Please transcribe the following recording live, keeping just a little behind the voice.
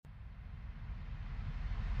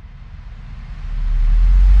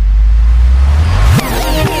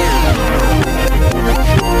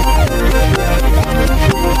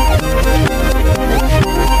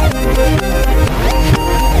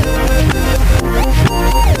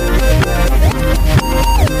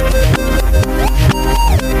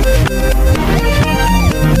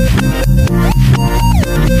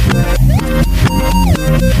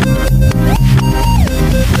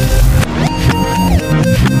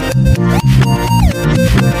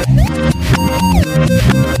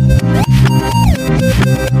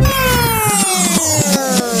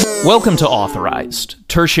Welcome to Authorized,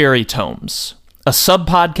 Tertiary Tomes, a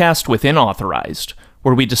sub-podcast within Authorized,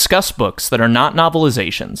 where we discuss books that are not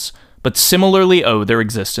novelizations, but similarly owe their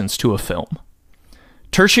existence to a film.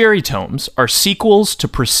 Tertiary Tomes are sequels to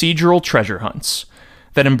procedural treasure hunts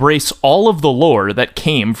that embrace all of the lore that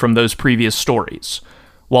came from those previous stories,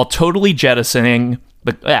 while totally jettisoning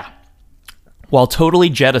the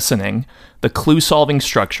clue-solving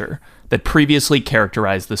structure that previously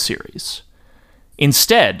characterized the series.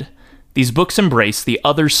 Instead, these books embrace the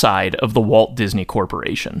other side of the Walt Disney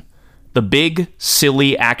Corporation, the big,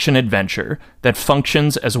 silly action-adventure that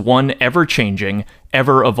functions as one ever-changing,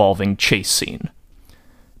 ever-evolving chase scene.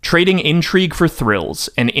 Trading intrigue for thrills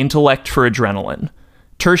and intellect for adrenaline,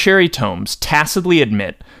 Tertiary Tomes tacitly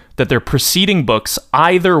admit that their preceding books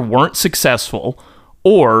either weren't successful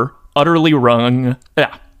or utterly wrung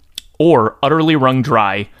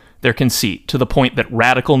dry their conceit to the point that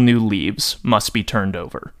radical new leaves must be turned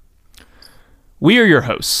over. We are your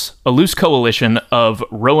hosts, a loose coalition of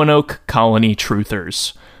Roanoke Colony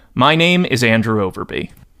truthers. My name is Andrew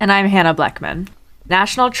Overby. And I'm Hannah Bleckman.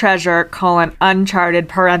 National Treasure, Uncharted,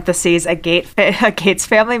 parentheses, a Gates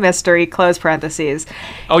family mystery, close parentheses.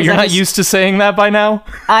 Oh, you're not used to saying that by now?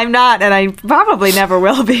 I'm not, and I probably never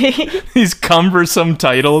will be. These cumbersome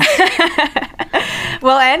titles.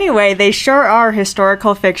 Well, anyway, they sure are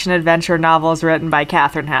historical fiction adventure novels written by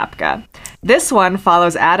Katherine Hapka. This one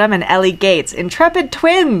follows Adam and Ellie Gates, intrepid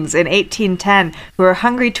twins in 1810, who are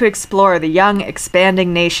hungry to explore the young,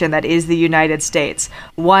 expanding nation that is the United States,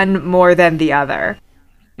 one more than the other.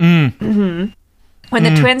 When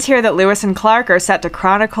the twins hear that Lewis and Clark are set to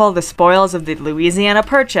chronicle the spoils of the Louisiana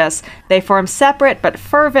Purchase, they form separate but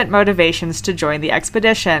fervent motivations to join the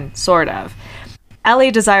expedition, sort of.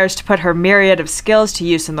 Ellie desires to put her myriad of skills to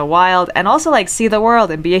use in the wild and also see the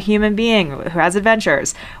world and be a human being who has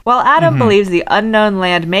adventures, while Adam believes the unknown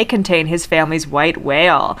land may contain his family's white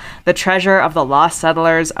whale, the treasure of the lost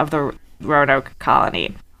settlers of the Roanoke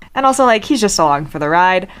colony. And also, he's just along for the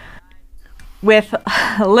ride. With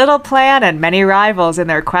little plan and many rivals in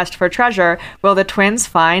their quest for treasure, will the twins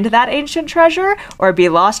find that ancient treasure or be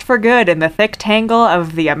lost for good in the thick tangle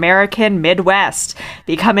of the American Midwest,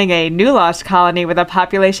 becoming a new lost colony with a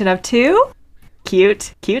population of 2?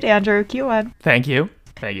 Cute, Andrew, cute one. Thank you.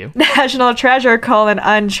 National Treasure,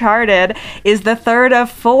 Uncharted, is the third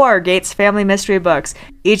of 4 Gates family mystery books,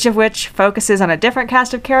 each of which focuses on a different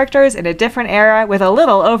cast of characters in a different era with a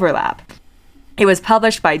little overlap. It was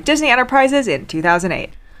published by Disney Enterprises in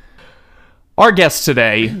 2008. Our guests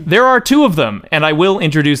today, there are 2 of them, and I will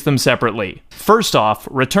introduce them separately. First off,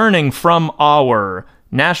 returning from our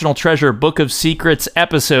National Treasure Book of Secrets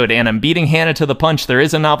episode, and I'm beating Hannah to the punch. There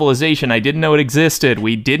is a novelization. I didn't know it existed.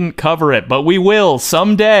 We didn't cover it, but we will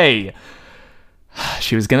someday.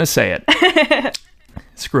 She was going to say it.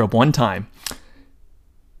 Screw up one time.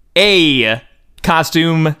 A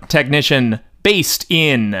costume technician based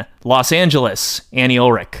in Los Angeles, Annie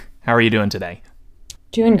Ulrich. How are you doing today?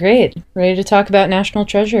 Doing great. Ready to talk about National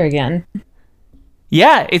Treasure again.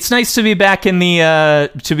 Yeah, it's nice to be back in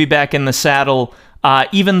the saddle.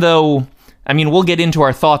 Even though, we'll get into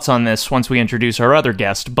our thoughts on this once we introduce our other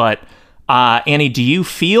guest. But Annie, do you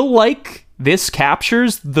feel like this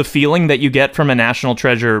captures the feeling that you get from a National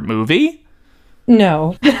Treasure movie?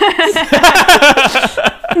 No.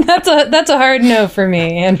 That's a hard no for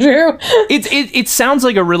me, Andrew. It sounds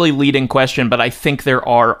like a really leading question, but I think there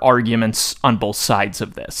are arguments on both sides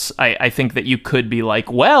of this. I think that you could be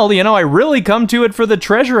like, well, I really come to it for the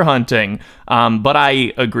treasure hunting. But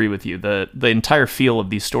I agree with you. The entire feel of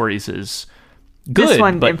these stories is good, this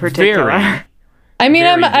one but in particular.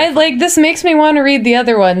 This makes me want to read the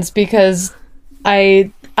other ones because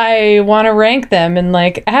I want to rank them and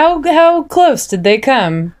how close did they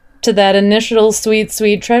come to that initial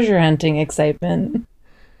sweet treasure hunting excitement?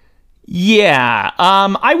 Yeah,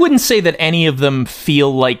 I wouldn't say that any of them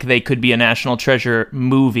feel like they could be a National Treasure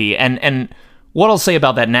movie, and what I'll say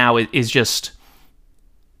about that now is just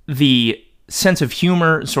the sense of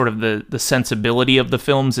humor, sort of the sensibility of the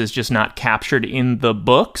films is just not captured in the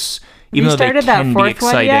books, even though they can be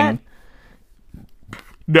exciting.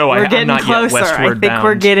 No, I'm not closer. Yet Westward I think Bound.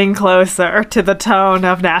 We're getting closer to the tone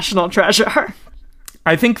of National Treasure.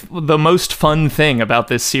 I think the most fun thing about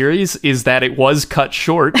this series is that it was cut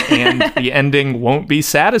short and the ending won't be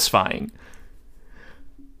satisfying.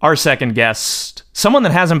 Our second guest, someone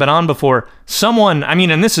that hasn't been on before,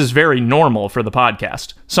 and this is very normal for the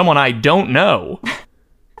podcast, someone I don't know,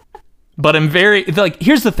 but I'm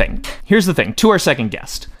here's the thing, to our second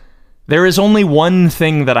guest, there is only one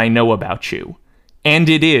thing that I know about you, and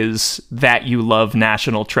it is that you love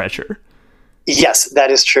National Treasure. Yes,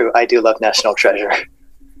 that is true. I do love National Treasure.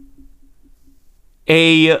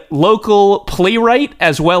 a local playwright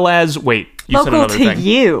as well as you said Local another to thing.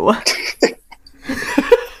 you.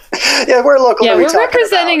 Yeah, we're local. Yeah, What are we we're talking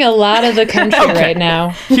representing about? a lot of the country right now.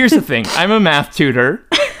 Here's the thing. I'm a math tutor.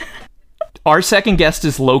 Our second guest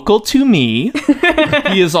is local to me.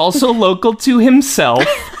 He is also local to himself.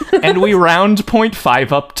 And we round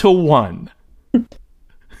 0.5 up to 1. It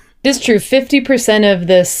is true. 50% of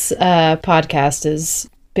this podcast is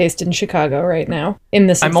based in Chicago right now. In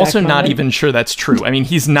this, I'm also not even sure that's true. I mean,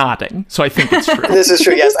 he's nodding, so I think it's true. This is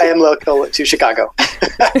true. Yes, I am local to Chicago.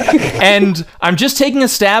 And I'm just taking a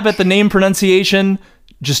stab at the name pronunciation,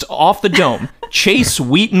 just off the dome. Chase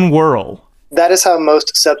Wheaton Whirl. That is how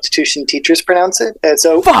most substitution teachers pronounce it. And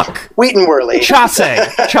so, Fuck! Wheaton Whirly. Chase.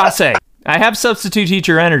 I have substitute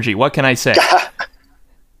teacher energy. What can I say?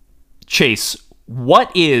 Chase,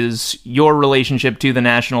 what is your relationship to the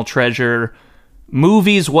National Treasure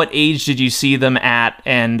movies? What age did you see them at?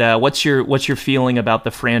 And what's your feeling about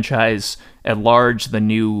the franchise at large, the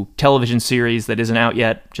new television series that isn't out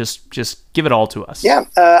yet? Just give it all to us. Yeah,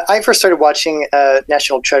 I first started watching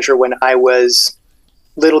National Treasure when I was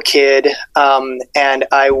little kid, and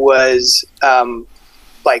I was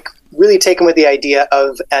really taken with the idea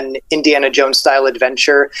of an Indiana Jones style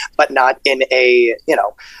adventure, but not in a,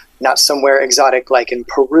 not somewhere exotic like in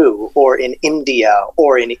Peru or in India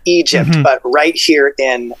or in Egypt, but right here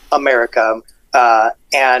in America.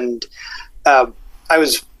 And I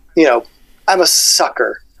was, I'm a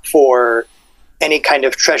sucker for any kind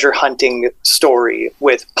of treasure hunting story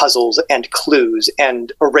with puzzles and clues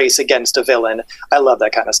and a race against a villain. I love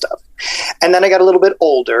that kind of stuff. And then I got a little bit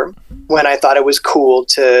older when I thought it was cool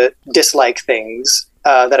to dislike things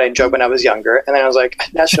that I enjoyed when I was younger. And then I was like,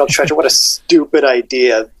 National Treasure, what a stupid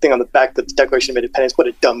idea. Thing on the back of the Declaration of Independence, what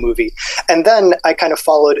a dumb movie. And then I kind of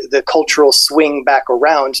followed the cultural swing back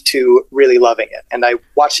around to really loving it. And I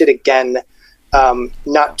watched it again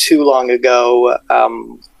not too long ago,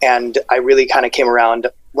 and I really kind of came around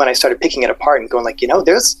when I started picking it apart and going like,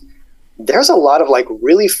 there's a lot of like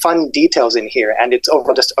really fun details in here, and it's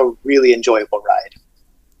overall just a really enjoyable ride.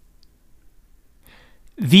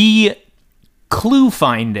 The clue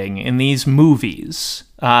finding in these movies,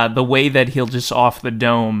 the way that he'll just off the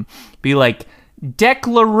dome be like,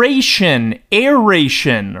 declaration,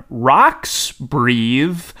 aeration, rocks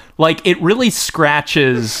breathe, like it really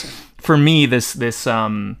scratches for me this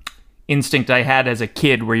instinct I had as a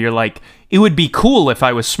kid where you're like, it would be cool if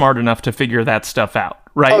I was smart enough to figure that stuff out,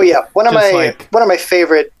 right? Oh yeah, one of my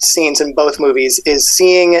favorite scenes in both movies is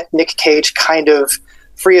seeing Nick Cage kind of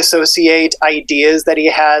free associate ideas that he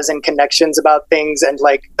has and connections about things, and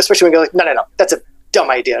like, especially when you're like, no, that's a dumb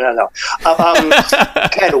idea, no.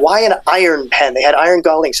 And why an iron pen? They had iron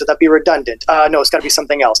galling, so that'd be redundant. No, it's got to be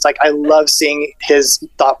something else. Like, I love seeing his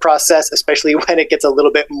thought process, especially when it gets a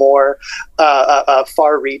little bit more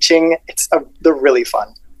far-reaching. They're really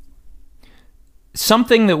fun.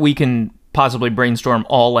 Something that we can possibly brainstorm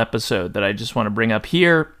all episode that I just want to bring up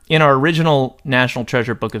here. In our original National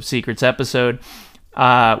Treasure Book of Secrets episode,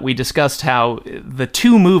 we discussed how the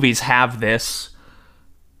two movies have this.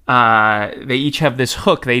 They each have this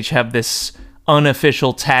hook. They each have this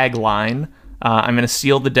unofficial tagline. I'm going to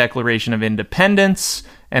steal the Declaration of Independence,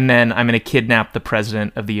 and then I'm going to kidnap the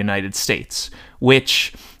President of the United States,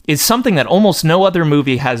 which is something that almost no other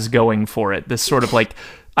movie has going for it. This sort of like,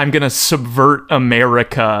 I'm going to subvert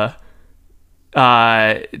America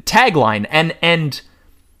tagline. And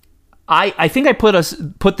I think I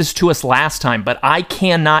put this to us last time, but I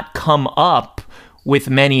cannot come up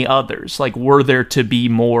with many others. Like, were there to be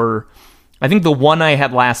more? I think the one I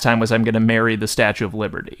had last time was I'm going to marry the Statue of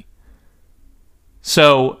Liberty.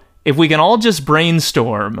 So if we can all just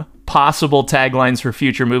brainstorm possible taglines for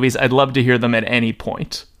future movies, I'd love to hear them at any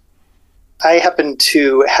point. I happen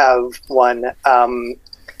to have one.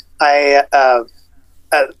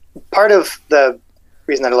 Part of the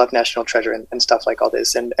reason that I love National Treasure and stuff like all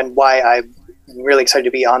this, and why I'm really excited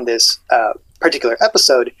to be on this particular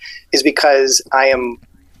episode, is because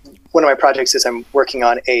one of my projects is I'm working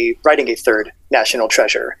on writing a third National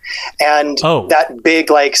Treasure. And that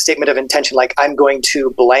big like statement of intention, like I'm going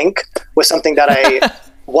to blank, was something that I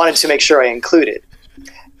wanted to make sure I included.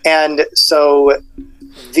 And so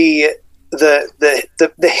the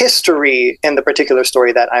history in the particular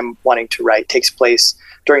story that I'm wanting to write takes place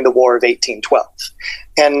during the War of 1812.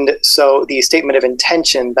 And so the statement of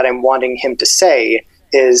intention that I'm wanting him to say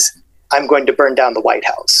is, I'm going to burn down the White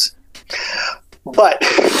House. But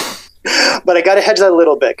I got to hedge that a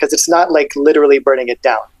little bit, because it's not like literally burning it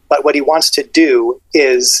down. But what he wants to do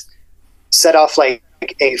is set off like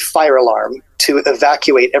a fire alarm to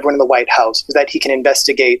evacuate everyone in the White House so that he can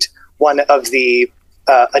investigate one of the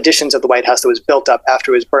additions of the White House that was built up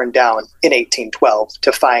after it was burned down in 1812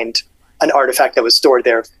 to find an artifact that was stored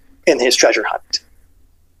there in his treasure hunt.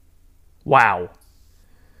 Wow.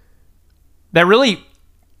 That really,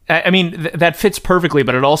 I mean, that fits perfectly,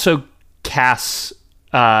 but it also casts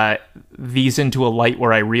these into a light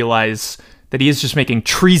where I realize that he is just making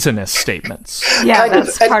treasonous statements. Yeah,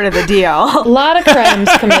 that's part of the deal. A lot of crimes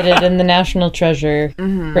committed in the National Treasure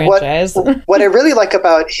franchise. What I really like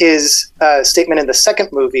about his statement in the second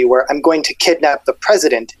movie, where I'm going to kidnap the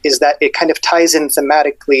president, is that it kind of ties in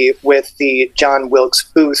thematically with the John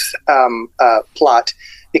Wilkes Booth plot,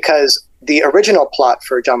 because the original plot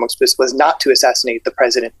for John Wilkes Booth was not to assassinate the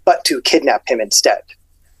president, but to kidnap him instead.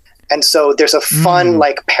 And so there's a fun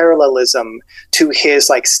like parallelism to his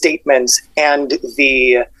like statements and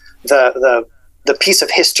the piece of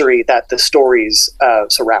history that the stories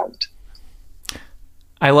surround.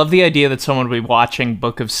 I love the idea that someone would be watching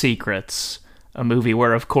Book of Secrets, a movie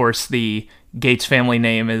where, of course, the Gates family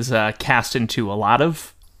name is cast into a lot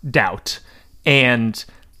of doubt, and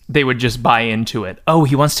they would just buy into it. Oh,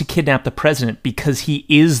 he wants to kidnap the president because he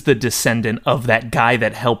is the descendant of that guy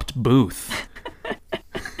that helped Booth.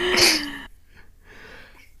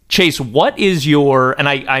 Chase, what is your, and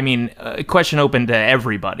I mean, a question open to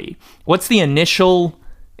everybody. What's the initial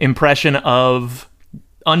impression of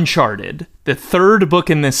Uncharted, the third book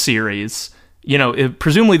in this series? You know,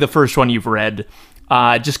 presumably the first one you've read,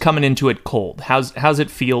 just coming into it cold. How's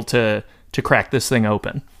it feel to crack this thing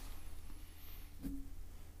open?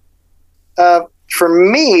 For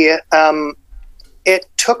me, it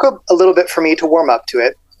took a little bit for me to warm up to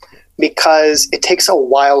it, because it takes a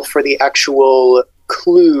while for the actual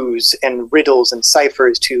clues and riddles and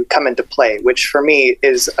ciphers to come into play, which for me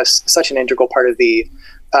is such an integral part of the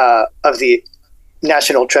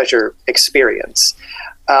National Treasure experience.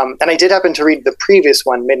 And I did happen to read the previous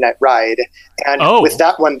one, Midnight Ride, and with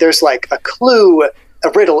that one, there's like a clue, a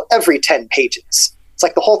riddle every 10 pages. It's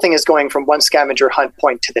like the whole thing is going from one scavenger hunt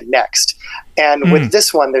point to the next. And with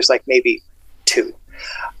this one, there's like maybe 2.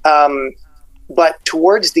 But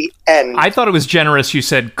towards the end... I thought it was generous you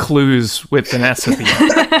said clues with an S at the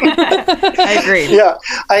end. I agree.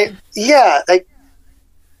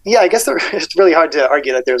 I guess it's really hard to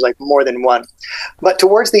argue that there's like more than one. But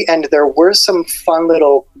towards the end, there were some fun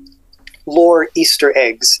little lore Easter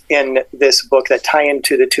eggs in this book that tie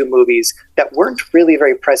into the 2 movies that weren't really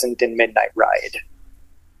very present in Midnight Ride.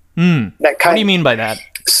 What do you mean by that?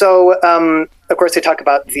 So, of course, they talk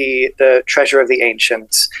about the treasure of the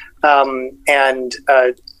ancients. And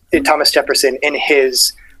Thomas Jefferson, in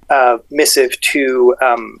his missive to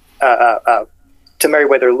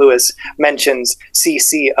Meriwether Lewis, mentions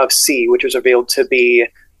CC of C, which was revealed to be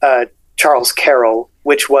Charles Carroll,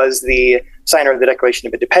 which was the signer of the Declaration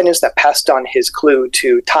of Independence that passed on his clue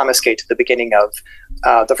to Thomas Gates at the beginning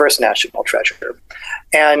of the first National Treasure.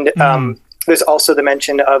 And there's also the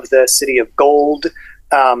mention of the City of Gold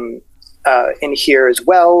in here as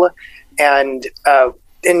well. And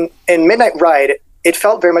in Midnight Ride, it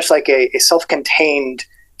felt very much like a self-contained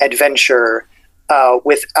adventure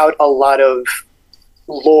without a lot of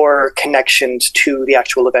lore connections to the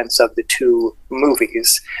actual events of the 2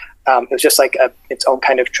 movies. It was just like its own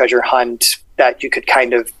kind of treasure hunt that you could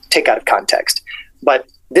kind of take out of context. But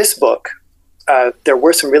this book, there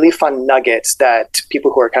were some really fun nuggets that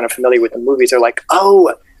people who are kind of familiar with the movies are like,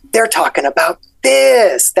 oh, they're talking about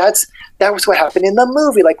this. That was what happened in the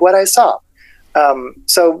movie, like what I saw.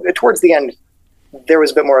 So towards the end, there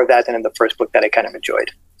was a bit more of that than in the first book that I kind of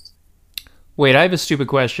enjoyed. Wait, I have a stupid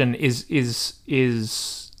question. Is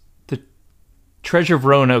the Treasure of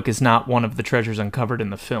Roanoke is not one of the treasures uncovered in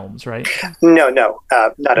the films, right? No,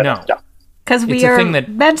 not at all. No. Because we are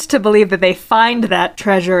meant to believe that they find that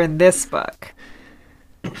treasure in this book.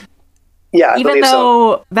 Yeah, even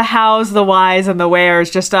though the hows, the whys, and the wheres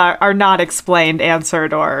just are not explained,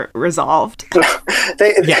 answered, or resolved.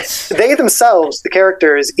 They themselves, the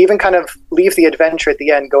characters, even kind of leave the adventure at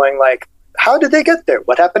the end going like, how did they get there?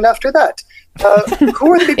 What happened after that?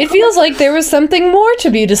 Who are the people? It feels like there was something more to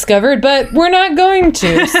be discovered, but we're not going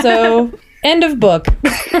to, so end of book.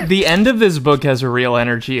 The end of this book has a real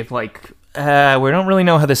energy of like, we don't really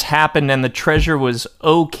know how this happened, and the treasure was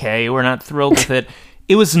okay. We're not thrilled with it.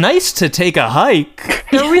 It was nice to take a hike.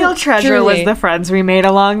 The real treasure was the friends we made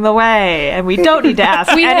along the way, and we don't need to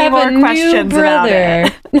ask any more questions about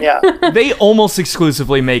it. Yeah. They almost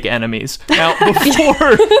exclusively make enemies. Now,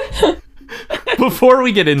 before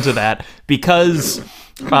we get into that, because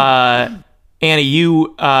Annie,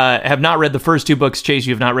 you have not read the first 2 books. Chase,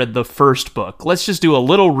 you have not read the first book. Let's just do a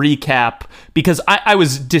little recap, because I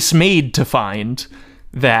was dismayed to find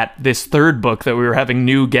that this third book that we were having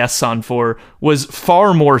new guests on for was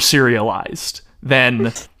far more serialized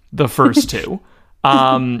than the first two.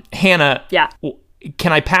 Hannah,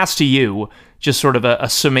 can I pass to you just sort of a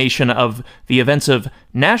summation of the events of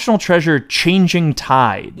National Treasure Changing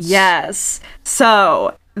Tides? Yes.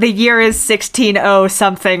 So the year is 1600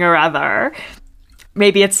 something or other.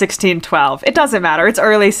 Maybe it's 1612. It doesn't matter. It's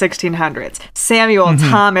early 1600s. Samuel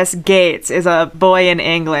Thomas Gates is a boy in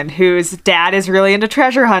England whose dad is really into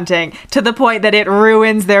treasure hunting to the point that it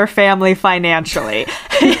ruins their family financially.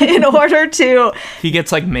 In order to... He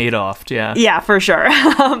gets like Madoffed, yeah. Yeah, for sure.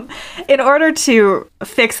 In order to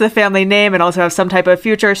fix the family name and also have some type of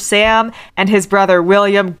future, Sam and his brother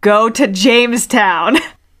William go to Jamestown,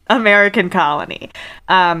 American colony,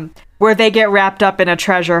 where they get wrapped up in a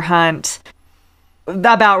treasure hunt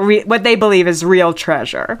about what they believe is real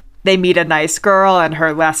treasure. They meet a nice girl and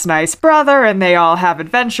her less nice brother, and they all have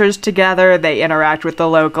adventures together. They interact with the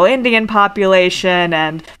local Indian population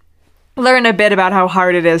and learn a bit about how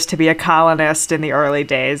hard it is to be a colonist in the early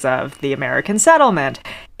days of the American settlement.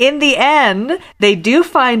 In the end, they do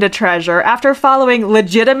find a treasure after following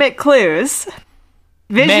legitimate clues.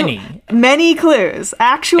 Many clues.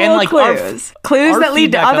 Actual clues. Clues that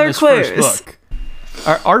lead to other clues.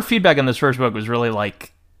 Our feedback on this first book was really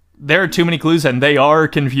like, there are too many clues and they are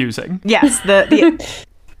confusing. Yes, the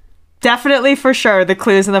definitely for sure the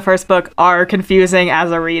clues in the first book are confusing as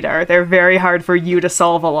a reader. They're very hard for you to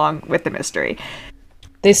solve along with the mystery.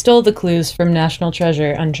 They stole the clues from National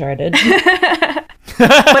Treasure Uncharted.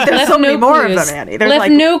 But there's so many more of them, Annie. There's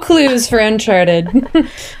no clues for Uncharted.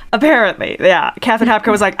 Apparently, yeah. Catherine Hapka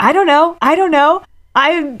was like, I don't know.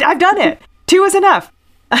 I've done it. 2 is enough.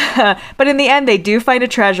 But in the end, they do find a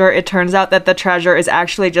treasure. It turns out that the treasure is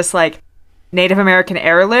actually just like Native American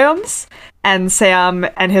heirlooms. And Sam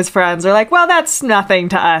and his friends are like, well, that's nothing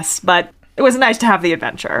to us, but it was nice to have the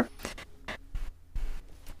adventure.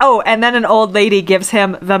 Oh, and then an old lady gives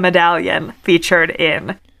him the medallion featured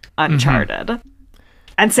in Uncharted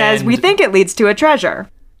and says, we think it leads to a treasure.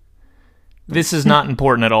 This is not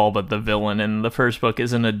important at all, but the villain in the first book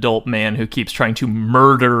is an adult man who keeps trying to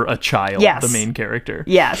murder a child, the main character.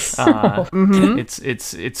 Yes.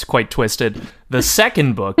 It's quite twisted. The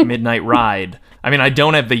second book, Midnight Ride, I mean, I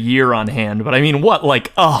don't have the year on hand, but I mean, what,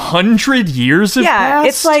 like 100 years have passed? Yeah,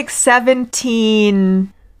 it's like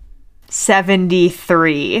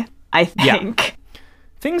 1773, I think. Yeah.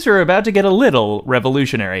 Things are about to get a little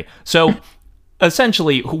revolutionary. So...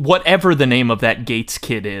 essentially, whatever the name of that Gates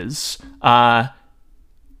kid is, John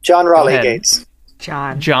Raleigh Gates.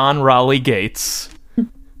 John Raleigh Gates.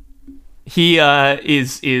 He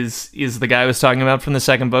is the guy I was talking about from the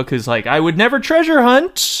second book, who's like, I would never treasure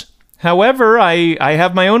hunt. However, I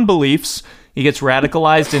have my own beliefs. He gets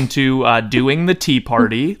radicalized into doing the Tea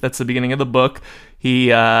Party. That's the beginning of the book. He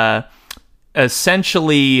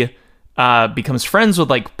essentially becomes friends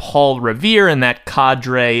with like Paul Revere and that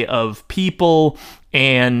cadre of people,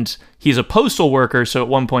 and he's a postal worker, so at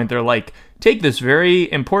one point they're like, take this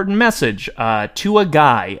very important message to a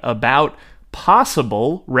guy about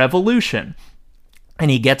possible revolution.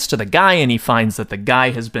 And he gets to the guy and he finds that the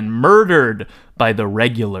guy has been murdered by the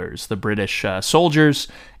regulars, the British soldiers,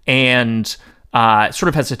 and sort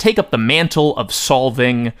of has to take up the mantle of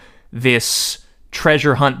solving this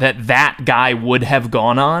treasure hunt that guy would have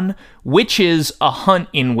gone on, which is a hunt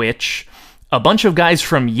in which a bunch of guys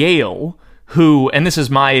from Yale who, and this is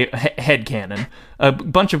my headcanon, a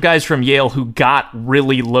bunch of guys from Yale who got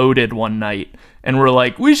really loaded one night and were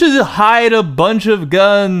like, we should hide a bunch of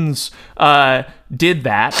guns, did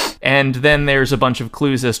that. And then there's a bunch of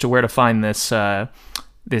clues as to where to find this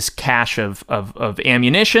this cache of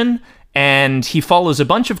ammunition, and he follows a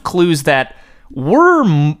bunch of clues that were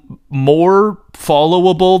more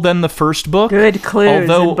followable than the first book. Good clues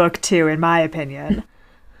in book 2, in my opinion.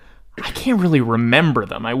 I can't really remember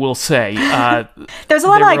them, I will say. There's a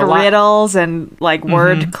lot of like riddles and like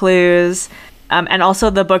word clues. And also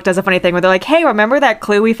the book does a funny thing where they're like, hey, remember that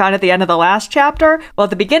clue we found at the end of the last chapter? Well, at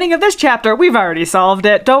the beginning of this chapter, we've already solved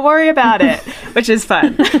it. Don't worry about it, which is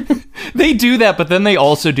fun. They do that, but then they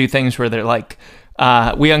also do things where they're like,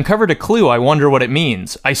 we uncovered a clue. I wonder what it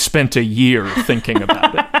means. I spent a year thinking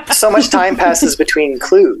about it. So much time passes between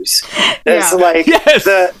clues. It's like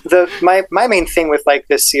my main thing with like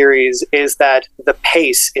this series is that the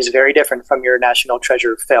pace is very different from your National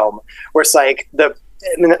Treasure film, where it's like the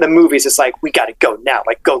movies, it's like, we got to go now,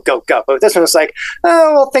 like go. But this one is like,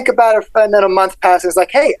 oh, we'll think about it, and then a month passes. It's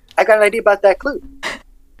like, hey, I got an idea about that clue.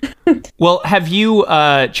 Well, have you,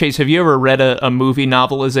 Chase, have you ever read a movie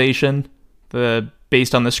novelization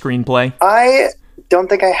based on the screenplay? I don't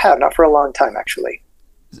think I have, not for a long time, actually.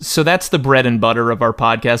 so that's the bread and butter of our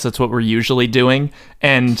podcast. That's what we're usually doing.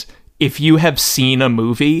 And if you have seen a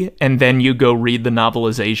movie and then you go read the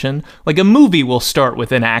novelization, like a movie will start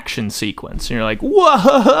with an action sequence. And you're like,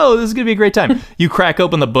 whoa, this is going to be a great time. You crack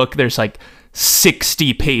open the book, there's like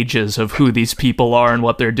 60 pages of who these people are and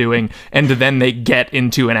what they're doing, and then they get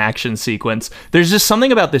into an action sequence. There's just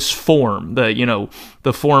something about this form,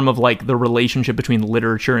 the form of like the relationship between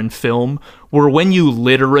literature and film, where when you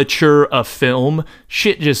literature a film,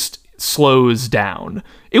 shit just slows down.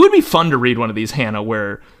 It would be fun to read one of these, Hannah,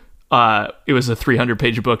 where it was a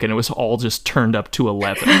 300-page book and it was all just turned up to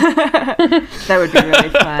 11. That would be really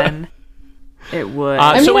fun. It would.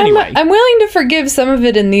 Anyway. I'm willing to forgive some of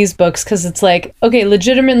it in these books because it's like, okay,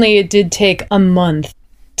 legitimately it did take a month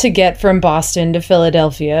to get from Boston to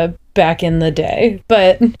Philadelphia back in the day,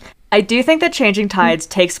 but I do think that Changing Tides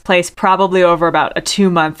takes place probably over about a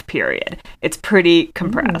 2-month period. It's pretty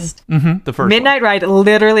compressed. Mm-hmm, the first Midnight Ride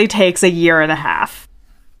literally takes a year and a half.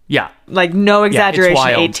 Yeah. Like, no exaggeration,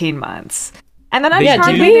 wild. 18 months. And then I I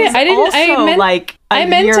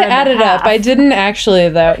meant to add it up. I didn't actually,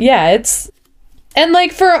 though. Yeah, it's... And,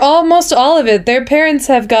 like, for almost all of it, their parents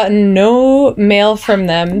have gotten no mail from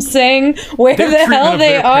them saying where the hell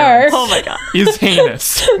they are. Oh, my God. Is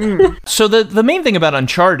heinous. So the main thing about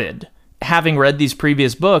Uncharted, having read these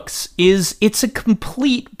previous books, is it's a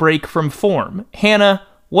complete break from form. Hannah,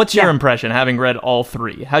 what's your impression, having read all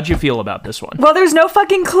 3? How'd you feel about this one? Well, there's no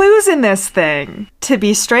fucking clues in this thing. To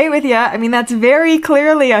be straight with you, I mean, that's very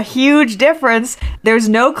clearly a huge difference. There's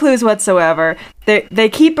no clues whatsoever. They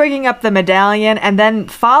keep bringing up the medallion, and then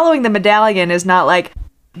following the medallion is not like,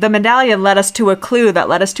 the medallion led us to a clue that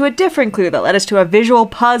led us to a different clue that led us to a visual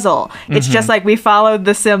puzzle. It's just like we followed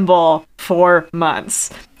the symbol for months.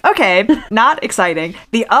 Okay, not exciting.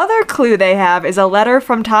 The other clue they have is a letter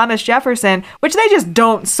from Thomas Jefferson, which they just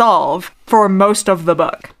don't solve for most of the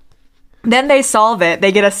book. Then they solve it,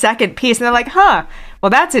 they get a second piece, and they're like, well,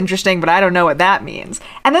 that's interesting, but I don't know what that means.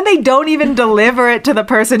 And then they don't even deliver it to the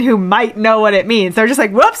person who might know what it means. They're just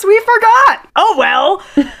like, whoops, we forgot. Oh, well.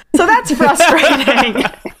 So that's frustrating.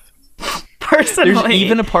 Personally. There's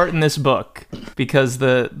even a part in this book, because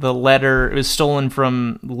the letter was stolen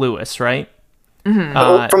from Lewis, right?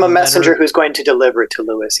 Mm-hmm. From a messenger who's going to deliver it to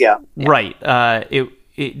Lewis, yeah. Right.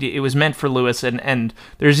 It was meant for Lewis, and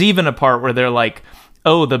there's even a part where they're like,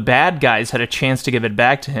 oh, the bad guys had a chance to give it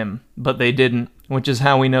back to him, but they didn't, which is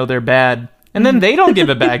how we know they're bad. And then they don't give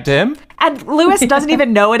it back to him. And Lewis doesn't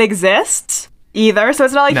even know it exists either, so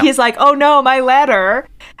it's not like he's like, oh no, my letter.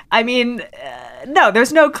 I mean, no,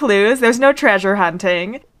 there's no clues, there's no treasure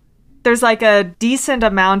hunting. There's like a decent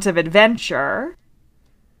amount of adventure,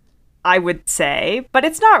 I would say, but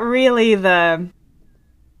it's not really the...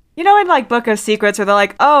 You know, in like Book of Secrets where they're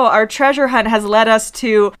like, oh, our treasure hunt has led us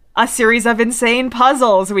to a series of insane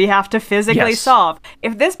puzzles we have to physically solve.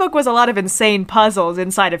 If this book was a lot of insane puzzles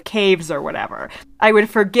inside of caves or whatever, I would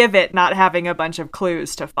forgive it not having a bunch of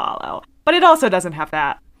clues to follow. But it also doesn't have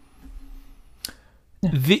that.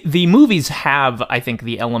 The movies have, I think,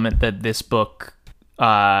 the element that this book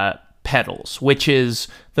peddles, which is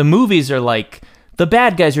the movies are like, the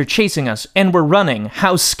bad guys are chasing us, and we're running.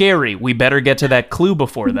 How scary. We better get to that clue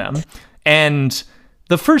before them. And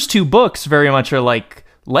the first 2 books very much are like,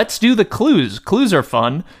 let's do the clues. Clues are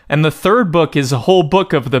fun. And the third book is a whole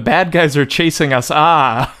book of the bad guys are chasing us.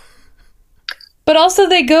 But also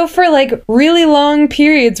they go for like really long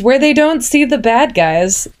periods where they don't see the bad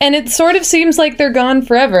guys. And it sort of seems like they're gone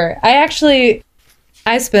forever. I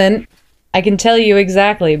can tell you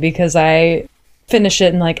exactly because I finish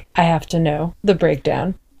it and like, I have to know the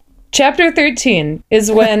breakdown. Chapter 13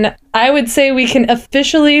 is when I would say we can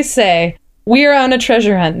officially say we are on a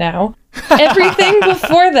treasure hunt now. Everything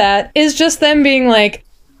before that is just them being like,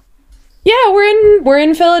 yeah, we're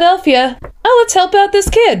in Philadelphia. Oh, let's help out this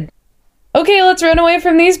kid. Okay, let's run away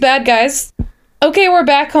from these bad guys. Okay, we're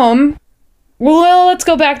back home. Well, let's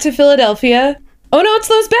go back to Philadelphia. Oh no, it's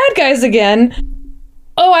those bad guys again.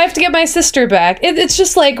 Oh, I have to get my sister back. It's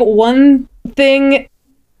just like one thing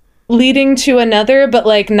leading to another, but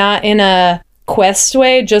like not in a quest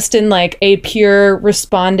way, just in like a pure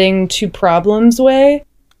responding to problems way.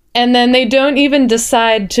 And then they don't even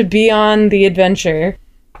decide to be on the adventure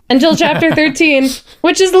until chapter 13,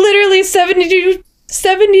 which is literally 72%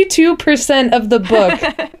 of the book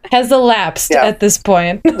has elapsed at this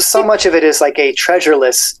point. So much of it is like a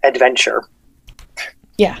treasureless adventure.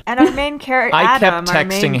 Yeah. And our main character, Adam, our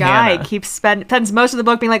main guy, spends most of the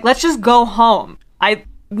book being like, let's just go home. I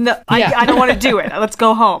don't want to do it. Let's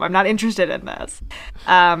go home. I'm not interested in this.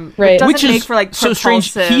 Right. Which is make for, like, so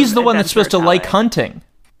strange. He's the one that's supposed to like hunting.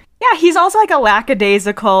 Yeah, he's also like a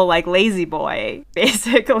lackadaisical, like lazy boy,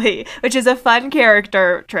 basically, which is a fun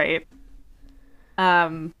character trait.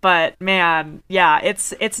 But man, yeah,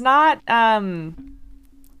 it's not.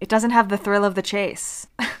 It doesn't have the thrill of the chase.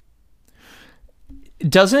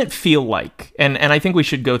 Doesn't it feel like, and I think we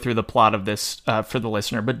should go through the plot of this for the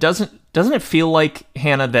listener, but doesn't it feel like,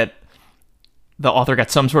 Hannah, that the author got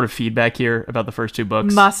some sort of feedback here about the first two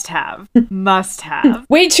books? Must have.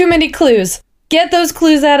 Way too many clues. Get those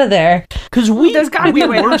clues out of there. Because There's gotta be a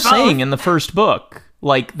way were to saying both. in the first book,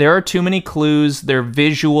 like, there are too many clues. They're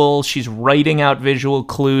visual. She's writing out visual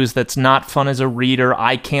clues. That's not fun as a reader.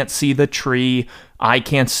 I can't see the tree. I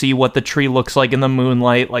can't see what the tree looks like in the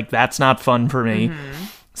moonlight. Like, that's not fun for me. Mm-hmm.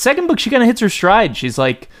 Second book, she kind of hits her stride. She's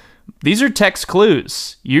like, these are text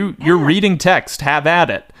clues. You're reading text. Have at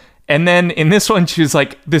it. And then in this one, she's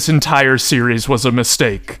like, this entire series was a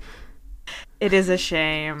mistake. It is a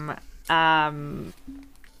shame.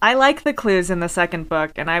 I like the clues in the second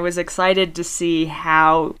book, and I was excited to see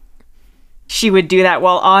how she would do that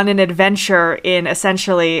while on an adventure in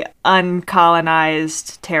essentially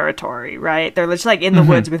uncolonized territory, right? They're just like in the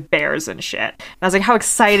woods with bears and shit. And I was like, how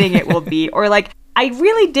exciting it will be. Or like, I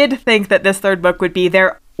really did think that this third book would be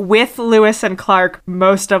there with Lewis and Clark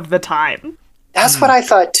most of the time. That's what I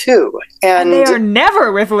thought too. And they are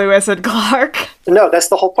never with Lewis and Clark. No, that's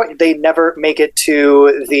the whole point. They never make it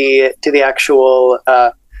to the actual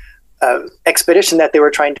expedition that they were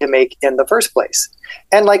trying to make in the first place.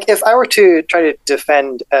 And like, if I were to try to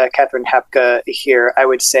defend Katherine Hapka here, I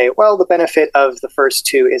would say, well, the benefit of the first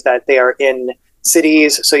two is that they are in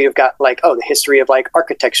cities. So you've got like, the history of like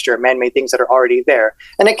architecture, man-made things that are already there.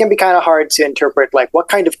 And it can be kind of hard to interpret, like, what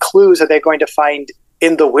kind of clues are they going to find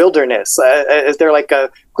in the wilderness? Is there like a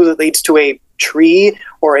clue that leads to a tree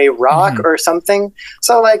or a rock or something?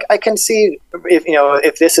 So like, I can see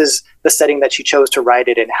if this is the setting that she chose to write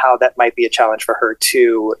it in, how that might be a challenge for her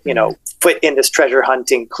to, put in this treasure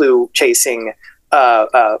hunting, clue chasing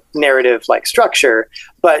narrative like structure.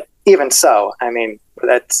 But even so, I mean,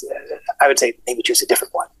 I would say maybe choose a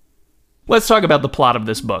different one. Let's talk about the plot of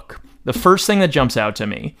this book. The first thing that jumps out to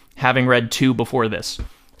me, having read two before this,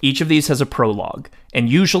 each of these has a prologue, and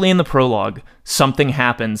usually in the prologue, something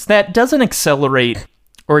happens that doesn't accelerate,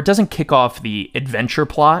 or it doesn't kick off the adventure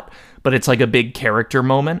plot, but it's like a big character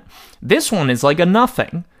moment. This one is like a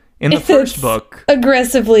nothing. In the first book...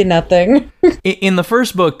 aggressively nothing. In the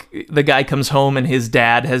first book, the guy comes home and his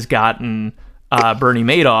dad has gotten Bernie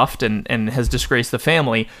Madoff and has disgraced the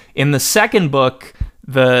family. In the second book,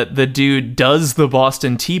 the dude does the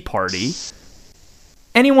Boston Tea Party.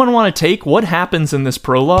 Anyone want to take what happens in this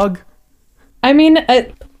prologue? I mean,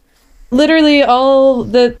 literally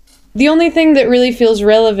the only thing that really feels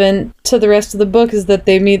relevant to the rest of the book is that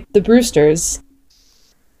they meet the Brewsters,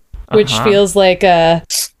 which feels like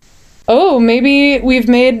maybe we've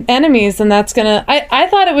made enemies, and that's gonna. I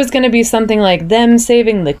thought it was gonna be something like them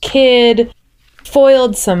saving the kid,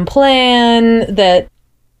 foiled some plan that,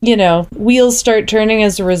 wheels start turning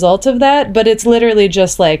as a result of that. But it's literally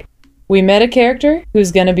just like, we met a character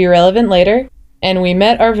who's going to be relevant later, and we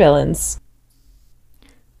met our villains.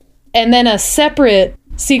 And then a separate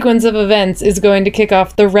sequence of events is going to kick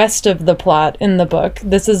off the rest of the plot in the book.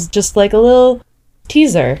 This is just like a little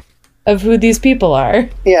teaser of who these people are.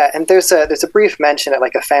 Yeah, and there's a brief mention at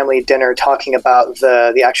like a family dinner talking about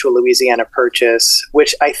the actual Louisiana Purchase,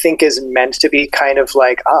 which I think is meant to be kind of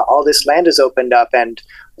like, all this land is opened up and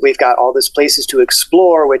we've got all these places to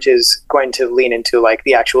explore, which is going to lean into like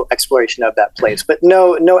the actual exploration of that place. But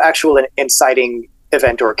no actual inciting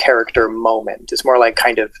event or character moment. It's more like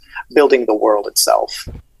kind of building the world itself.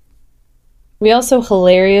 We also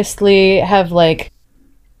hilariously have like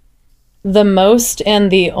the most and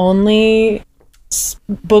the only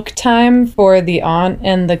book time for the aunt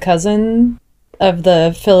and the cousin of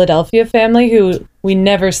the Philadelphia family, who we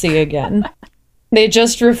never see again. They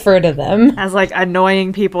just refer to them as like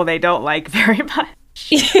annoying people they don't like very much.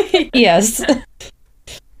 Yes.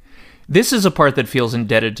 This is a part that feels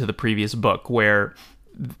indebted to the previous book, or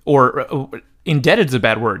indebted is a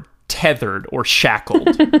bad word, tethered or shackled.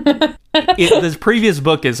 This previous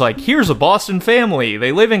book is like, here's a Boston family.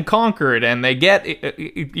 They live in Concord and they get,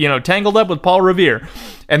 tangled up with Paul Revere.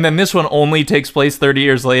 And then this one only takes place 30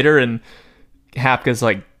 years later, and Hapka's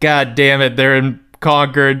like, God damn it, they're in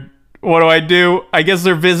Concord. What do? I guess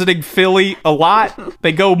they're visiting Philly a lot.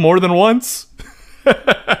 They go more than once.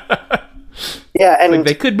 Yeah, and like,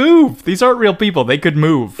 they could move. These aren't real people. They could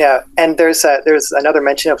move. Yeah, and there's another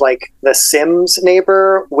mention of like the Sims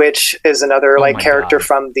neighbor, which is another character God.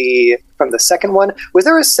 from the second one. Was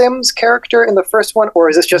there a Sims character in the first one, or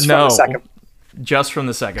is this just from the second? Just from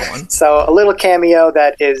the second one. So a little cameo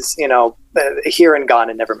that is, here and gone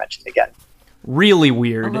and never mentioned again. Really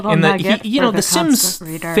weird. A little In the nugget for the Sims constant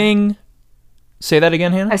reader. thing. Say that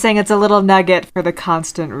again, Hannah? I'm saying it's a little nugget for the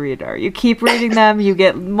constant reader. You keep reading them, you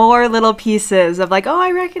get more little pieces of like, oh,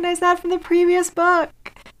 I recognize that from the previous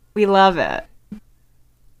book. We love it.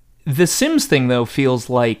 The Sims thing, though, feels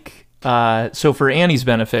like, so for Annie's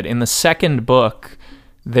benefit, in the second book,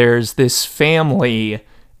 there's this family,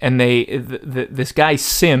 and this guy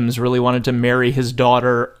Sims really wanted to marry his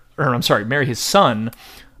marry his son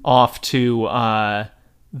off to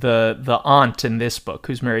the aunt in this book,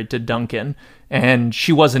 who's married to Duncan, and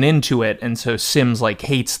she wasn't into it, and so Sims like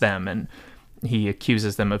hates them, and he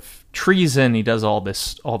accuses them of treason. He does all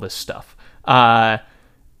this stuff.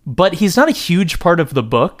 But he's not a huge part of the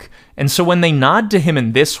book, and so when they nod to him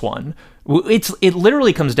in this one, it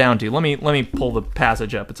literally comes down to, let me pull the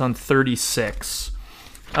passage up. It's on 36.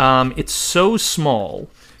 It's so small.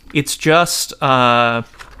 It's just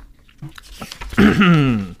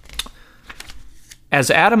As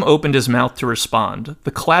Adam opened his mouth to respond,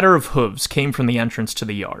 the clatter of hooves came from the entrance to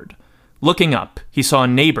the yard. Looking up, he saw a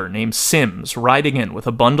neighbor named Sims riding in with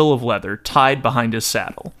a bundle of leather tied behind his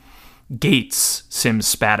saddle. "Gates," Sims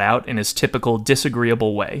spat out in his typical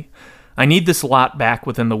disagreeable way. "I need this lot back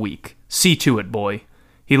within the week. See to it, boy."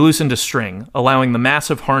 He loosened a string, allowing the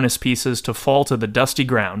massive harness pieces to fall to the dusty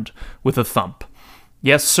ground with a thump.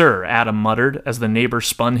 "Yes, sir," Adam muttered as the neighbor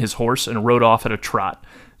spun his horse and rode off at a trot,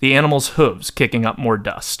 the animal's hooves kicking up more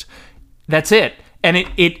dust. That's it. And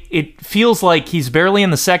it feels like he's barely in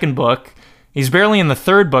the second book. He's barely in the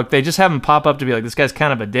third book. They just have him pop up to be like, this guy's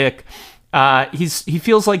kind of a dick. He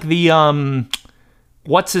feels like the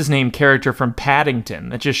what's his name character from Paddington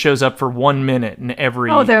that just shows up for 1 minute in every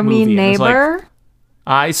movie. Oh, their mean neighbor? Like,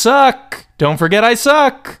 I suck. Don't forget I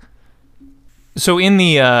suck. So in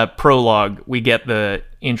the prologue, we get the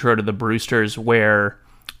intro to the Brewsters where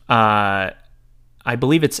I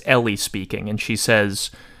believe it's Ellie speaking, and she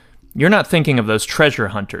says, "You're not thinking of those treasure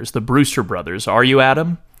hunters, the Brewster brothers, are you,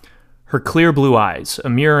 Adam?" Her clear blue eyes, a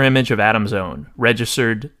mirror image of Adam's own,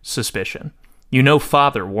 registered suspicion. "You know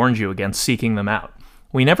Father warned you against seeking them out."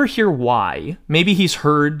 We never hear why. Maybe he's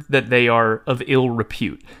heard that they are of ill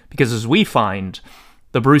repute, because as we find,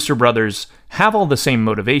 the Brewster brothers have all the same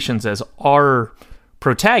motivations as our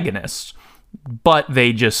protagonists, but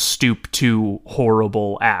they just stoop to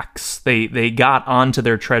horrible acts. They got onto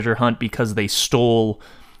their treasure hunt because they stole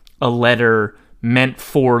a letter meant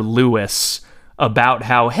for Lewis about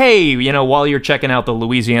how, hey, while you're checking out the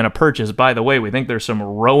Louisiana Purchase, by the way, we think there's some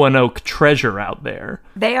Roanoke treasure out there.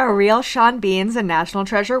 They are real Sean Beans in National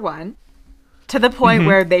Treasure 1, to the point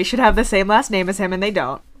where they should have the same last name as him and they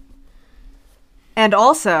don't. And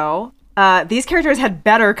also, these characters had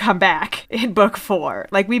better come back in book 4.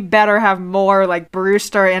 Like, we better have more, like,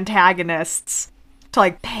 Brewster antagonists to,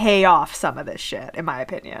 like, pay off some of this shit, in my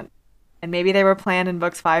opinion. And maybe they were planned in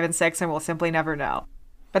books 5 and 6 and we'll simply never know.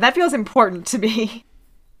 But that feels important to me.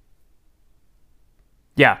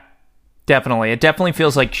 Yeah, definitely. It definitely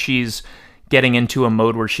feels like she's getting into a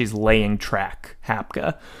mode where she's laying track,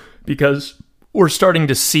 Hapka. Because we're starting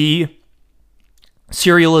to see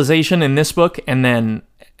serialization in this book, and then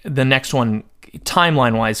the next one,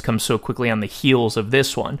 timeline-wise, comes so quickly on the heels of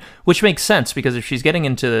this one, which makes sense, because if she's getting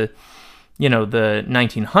into, the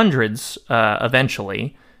 1900s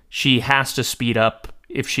eventually, she has to speed up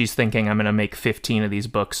if she's thinking, I'm going to make 15 of these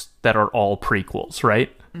books that are all prequels,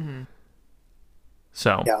 right? Mm-hmm.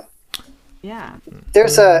 So. Yeah.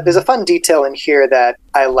 There's a fun detail in here that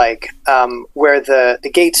I like, where the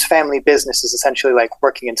Gates family business is essentially like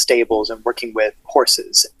working in stables and working with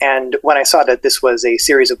horses. And when I saw that this was a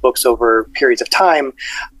series of books over periods of time,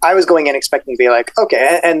 I was going in expecting to be like,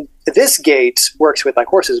 okay, and this Gates works with like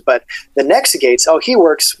horses, but the next Gates, he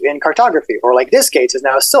works in cartography, or like this Gates is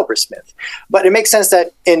now a silversmith. But it makes sense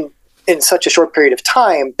that in such a short period of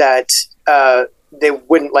time that they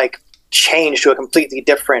wouldn't like change to a completely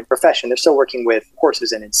different profession. They're still working with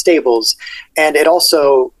horses and in stables. And it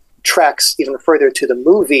also tracks even further to the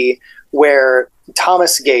movie where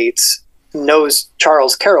Thomas Gates knows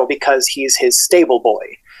Charles Carroll because he's his stable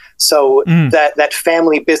boy. So that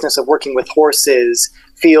family business of working with horses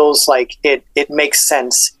feels like it makes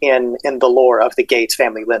sense in the lore of the Gates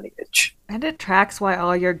family lineage. And it tracks why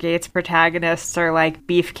all your Gates protagonists are like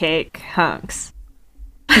beefcake hunks.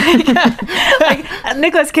 Like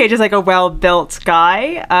Nicolas Cage is like a well-built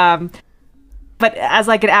guy, but as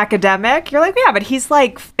like an academic, you're like, yeah, but he's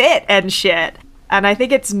like fit and shit. And I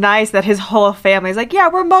think it's nice that his whole family is like, yeah,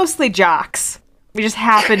 we're mostly jocks. We just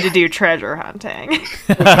happen to do treasure hunting.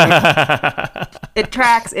 It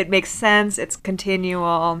tracks. It makes sense. It's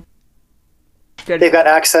continual. Good. They've got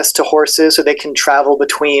access to horses, so they can travel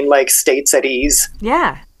between like states at ease.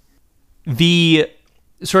 Yeah. The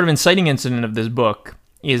sort of inciting incident of this book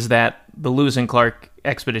is that the Lewis and Clark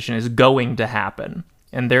expedition is going to happen,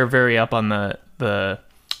 and they're very up on the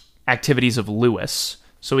activities of Lewis.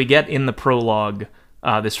 So we get in the prologue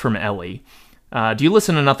this from Ellie. Do you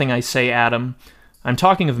listen to nothing I say, Adam? I'm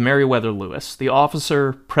talking of Meriwether Lewis, the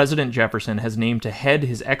officer President Jefferson has named to head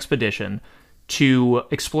his expedition to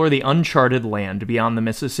explore the uncharted land beyond the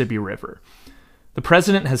Mississippi River. The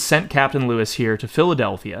president has sent Captain Lewis here to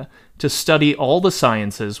Philadelphia to study all the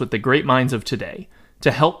sciences with the great minds of today,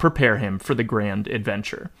 to help prepare him for the grand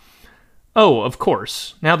adventure. Oh, of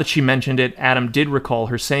course. Now that she mentioned it, Adam did recall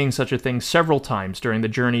her saying such a thing several times during the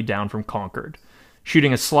journey down from Concord.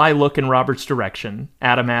 Shooting a sly look in Robert's direction,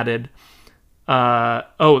 Adam added,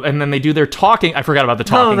 and then they do their talking. I forgot about the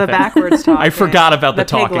talking the thing. backwards talking. I forgot about the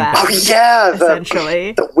talking pig thing. laugh, Oh yeah,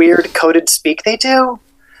 essentially. the weird coded speak they do.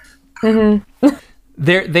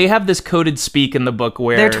 They have this coded speak in the book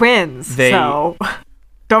where They're twins, so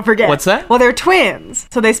don't forget. What's that? Well, they're twins,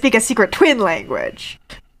 so they speak a secret twin language.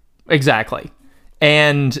 Exactly.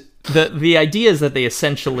 And the idea is that they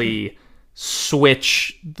essentially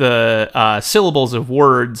switch the syllables of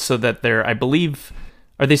words so that they're, I believe,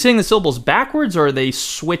 are they saying the syllables backwards, or are they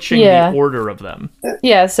switching the order of them?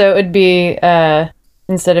 Yeah, so it would be,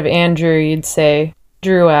 instead of Andrew, you'd say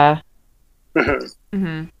Drew-a.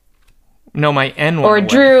 No, my N went Or away.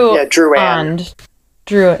 Drew. Yeah, Drew-Ann.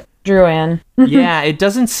 Drew-Ann. Yeah, it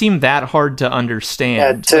doesn't seem that hard to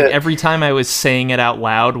understand. Yeah, like every time I was saying it out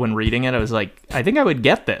loud when reading it, I was like, I think I would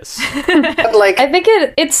get this. But like, I think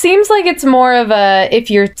it seems like it's more of a,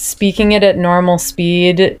 if you're speaking it at normal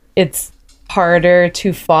speed, it's harder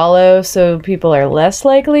to follow, so people are less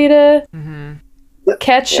likely to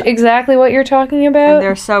catch exactly what you're talking about. And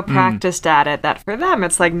they're so practiced at it that for them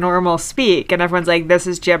it's like normal speak, and everyone's like, this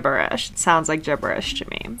is gibberish. It sounds like gibberish to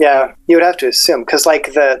me. yeah, you would have to assume, because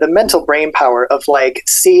like the mental brain power of like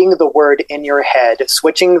seeing the word in your head,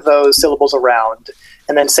 switching those syllables around,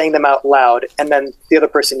 and then saying them out loud, and then the other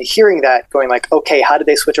person hearing that going like, okay, how did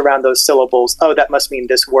they switch around those syllables? Oh, that must mean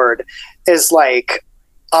this word, is like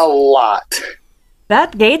a lot.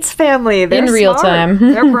 That Gates family, they're In real smart. time.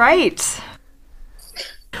 They're bright.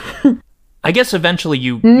 I guess eventually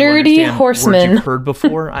you Nerdy understand horsemen. words you've heard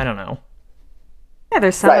before. I don't know. Yeah,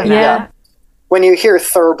 there's some Right, of yeah. that. When you hear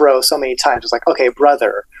Thurbro so many times, it's like, okay,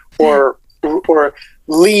 brother, or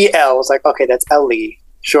Lee L, it's like, okay, that's Ellie.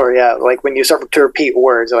 Sure, yeah. Like when you start to repeat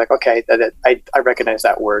words, you're like, okay, I recognize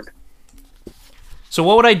that word. So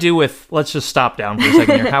what would I do with, let's just stop down for a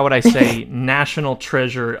second here. How would I say National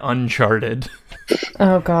Treasure Uncharted?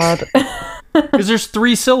 Oh God. Because there's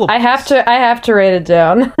 3 syllables. I have to write it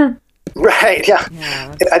down. Right, yeah.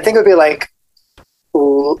 Yeah, I think it would be like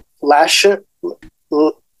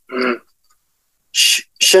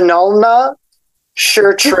Shanalna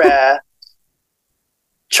Shirtre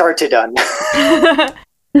Chartidun.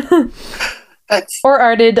 That's, Or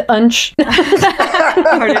Arted Unch.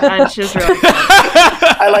 Arted Unch is really good.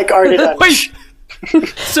 I like Artidun. Wait.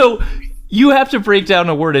 So you have to break down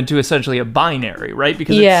a word into essentially a binary, right?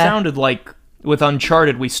 Because it Yeah. sounded like with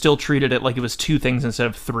Uncharted, we still treated it like it was 2 things instead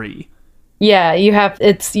of 3. Yeah,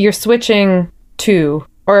 you're switching to,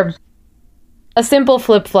 or a simple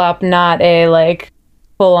flip-flop, not a like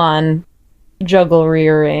full-on juggle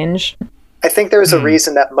rearrange. I think there's a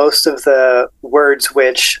reason that most of the words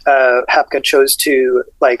which Hapka chose to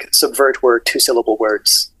like subvert were 2-syllable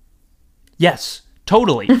words. Yes,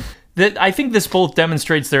 totally. I think this both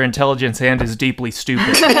demonstrates their intelligence and is deeply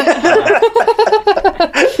stupid.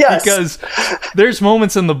 Yes. Because there's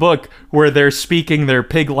moments in the book where they're speaking their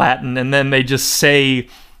pig Latin and then they just say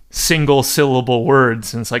single syllable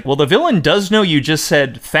words. And it's like, well, the villain does know you just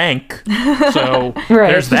said thank. So Right.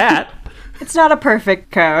 there's that. It's not a perfect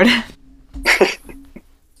code.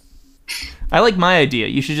 I like my idea.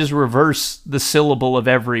 You should just reverse the syllable of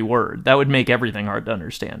every word. That would make everything hard to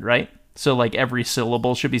understand, right? So, like, every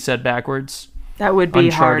syllable should be said backwards. That would be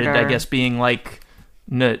Uncharted, harder. I guess, being like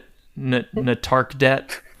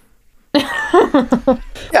Natarkdet.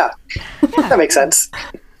 Yeah. That makes sense.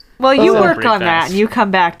 Well, you Those are work pretty on that fast. and you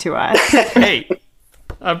come back to us. Hey,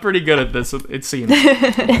 I'm pretty good at this, it seems.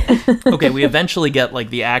 Okay, we eventually get, like,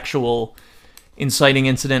 the actual inciting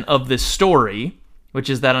incident of this story, which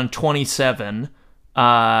is that on 27,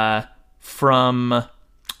 from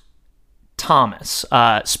Thomas.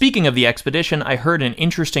 Speaking of the expedition, I heard an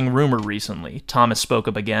interesting rumor recently. Thomas spoke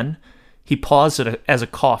up again. He paused as a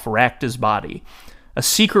cough racked his body. A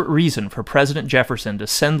secret reason for President Jefferson to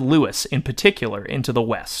send Lewis, in particular, into the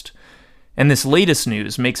West. And this latest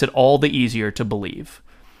news makes it all the easier to believe.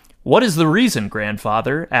 "What is the reason,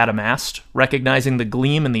 grandfather?" Adam asked, recognizing the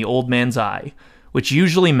gleam in the old man's eye, which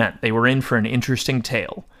usually meant they were in for an interesting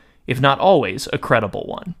tale, if not always a credible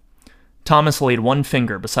one. Thomas laid one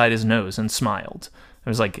finger beside his nose and smiled. I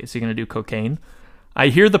was like, is he going to do cocaine? "I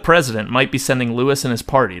hear the president might be sending Lewis and his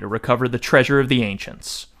party to recover the treasure of the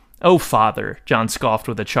ancients." "Oh, father," John scoffed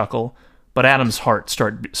with a chuckle, but Adam's heart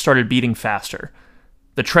started beating faster.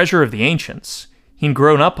 The treasure of the ancients? He'd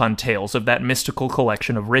grown up on tales of that mystical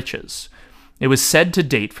collection of riches. It was said to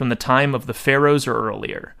date from the time of the pharaohs or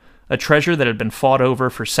earlier, a treasure that had been fought over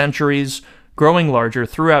for centuries, growing larger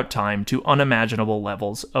throughout time to unimaginable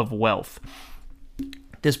levels of wealth.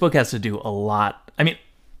 This book has to do a lot. I mean,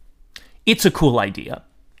 it's a cool idea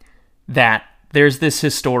that there's this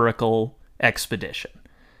historical expedition.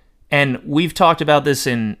 And we've talked about this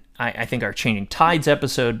in, I think, our Changing Tides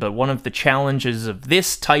episode, but one of the challenges of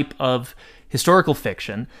this type of historical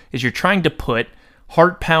fiction is you're trying to put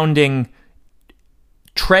heart-pounding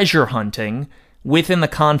treasure hunting within the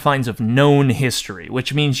confines of known history,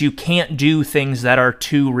 which means you can't do things that are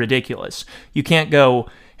too ridiculous. You can't go,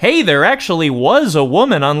 "Hey, there actually was a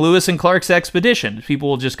woman on Lewis and Clark's expedition." People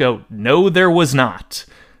will just go, "No, there was not."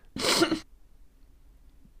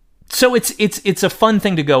 So it's a fun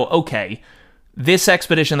thing to go, okay, this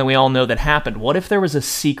expedition that we all know that happened, what if there was a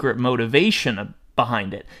secret motivation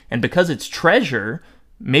behind it? And because it's treasure,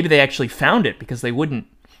 maybe they actually found it because they wouldn't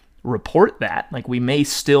report that. Like, we may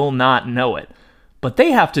still not know it. But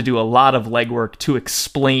they have to do a lot of legwork to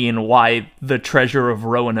explain why the treasure of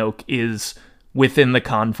Roanoke is within the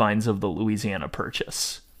confines of the Louisiana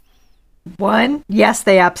Purchase. 1, yes,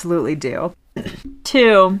 they absolutely do.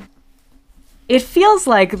 2, it feels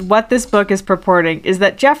like what this book is purporting is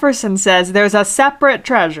that Jefferson says there's a separate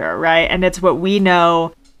treasure, right? And it's what we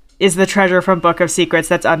know is the treasure from Book of Secrets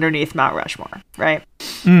that's underneath Mount Rushmore, right?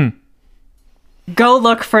 Go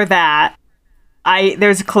look for that.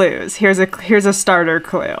 There's clues. Here's a starter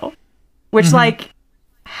clue. Which, like,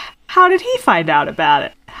 how did he find out about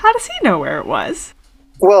it? How does he know where it was?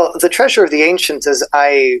 Well, the treasure of the ancients, as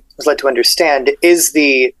I was led to understand, is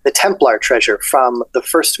the Templar treasure from the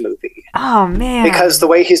first movie. Oh, man. Because the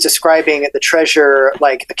way he's describing the treasure,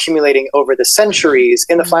 like, accumulating over the centuries,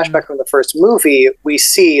 in the flashback from the first movie, we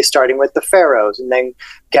see starting with the pharaohs and then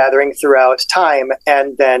gathering throughout time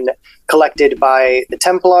and then collected by the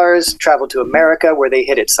Templars, traveled to America where they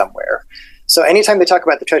hid it somewhere. So anytime they talk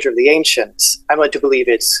about the treasure of the ancients, I'm led to believe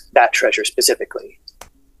it's that treasure specifically.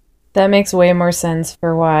 That makes way more sense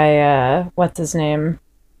for why, what's his name?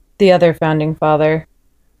 The other founding father.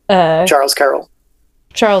 Charles Carroll.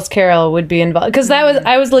 Charles Carroll would be involved. Because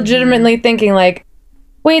I was legitimately thinking, like,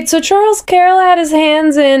 wait, so Charles Carroll had his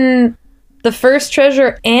hands in the first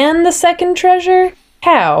treasure and the second treasure?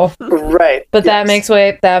 How? Right. But that makes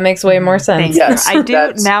way more sense. Yes, I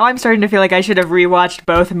do. Now I'm starting to feel like I should have rewatched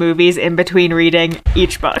both movies in between reading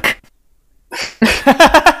each book.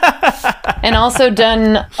 And also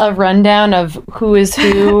done a rundown of who is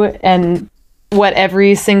who and what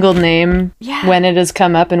every single name, when it has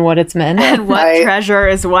come up and what it's meant. And what treasure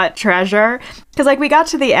is what treasure. Because, like, we got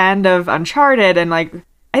to the end of Uncharted and, like,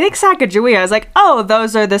 I think Sacagawea, I was like, oh,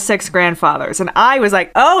 those are the 6 grandfathers. And I was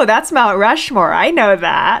like, oh, that's Mount Rushmore. I know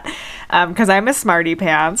that. Because I'm a smarty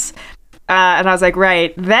pants. And I was like,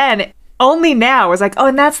 right. Then, only now, I was like, oh,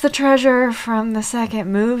 and that's the treasure from the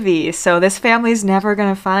second movie. So this family's never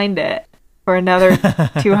going to find it for another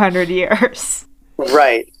 200 years.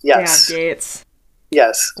 Right. Yes. Damn, Gates.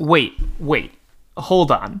 Yes. Wait.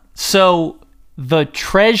 Hold on. So the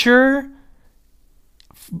treasure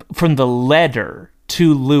from the letter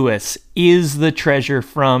to Lewis is the treasure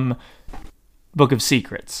from Book of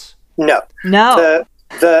Secrets? No.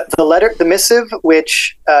 The letter, the missive,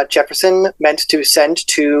 which Jefferson meant to send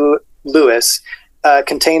to Lewis,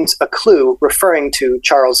 contains a clue referring to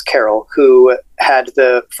Charles Carroll, who had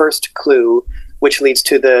the first clue, which leads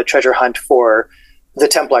to the treasure hunt for the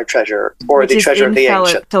Templar treasure, or which the treasure of the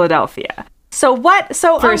ancient. Philadelphia. So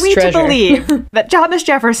are we to believe that Thomas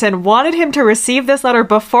Jefferson wanted him to receive this letter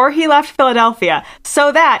before he left Philadelphia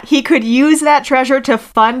so that he could use that treasure to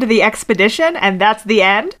fund the expedition, and that's the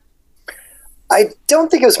end? I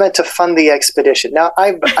don't think it was meant to fund the expedition. Now,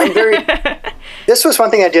 I'm very... This was one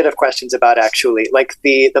thing I did have questions about, actually. Like,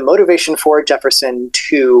 the motivation for Jefferson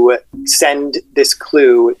to send this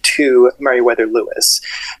clue to Meriwether Lewis.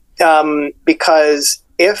 Because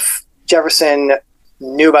if Jefferson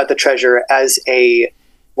knew about the treasure as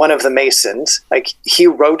one of the Masons, like, he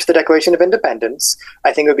wrote the Declaration of Independence,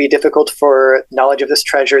 I think it would be difficult for knowledge of this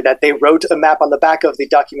treasure that they wrote a map on the back of the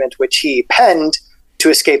document which he penned to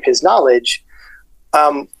escape his knowledge.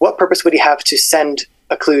 What purpose would he have to send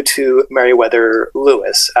a clue to Meriwether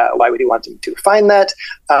Lewis. Why would he want him to find that?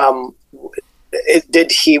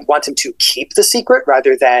 Did he want him to keep the secret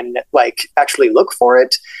rather than like actually look for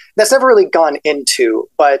it? That's never really gone into,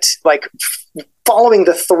 but like following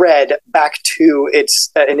the thread back to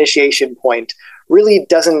its initiation point really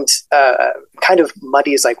doesn't kind of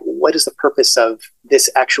muddies like what is the purpose of this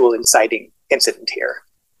actual inciting incident here.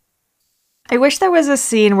 I wish there was a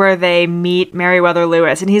scene where they meet Meriwether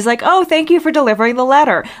Lewis and he's like, oh, thank you for delivering the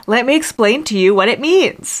letter. Let me explain to you what it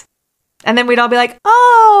means. And then we'd all be like,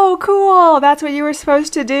 oh, cool. That's what you were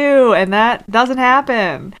supposed to do. And that doesn't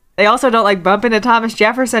happen. They also don't like bump into Thomas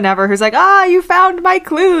Jefferson ever, who's like, you found my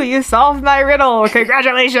clue. You solved my riddle.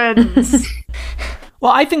 Congratulations.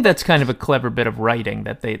 Well, I think that's kind of a clever bit of writing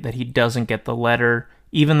that he doesn't get the letter,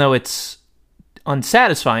 even though it's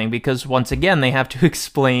unsatisfying because once again, they have to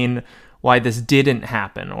explain why this didn't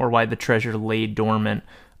happen or why the treasure lay dormant.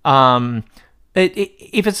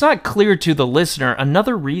 If it's not clear to the listener,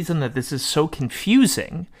 another reason that this is so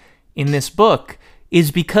confusing in this book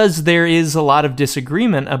is because there is a lot of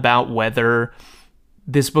disagreement about whether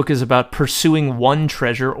this book is about pursuing one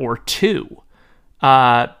treasure or two.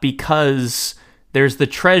 Because there's the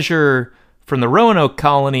treasure from the Roanoke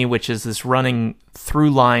colony, which is this running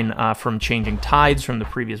through line from Changing Tides from the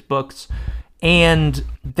previous books. And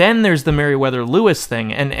then there's the Meriwether Lewis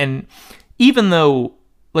thing. And even though,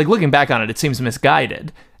 like, looking back on it, it seems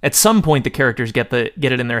misguided. At some point, the characters get it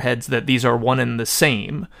in their heads that these are one and the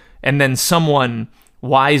same. And then someone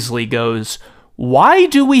wisely goes, why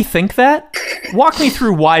do we think that? Walk me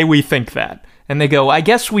through why we think that. And they go, I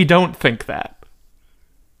guess we don't think that.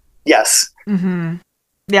 Yes. Mm-hmm.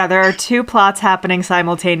 Yeah, there are two plots happening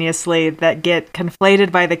simultaneously that get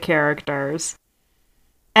conflated by the characters.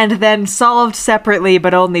 And then solved separately,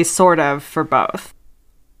 but only sort of for both.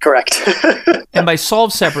 Correct. And by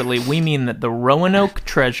solved separately, we mean that the Roanoke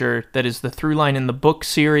treasure that is the through line in the book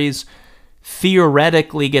series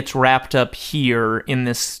theoretically gets wrapped up here in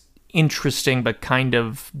this interesting but kind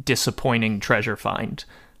of disappointing treasure find.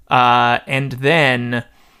 And then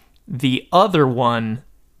the other one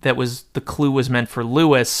that was the clue was meant for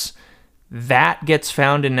Lewis, that gets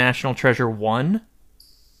found in National Treasure 1?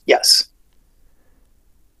 Yes.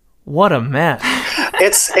 What a mess.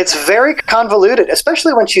 It's very convoluted,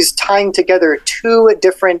 especially when she's tying together two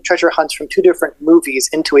different treasure hunts from two different movies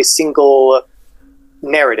into a single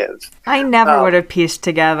narrative. I never would have pieced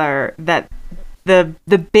together that the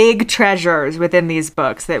big treasures within these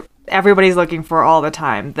books that everybody's looking for all the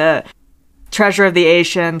time, the Treasure of the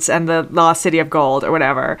Ancients and the Lost City of Gold or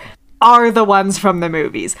whatever, are the ones from the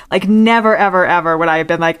movies. Like, never, ever, ever would I have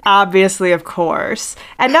been like, obviously, of course.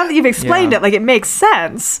 And now that you've explained it, like, it makes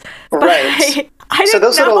sense. But right. I didn't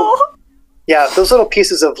know. Those little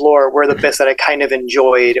pieces of lore were the bits that I kind of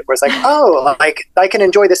enjoyed. Where it's like, oh, like, I can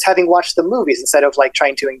enjoy this having watched the movies instead of, like,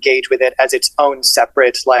 trying to engage with it as its own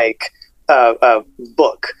separate, like,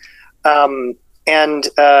 book.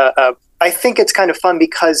 I think it's kind of fun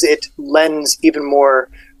because it lends even more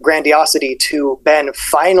grandiosity to Ben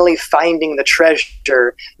finally finding the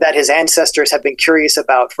treasure that his ancestors have been curious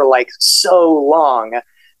about for like so long,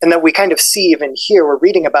 and that we kind of see even here. We're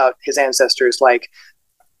reading about his ancestors like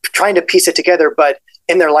trying to piece it together, but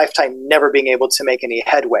in their lifetime never being able to make any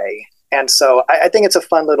headway. And so I think it's a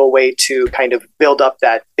fun little way to kind of build up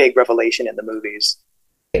that big revelation in the movies.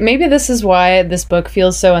 Maybe this is why this book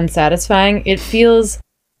feels so unsatisfying. It feels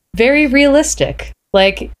very realistic.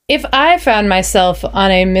 Like, if I found myself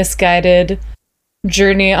on a misguided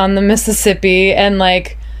journey on the Mississippi and,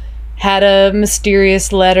 like, had a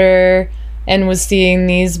mysterious letter and was seeing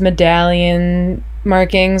these medallion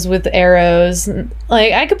markings with arrows,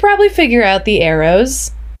 like, I could probably figure out the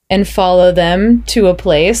arrows and follow them to a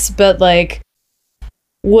place, but, like,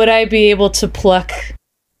 would I be able to pluck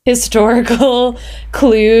historical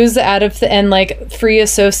clues out of and like free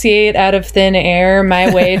associate out of thin air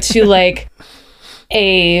my way to like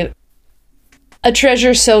a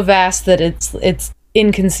treasure so vast that it's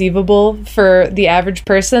inconceivable for the average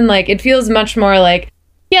person? Like, it feels much more like,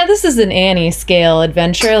 yeah, this is an Annie scale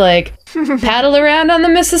adventure, like paddle around on the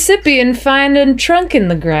Mississippi and find a trunk in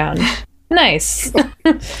the ground. Nice.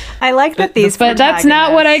 I like that these but that's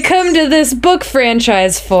not what I come to this book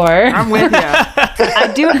franchise for. I'm with you. I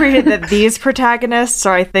do appreciate that these protagonists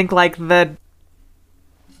are, I think, like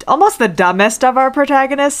almost the dumbest of our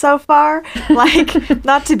protagonists so far. Like,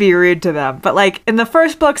 not to be rude to them, but like in the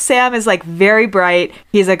first book, Sam is like very bright.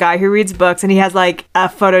 He's a guy who reads books and he has like a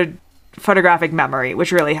photographic memory,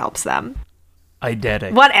 which really helps them.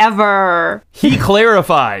 Eidetic. Whatever. He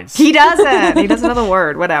clarifies. He doesn't. He doesn't know the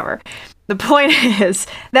word. Whatever. The point is,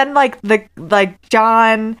 then like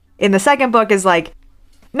John in the second book is like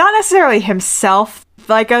not necessarily himself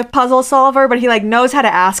like a puzzle solver, but he like knows how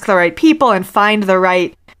to ask the right people and find the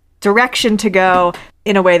right direction to go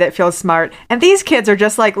in a way that feels smart. And these kids are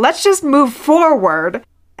just like, let's just move forward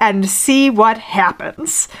and see what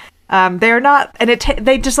happens. They're not, and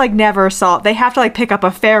they just like never solve. They have to like pick up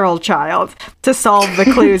a feral child to solve the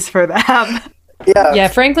clues for them. Yeah,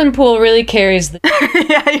 Franklin Poole really carries the...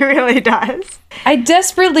 Yeah, he really does. I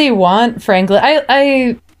desperately want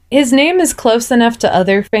Franklin. His name is close enough to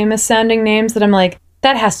other famous sounding names that I'm like,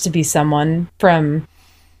 that has to be someone from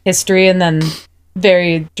history. And then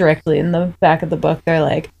very directly in the back of the book, they're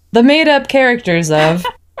like, the made up characters of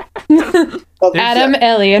Adam,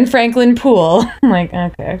 Ellie, and Franklin Poole. I'm like,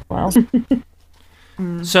 okay, well.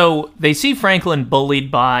 So they see Franklin bullied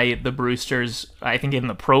by the Brewsters, I think in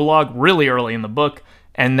the prologue, really early in the book.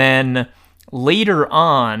 And then later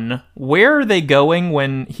on, where are they going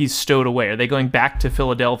when he's stowed away? Are they going back to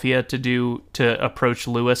Philadelphia to approach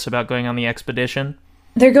Lewis about going on the expedition?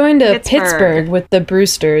 They're going to Pittsburgh with the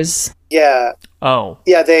Brewsters. Yeah. Oh.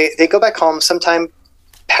 Yeah, they go back home. Sometime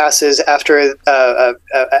passes after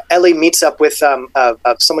Ellie meets up with someone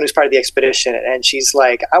who's part of the expedition, and she's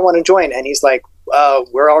like, I want to join. And he's like,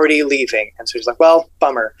 we're already leaving. And so he's like, well,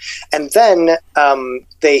 bummer. And then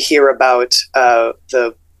they hear about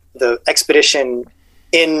the expedition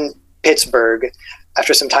in Pittsburgh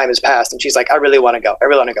after some time has passed. And she's like, I really want to go.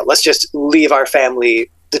 Let's just leave our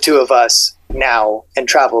family, the two of us, now and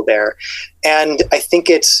travel there. And I think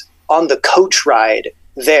it's on the coach ride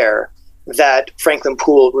there that Franklin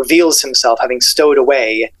Poole reveals himself having stowed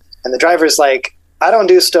away. And the driver's like, I don't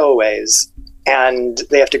do stowaways. And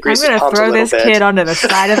they have to grease his palms a little bit. I'm going to throw this kid onto the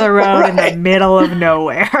side of the road in the middle of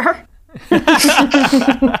nowhere.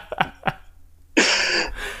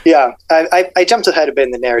 Yeah, I jumped ahead a bit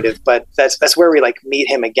in the narrative, but that's where we like meet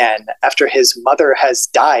him again after his mother has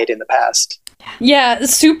died in the past. Yeah,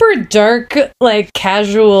 super dark, like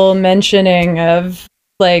casual mentioning of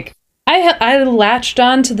like, I latched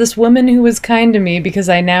on to this woman who was kind to me because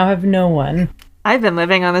I now have no one. I've been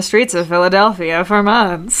living on the streets of Philadelphia for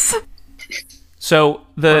months. So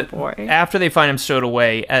after they find him stowed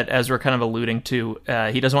away, as we're kind of alluding to,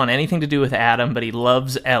 he doesn't want anything to do with Adam, but he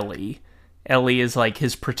loves Ellie. Ellie is like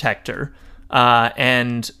his protector.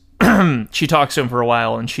 And she talks to him for a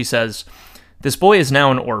while, and she says, this boy is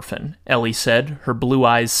now an orphan, Ellie said, her blue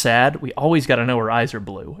eyes sad. We always got to know her eyes are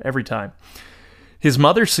blue, every time. His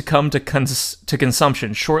mother succumbed to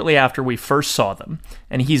consumption shortly after we first saw them,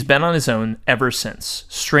 and he's been on his own ever since,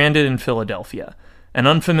 stranded in Philadelphia, an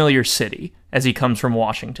unfamiliar city, as he comes from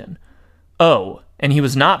Washington. Oh, and he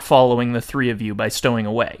was not following the three of you by stowing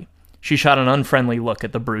away. She shot an unfriendly look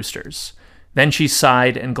at the Brewsters. Then she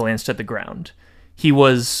sighed and glanced at the ground. He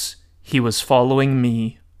was following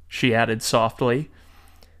me, she added softly.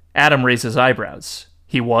 Adam raised his eyebrows.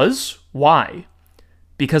 He was? Why?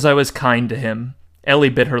 Because I was kind to him. Ellie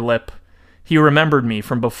bit her lip. He remembered me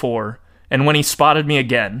from before, and when he spotted me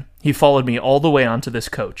again, he followed me all the way onto this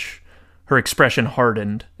coach. Her expression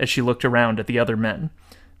hardened as she looked around at the other men.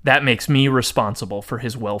 That makes me responsible for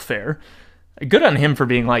his welfare. Good on him for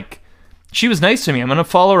being like, she was nice to me. I'm going to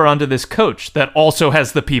follow her onto this coach that also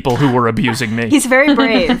has the people who were abusing me. He's very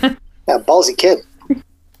brave. Yeah, ballsy kid.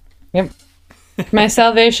 Yep. My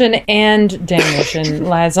salvation and damnation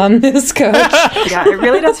lies on this coach. Yeah, it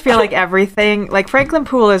really does feel like everything, like Franklin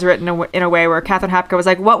Poole is written in a way where Catherine Hapka was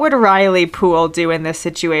like, what would Riley Poole do in this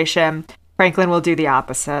situation? Franklin will do the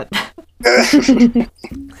opposite.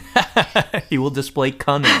 He will display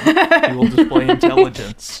cunning. He will display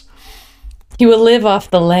intelligence. He will live off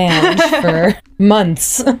the land for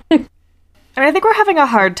months. I think we're having a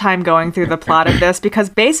hard time going through the plot of this because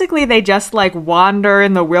basically they just like wander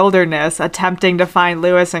in the wilderness attempting to find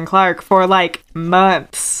Lewis and Clark for like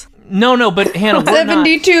months. No, but Hannah,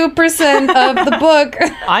 72% of the book.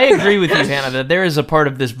 I agree with you, Hannah, that there is a part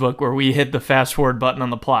of this book where we hit the fast forward button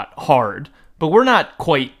on the plot hard. But we're not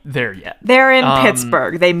quite there yet. They're in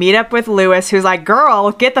Pittsburgh. They meet up with Lewis, who's like,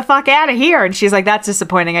 girl, get the fuck out of here. And she's like, that's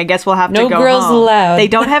disappointing. I guess we'll have to go home. No girls allowed. They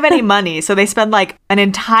don't have any money, so they spend like an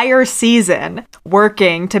entire season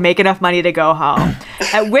working to make enough money to go home.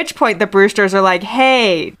 At which point the Brewsters are like,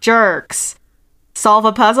 hey, jerks, solve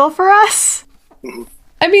a puzzle for us?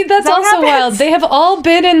 I mean, that's also wild. They have all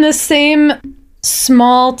been in the same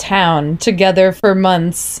small town together for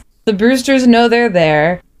months. The Brewsters know they're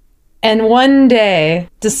there. And one day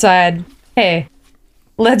decide, hey,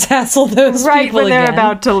 let's hassle those right people when they're again.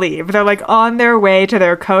 about to leave. They're like on their way to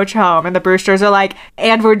their coach home, and the Brewsters are like,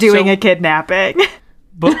 and we're doing a kidnapping.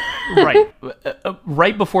 But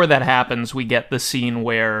right before that happens, we get the scene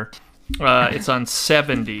where it's on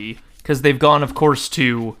 70, because they've gone, of course,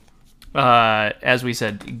 to as we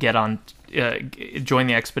said, join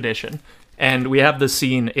the expedition. And we have the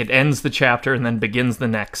scene, it ends the chapter and then begins the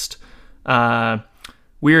next.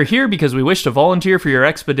 We are here because we wish to volunteer for your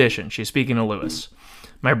expedition, she's speaking to Lewis.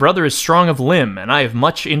 My brother is strong of limb, and I have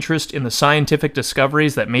much interest in the scientific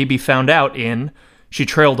discoveries that may be found out in... She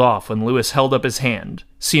trailed off when Lewis held up his hand,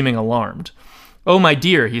 seeming alarmed. Oh, my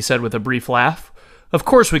dear, he said with a brief laugh. Of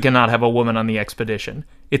course we cannot have a woman on the expedition.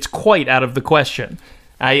 It's quite out of the question.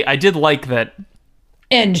 I did like that.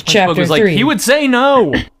 End chapter was 3. Like, he would say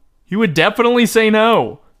no. He would definitely say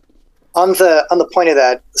no. On the point of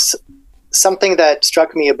that, something that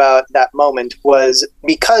struck me about that moment was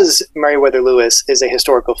because Meriwether Lewis is a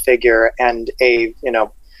historical figure and a,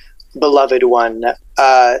 beloved one,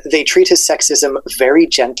 they treat his sexism very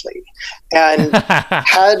gently. And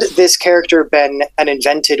had this character been an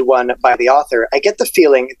invented one by the author, I get the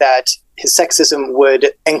feeling that his sexism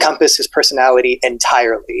would encompass his personality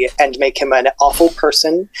entirely and make him an awful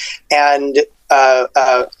person. And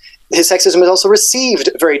his sexism is also received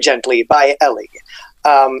very gently by Ellie.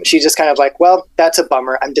 She's just kind of like, well, that's a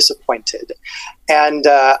bummer. I'm disappointed. And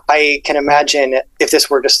I can imagine if this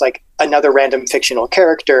were just like another random fictional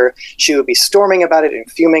character, she would be storming about it and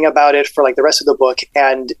fuming about it for like the rest of the book.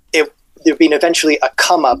 And there'd be eventually a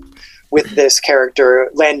come up with this character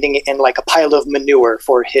landing in like a pile of manure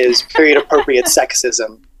for his period appropriate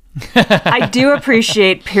sexism. I do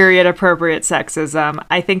appreciate period appropriate sexism.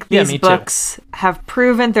 I think these books have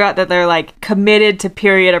proven throughout that they're like committed to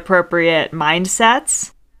period appropriate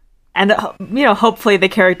mindsets. And hopefully the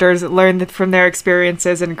characters learn from their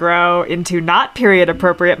experiences and grow into not period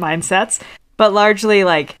appropriate mindsets, but largely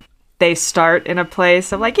like they start in a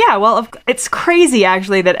place of like, yeah, well, it's crazy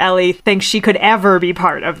actually that Ellie thinks she could ever be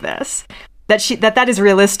part of this. That is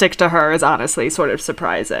realistic to her is honestly sort of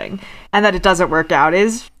surprising. And that it doesn't work out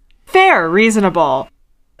is fair, reasonable.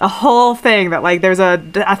 A whole thing that like there's a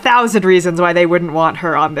 1,000 reasons why they wouldn't want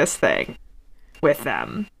her on this thing with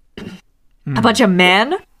them. A bunch of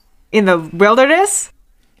men in the wilderness?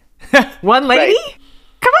 One lady? Right.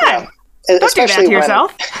 Come on. Yeah. Don't do that to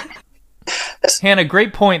yourself. Hannah,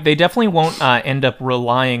 great point. They definitely won't end up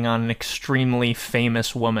relying on an extremely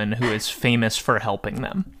famous woman who is famous for helping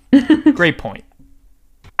them. Great point.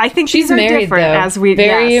 I think she's married, though. As we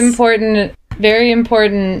very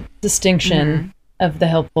important distinction of the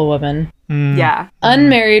helpful woman. Yeah.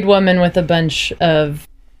 Unmarried woman with a bunch of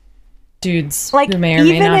dudes who may or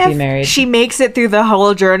may not be married. She makes it through the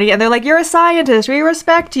whole journey and they're like, you're a scientist, we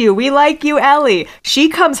respect you, we like you, Ellie. She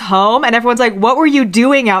comes home and everyone's like, what were you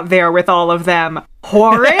doing out there with all of them?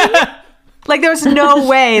 Whoring? Like there's no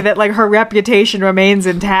way that like her reputation remains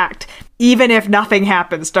intact even if nothing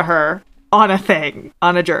happens to her on a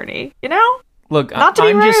journey, Look, Not to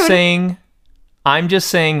be rude. I'm just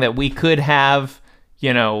saying that we could have,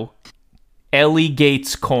 Ellie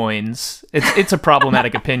Gates coins. It's a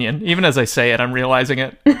problematic opinion. Even as I say it, I'm realizing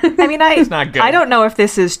it. I mean, it's not good. I don't know if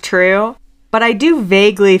this is true, but I do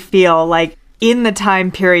vaguely feel like in the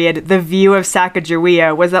time period, the view of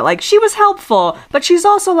Sacagawea was that like she was helpful, but she's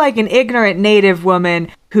also like an ignorant native woman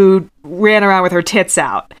who ran around with her tits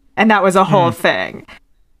out, and that was a whole thing.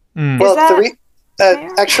 Well,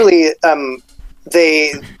 actually,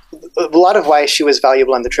 a lot of why she was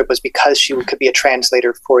valuable on the trip was because she could be a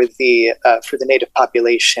translator for the native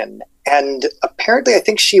population, and apparently, I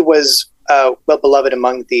think she was well beloved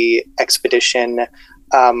among the expedition.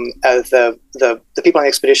 The people on the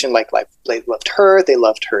expedition they loved her, they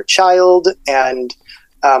loved her child, and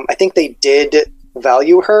I think they did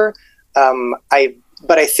value her.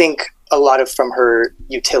 But I think a lot of from her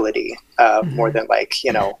utility more than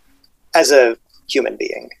as a human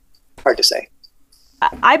being. Hard to say.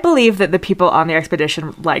 I believe that the people on the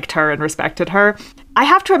expedition liked her and respected her. I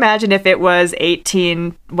have to imagine if it was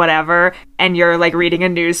 18 whatever and you're like reading a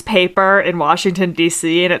newspaper in Washington,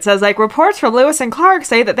 D.C. and it says like reports from Lewis and Clark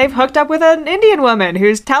say that they've hooked up with an Indian woman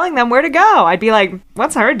who's telling them where to go. I'd be like,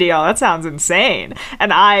 what's her deal? That sounds insane.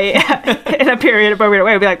 And I, in a period appropriate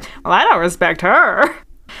way, would be like, well, I don't respect her.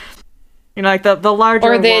 Like the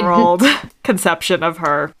larger world conception of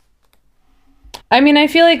her. I mean, I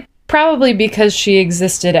feel like probably because she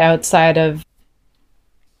existed outside of,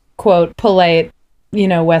 quote, polite,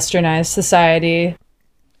 westernized society,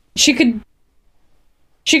 she could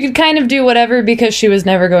kind of do whatever because she was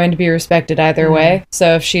never going to be respected either way.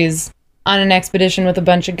 So if she's on an expedition with a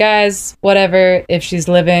bunch of guys, whatever. If she's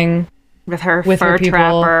living with her fur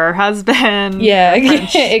trapper husband. Yeah,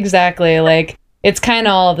 exactly. Like, it's kind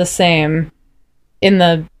of all the same in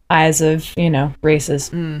the eyes of,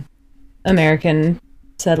 racist American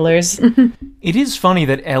settlers. It is funny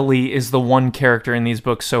that Ellie is the one character in these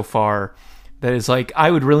books so far that is like, I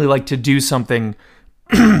would really like to do something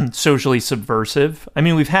socially subversive. I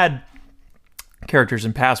mean, we've had characters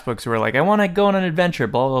in past books who are like, I want to go on an adventure,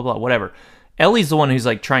 blah, blah, blah, whatever. Ellie's the one who's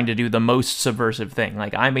like trying to do the most subversive thing.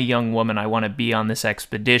 Like, I'm a young woman, I want to be on this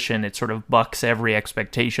expedition. It sort of bucks every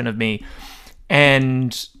expectation of me.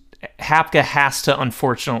 And Hapka has to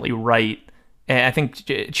unfortunately write, and I think,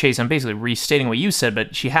 Chase, I'm basically restating what you said,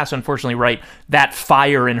 but she has to unfortunately write that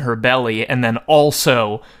fire in her belly, and then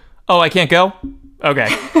also, oh, I can't go? Okay.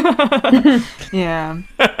 Yeah.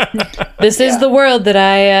 This is the world that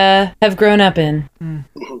I have grown up in.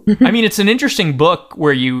 I mean, it's an interesting book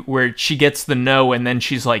where she gets the no, and then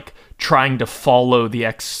she's like trying to follow the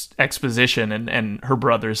exposition, and her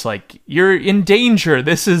brother's like, "You're in danger.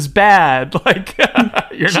 This is bad. Like,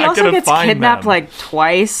 you're She not also going to gets find kidnapped them." like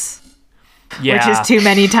twice, Yeah, which is too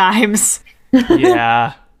many times.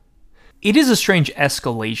 yeah. It is a strange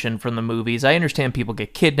escalation from the movies. I understand people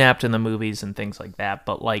get kidnapped in the movies and things like that,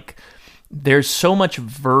 but like, there's so much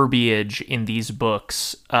verbiage in these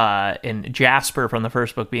books, and Jasper from the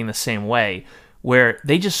first book being the same way, where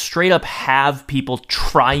they just straight up have people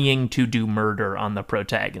trying to do murder on the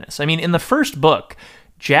protagonist. I mean, in the first book,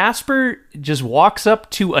 Jasper just walks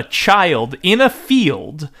up to a child in a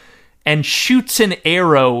field and shoots an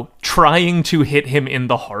arrow trying to hit him in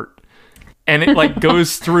the heart. And it like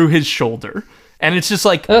goes through his shoulder. And it's just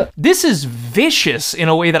like, this is vicious in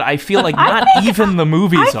a way that I feel like not even the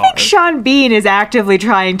movies I are. think Sean Bean is actively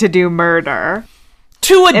trying to do murder.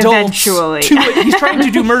 To adults. Eventually. He's trying to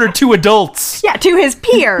do murder to adults. Yeah, to his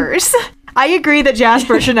peers. I agree that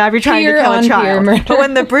Jasper should not be trying to kill a child. But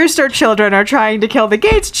when the Brewster children are trying to kill the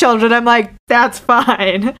Gates children, I'm like, that's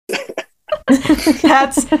fine.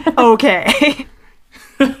 That's okay.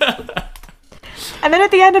 And then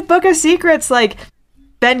at the end of Book of Secrets, like,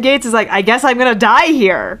 Ben Gates is like, I guess I'm gonna die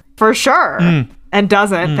here, for sure. And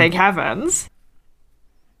doesn't, thank heavens.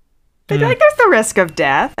 But like, there's the risk of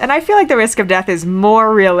death. And I feel like the risk of death is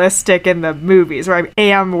more realistic in the movies, where I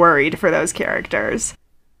am worried for those characters.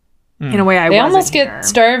 In a way I They wasn't almost here. get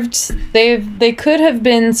starved. They could have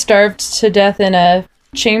been starved to death in a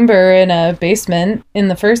chamber in a basement in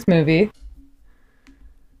the first movie.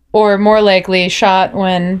 Or more likely shot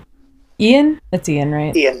when Ian? It's Ian,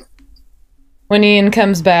 right? Ian. When Ian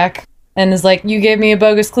comes back and is like, you gave me a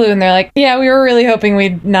bogus clue. And they're like, yeah, we were really hoping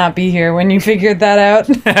we'd not be here when you figured that out.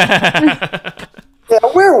 Yeah,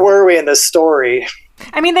 where were we in the story?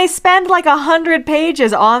 I mean, they spend like 100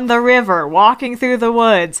 pages on the river, walking through the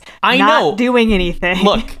woods, I not know. doing anything.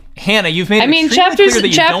 Look, Hannah, you've made I mean, extremely clear that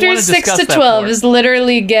you don't want chapters to 6 discuss to that 12 part. is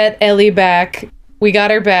literally get Ellie back. We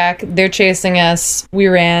got her back. They're chasing us. We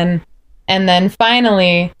ran. And then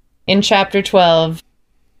finally, in chapter 12,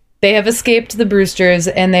 they have escaped the Brewsters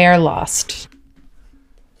and they are lost.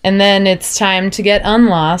 And then it's time to get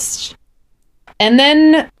unlost. And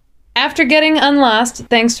then, after getting unlost,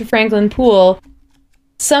 thanks to Franklin Poole,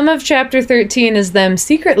 some of chapter 13 is them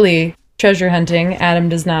secretly treasure hunting. Adam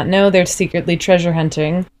does not know they're secretly treasure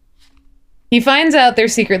hunting. He finds out they're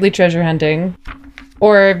secretly treasure hunting,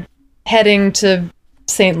 or heading to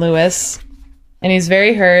St. Louis, and he's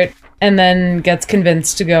very hurt, and then gets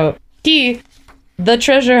convinced to go. He, the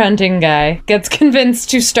treasure hunting guy, gets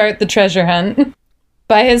convinced to start the treasure hunt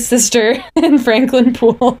by his sister and Franklin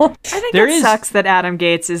Poole. I think it sucks that Adam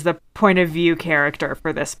Gates is the point of view character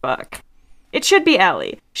for this book. It should be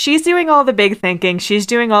Ellie. She's doing all the big thinking. She's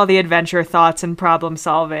doing all the adventure thoughts and problem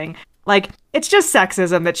solving. Like, it's just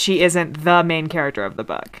sexism that she isn't the main character of the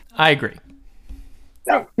book. I agree.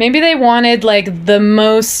 Maybe they wanted, like, the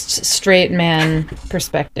most straight man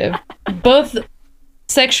perspective. Both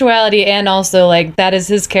sexuality and also, like, that is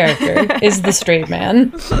his character, is the straight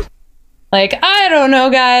man. Like, I don't know,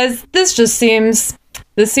 guys. This seems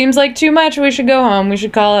like too much. We should go home. We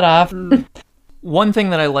should call it off. One thing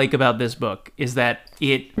that I like about this book is that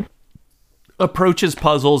it approaches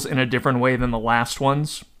puzzles in a different way than the last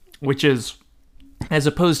ones, which is, as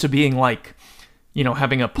opposed to being like, you know,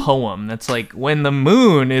 having a poem that's like, when the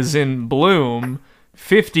moon is in bloom,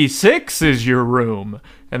 56 is your room.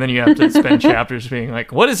 And then you have to spend chapters being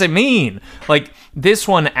like, what does it mean? Like, this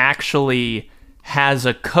one actually has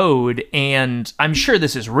a code, and I'm sure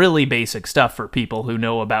this is really basic stuff for people who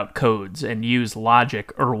know about codes and use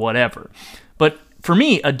logic or whatever. But for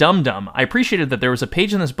me, a dum-dum, I appreciated that there was a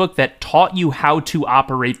page in this book that taught you how to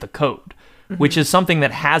operate the code, which is something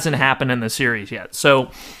that hasn't happened in the series yet.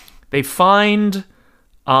 So they find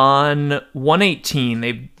on 118,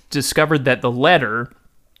 they've discovered that the letter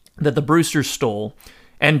that the Brewsters stole,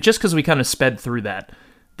 and just because we kind of sped through that,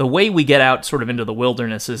 the way we get out sort of into the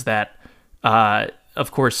wilderness is that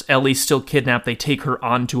of course, Ellie's still kidnapped. They take her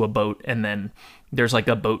onto a boat, and then there's like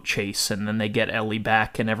a boat chase, and then they get Ellie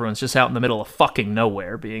back, and everyone's just out in the middle of fucking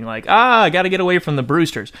nowhere being like, I gotta get away from the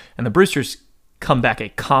Brewsters. And the Brewsters come back a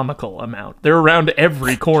comical amount. They're around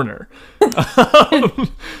every corner.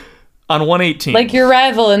 On 118. Like your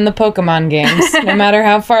rival in the Pokemon games. No matter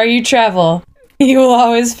how far you travel, he will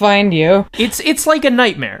always find you. It's like a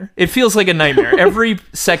nightmare. It feels like a nightmare. Every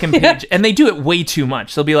second page, and they do it way too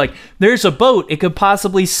much. They'll be like, there's a boat. It could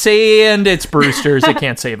possibly sand its Brewsters. It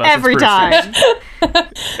can't save us. Every time.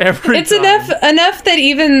 Every It's time. enough that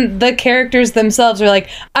even the characters themselves are like,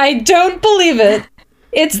 I don't believe it.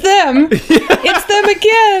 It's them. It's them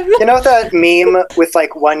again. You know that meme with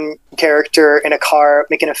like one character in a car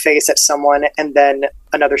making a face at someone and then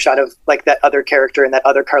another shot of like that other character in that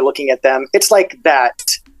other car looking at them? It's like that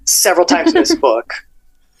several times in this book.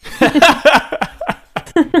 I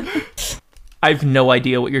have no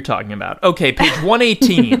idea what you're talking about. Okay, page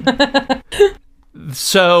 118.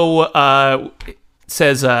 So, it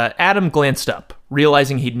says, Adam glanced up,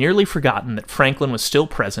 realizing he'd nearly forgotten that Franklin was still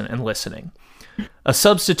present and listening. A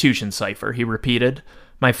substitution cipher, he repeated.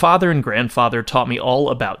 My father and grandfather taught me all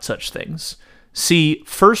about such things. See,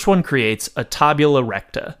 first one creates a tabula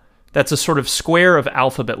recta. That's a sort of square of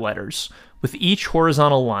alphabet letters, with each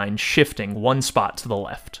horizontal line shifting one spot to the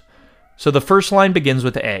left. So the first line begins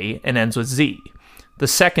with A and ends with Z. The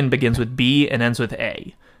second begins with B and ends with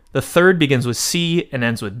A. The third begins with C and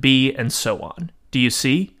ends with B, and so on. Do you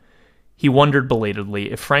see? He wondered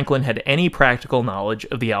belatedly if Franklin had any practical knowledge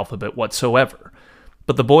of the alphabet whatsoever.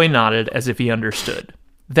 But the boy nodded as if he understood.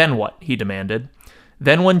 Then what? He demanded.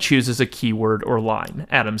 Then one chooses a keyword or line,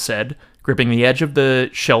 Adam said, gripping the edge of the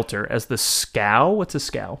shelter as the scow? What's a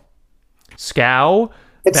scow? Scow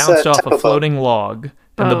bounced off a floating log,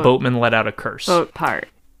 and the boatman let out a curse. Boat part.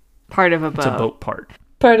 Part of a boat. It's a boat part.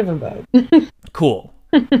 Part of a boat. Cool.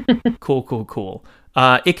 Cool.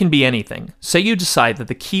 It can be anything. Say you decide that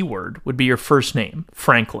the keyword would be your first name,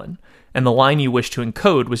 Franklin, and the line you wish to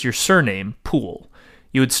encode was your surname, Poole.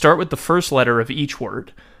 You would start with the first letter of each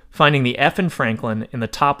word, finding the F in Franklin in the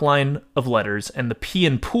top line of letters and the P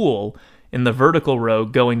in Poole in the vertical row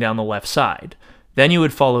going down the left side. Then you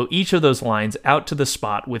would follow each of those lines out to the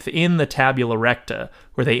spot within the tabula recta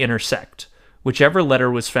where they intersect. Whichever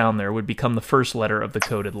letter was found there would become the first letter of the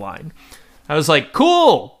coded line. I was like,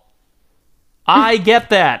 cool! I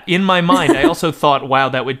get that in my mind. I also thought, wow,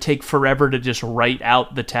 that would take forever to just write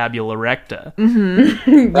out the tabula recta.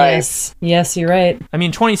 Mm-hmm. Right. Yes, you're right. I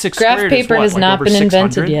mean, 26 Graph squared paper is what, has like not over been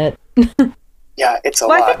 600? invented yet. Yeah, it's a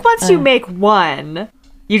Well, lot. I think once you make one,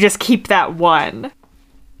 you just keep that one.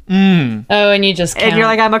 Oh, and you just count. And you're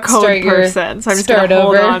like, I'm a code person, so I'm just going to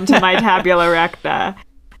hold on to my tabula recta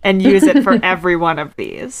and use it for every one of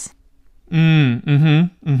these.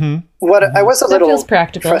 What I was a That little feels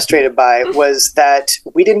practical. frustrated by was that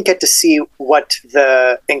we didn't get to see what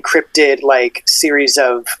the encrypted like series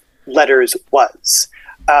of letters was.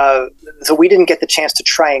 So we didn't get the chance to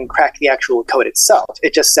try and crack the actual code itself.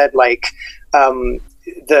 It just said like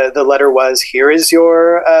the letter was, here is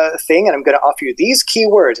your thing, and I'm going to offer you these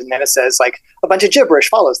keywords, and then it says like a bunch of gibberish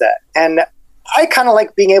follows that. And I kind of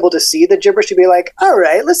like being able to see the gibberish to be like, all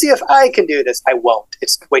right, let's see if I can do this. I won't.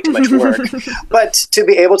 It's way too much work. But to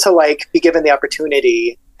be able to like be given the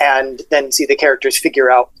opportunity and then see the characters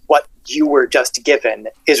figure out what you were just given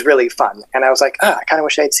is really fun. And I was like, I kind of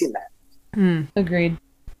wish I had seen that. Agreed.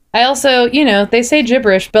 I also, they say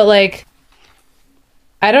gibberish, but like,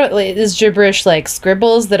 I don't, is gibberish like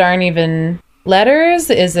scribbles that aren't even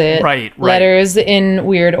letters? Is it Right. letters in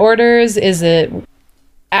weird orders? Is it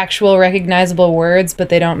actual recognizable words, but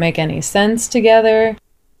they don't make any sense together?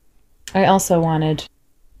 I also wanted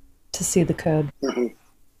to see the code. I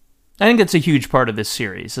think that's a huge part of this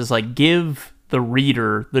series, is like give the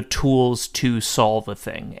reader the tools to solve a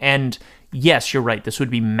thing. And yes, you're right, this would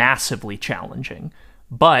be massively challenging,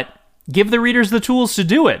 but give the readers the tools to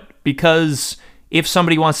do it, because if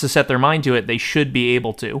somebody wants to set their mind to it, they should be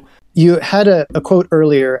able to. You had a quote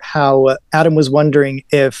earlier how Adam was wondering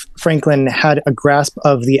if Franklin had a grasp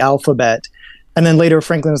of the alphabet. And then later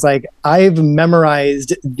Franklin was like, I've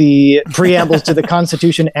memorized the preambles to the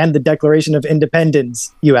Constitution and the Declaration of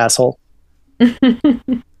Independence, you asshole.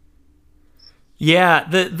 Yeah,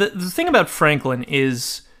 the thing about Franklin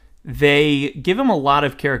is they give him a lot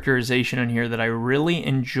of characterization in here that I really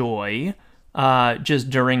enjoy, just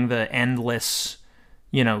during the endless,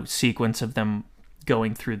 sequence of them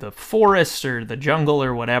going through the forest or the jungle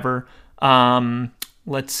or whatever.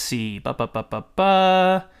 Let's see.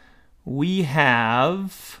 We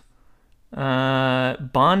have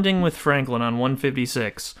bonding with Franklin on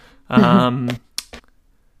 156.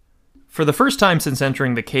 For the first time since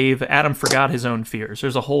entering the cave, Adam forgot his own fears.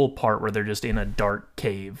 There's a whole part where they're just in a dark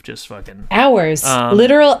cave, just fucking... Hours.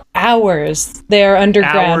 Literal hours. They are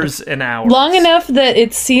underground. Hours and hours. Long enough that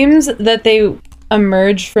it seems that they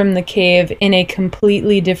emerged from the cave in a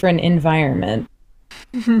completely different environment.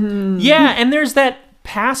 Yeah, and there's that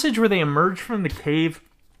passage where they emerge from the cave,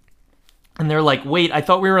 and they're like, wait, I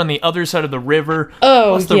thought we were on the other side of the river. Oh,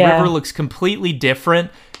 Plus the river looks completely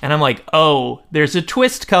different. And I'm like, oh, there's a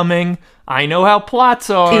twist coming. I know how plots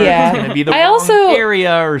are. Yeah. It's going to be the wrong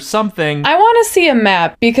area or something. I want to see a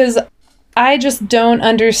map because I just don't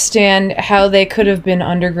understand how they could have been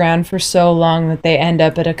underground for so long that they end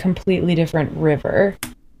up at a completely different river.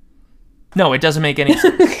 No, it doesn't make any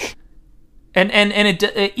sense. And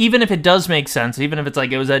even if it does make sense, even if it's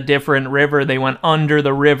like it was a different river, they went under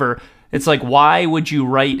the river. It's like, why would you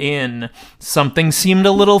write in something seemed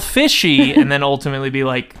a little fishy and then ultimately be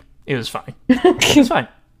like, it was fine. It was fine.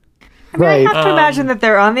 Right. I have to imagine that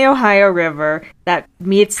they're on the Ohio River that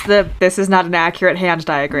meets this is not an accurate hand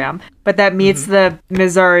diagram, but that meets the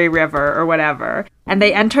Missouri River or whatever. And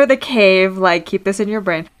they enter the cave, like, keep this in your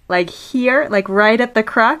brain, like here, like right at the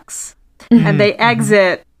crux. And they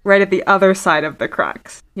exit right at the other side of the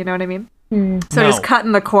crux. You know what I mean? So just cut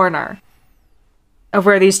in the corner of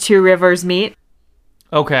where these two rivers meet.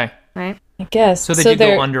 Okay. Right? I guess. So they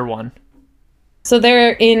go under one. So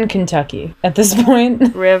they're in Kentucky at this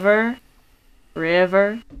point. River,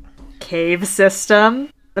 cave system.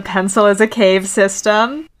 The pencil is a cave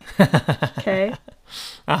system. Okay.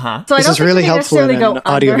 Uh-huh. So This is really helpful in an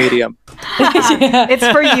audio medium. It's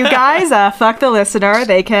for you guys. Fuck the listener.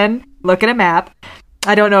 They can look at a map.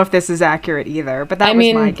 I don't know if this is accurate either, but that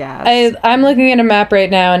was my guess. I'm looking at a map right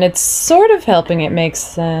now, and it's sort of helping it make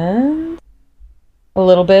sense. A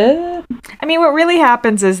little bit. I mean, what really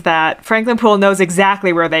happens is that Franklin Poole knows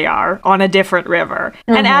exactly where they are on a different river.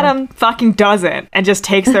 And Adam fucking doesn't and just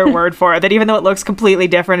takes their word for it. That even though it looks completely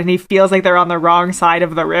different and he feels like they're on the wrong side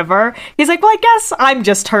of the river, he's like, well, I guess I'm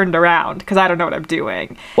just turned around because I don't know what I'm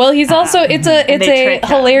doing. Well, he's also, it's a trick him.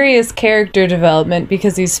 hilarious character development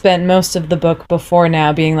because he's spent most of the book before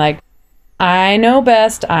now being like, I know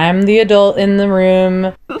best. I'm the adult in the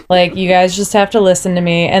room. Like, you guys just have to listen to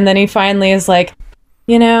me. And then he finally is like,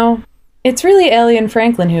 you know, it's really Ellie and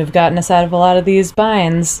Franklin who have gotten us out of a lot of these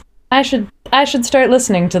binds. I should start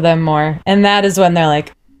listening to them more. And that is when they're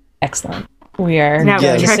like, excellent. We are Now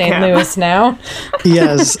going to St. Louis now.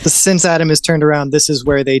 Yes, since Adam is turned around, this is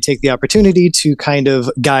where they take the opportunity to kind of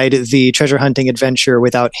guide the treasure hunting adventure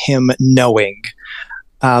without him knowing.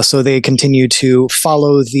 So they continue to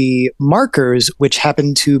follow the markers, which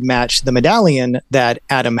happen to match the medallion that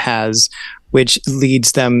Adam has, which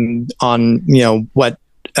leads them on, you know, what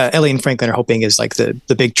Ellie and Franklin are hoping is like the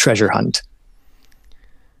big treasure hunt.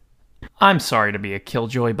 I'm sorry to be a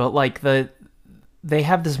killjoy, but like they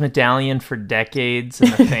have this medallion for decades in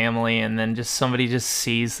the family, and then just somebody just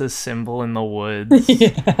sees the symbol in the woods.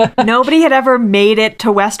 Yeah. Nobody had ever made it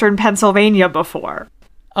to Western Pennsylvania before.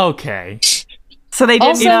 Okay. So they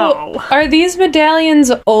didn't Also, know. are these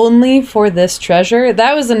medallions only for this treasure?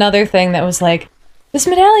 That was another thing that was like, this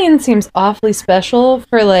medallion seems awfully special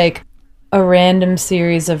for like a random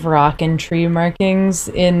series of rock and tree markings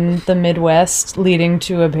in the Midwest leading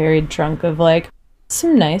to a buried trunk of like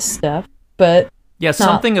some nice stuff, but yeah,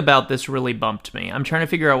 something about this really bumped me. I'm trying to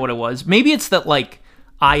figure out what it was. Maybe it's that like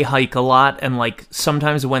I hike a lot, and like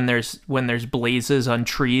sometimes when there's blazes on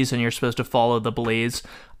trees and you're supposed to follow the blaze,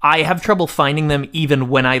 I have trouble finding them even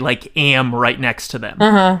when I like am right next to them,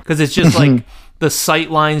 because it's just like the sight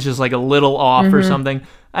line's just like a little off or something.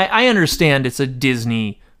 I understand it's a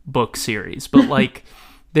Disney book series, but like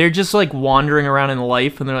they're just like wandering around in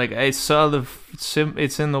life, and they're like, I saw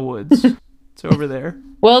it's in the woods. It's over there.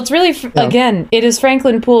 well, it's really again, it is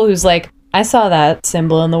Franklin Poole who's like, I saw that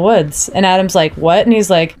symbol in the woods, and Adam's like, what? And he's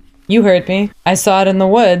like, you heard me. I saw it in the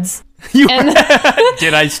woods.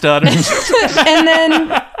 Did I stutter?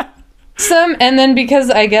 and then because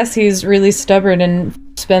I guess he's really stubborn and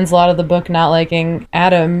spends a lot of the book not liking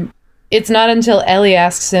Adam, it's not until Ellie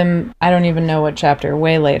asks him, I don't even know what chapter,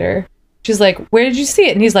 way later. She's like, where did you see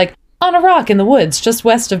it? And he's like, on a rock in the woods, just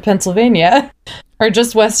west of Pennsylvania. Or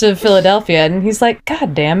just west of Philadelphia. And he's like,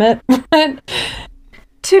 God damn it.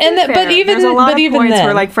 To be fair, but even there's a lot of even points then,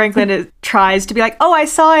 where like Franklin tries to be like, oh, I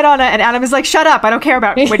saw it on a, and Adam is like, shut up, I don't care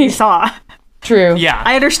about what you saw. true. Yeah.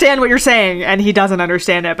 I understand what you're saying, and he doesn't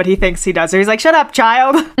understand it, but he thinks he does. So he's like, shut up,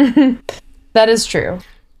 child. That is true.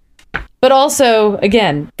 But also,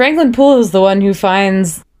 again, Franklin Poole is the one who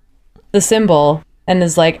finds the symbol and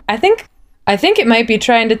is like, I think it might be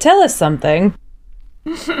trying to tell us something.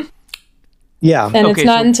 Yeah. And it's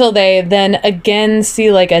not until they then again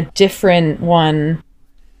see like a different one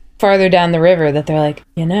farther down the river that they're like,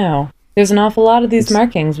 there's an awful lot of these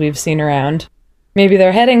markings we've seen around. Maybe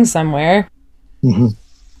they're heading somewhere. Mm-hmm.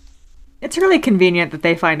 It's really convenient that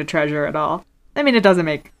they find a treasure at all. I mean, it doesn't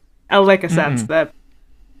make a lick of sense that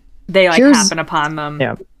they happen upon them.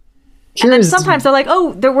 Yeah. And then sometimes they're like,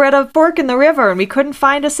 oh, we're at a fork in the river and we couldn't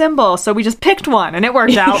find a symbol, so we just picked one and it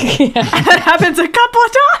worked out. That happens a couple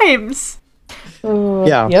of times.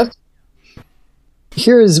 Yeah. Yep.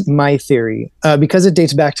 Here's my theory, because it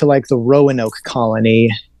dates back to like the Roanoke colony.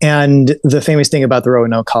 And the famous thing about the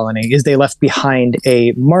Roanoke colony is they left behind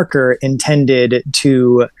a marker intended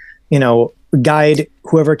to, guide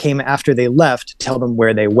whoever came after they left, tell them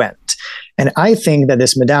where they went. And I think that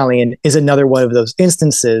this medallion is another one of those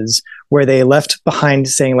instances where they left behind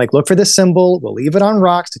saying, like, look for this symbol. We'll leave it on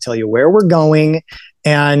rocks to tell you where we're going.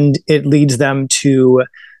 And it leads them to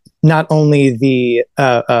not only the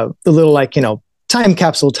little, time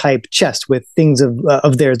capsule type chest with things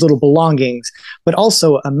of their little belongings, but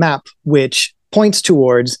also a map which points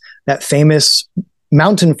towards that famous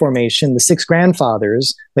mountain formation, the Six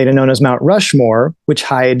Grandfathers, later known as Mount Rushmore, which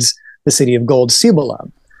hides the city of gold, Cibola.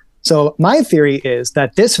 So my theory is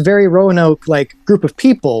that this very Roanoke group of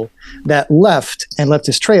people that left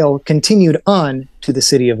this trail continued on to the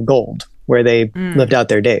city of gold, where they lived out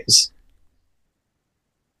their days.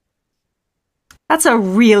 That's a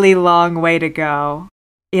really long way to go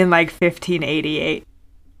in 1588.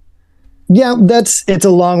 Yeah, it's a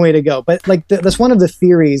long way to go, but that's one of the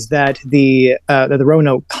theories that the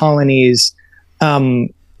Roanoke colonies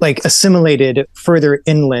assimilated further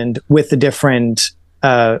inland with the different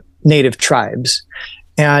native tribes,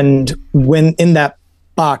 and when in that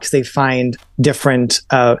box they find different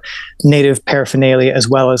native paraphernalia as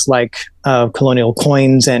well as colonial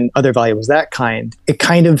coins and other valuables that kind. It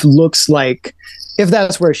kind of looks like, if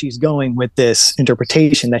that's where she's going with this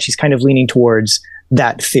interpretation, that she's kind of leaning towards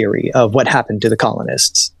that theory of what happened to the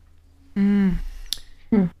colonists. But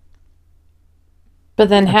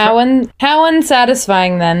then how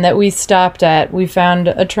unsatisfying then that we stopped at, we found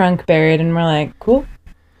a trunk buried and we're like, cool,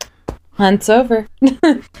 hunt's over.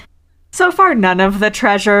 So far, none of the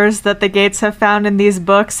treasures that the Gates have found in these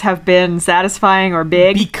books have been satisfying or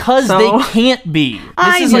big. Because they can't be.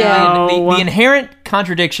 I know. The inherent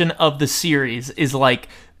contradiction of the series is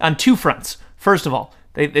on two fronts. First of all,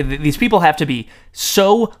 these people have to be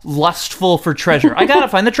so lustful for treasure. I gotta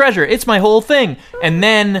find the treasure. It's my whole thing. And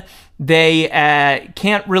then they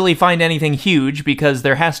can't really find anything huge because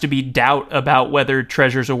there has to be doubt about whether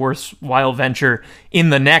treasure's a worthwhile venture in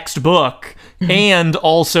the next book and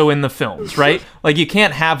also in the films, right? You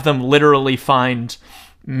can't have them literally find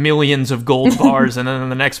millions of gold bars and then in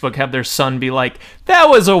the next book have their son be like, that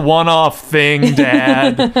was a one-off thing,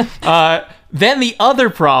 Dad. Then the other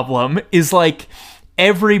problem is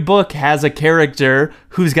every book has a character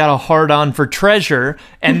who's got a hard-on for treasure,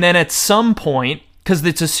 and then at some point, because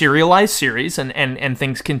it's a serialized series and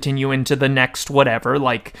things continue into the next whatever,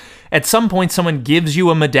 at some point someone gives you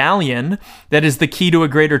a medallion that is the key to a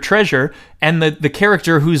greater treasure, and the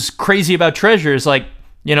character who's crazy about treasure is like,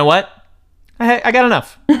 you know what? I got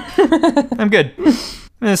enough. I'm good. I'm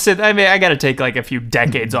gonna sit. I gotta take a few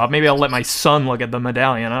decades off. Maybe I'll let my son look at the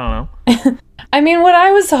medallion. I don't know. I mean, what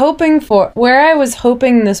I was hoping for, where I was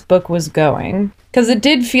hoping this book was going, because it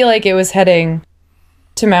did feel like it was heading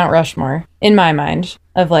to Mount Rushmore, in my mind,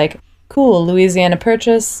 of cool, Louisiana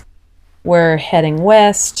Purchase, we're heading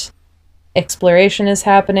west, exploration is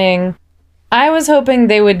happening. I was hoping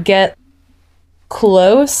they would get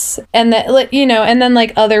close, and that, and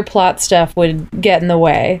then other plot stuff would get in the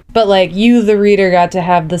way. But you, the reader, got to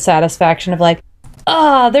have the satisfaction of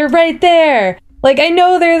they're right there. I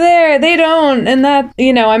know they're there, they don't, and that,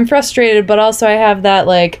 I'm frustrated, but also I have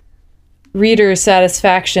that, reader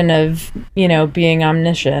satisfaction of, being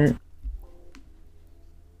omniscient.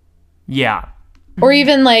 Yeah. Or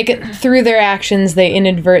even, through their actions, they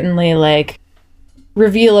inadvertently,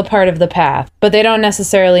 reveal a part of the path, but they don't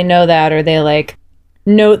necessarily know that, or they,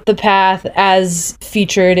 note the path as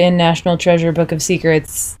featured in National Treasure Book of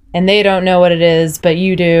Secrets, and they don't know what it is, but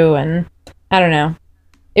you do, and I don't know.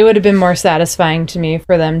 It would have been more satisfying to me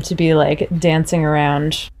for them to be dancing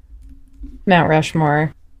around Mount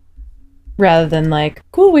Rushmore rather than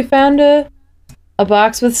cool, we found a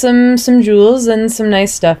box with some jewels and some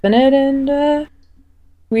nice stuff in it, and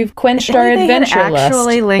we've quenched our adventure lust. If they had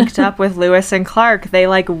actually linked up with Lewis and Clark, they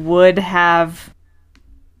would have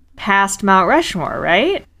passed Mount Rushmore,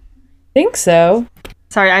 right? Think so.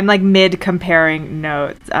 Sorry, I'm mid comparing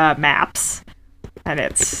notes, maps, and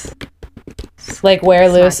it's Like where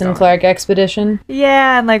It's Lewis not and going. Clark Expedition?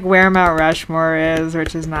 Yeah, and like where Mount Rushmore is,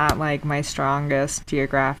 which is not like my strongest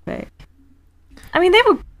geographic. I mean, they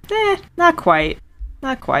were, not quite,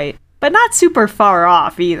 but not super far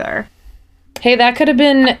off either. Hey, they could have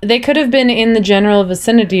been in the general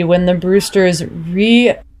vicinity when the Brewsters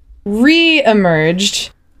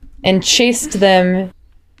re-emerged and chased them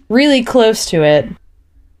really close to it.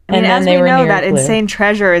 I mean, and then as they we were know, near that Clue. insane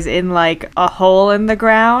treasure is in like a hole in the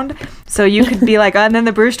ground, so you could be like, oh, and then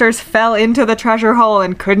the Brewsters fell into the treasure hole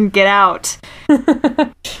and couldn't get out.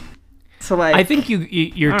 So like, I think you're I don't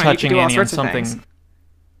know, you could touching do all Annie on sorts of something. things.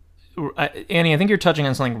 Annie, I think you're touching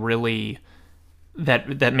on something really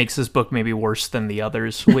that makes this book maybe worse than the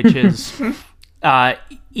others, which is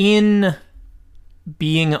in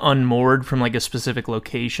being unmoored from like a specific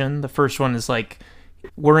location. The first one is like,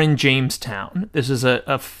 we're in Jamestown. This is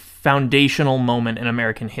a foundational moment in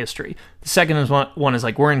American history. The second one is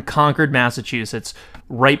like, we're in Concord, Massachusetts,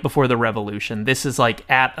 right before the Revolution. This is like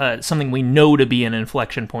at something we know to be an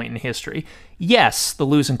inflection point in history. Yes, the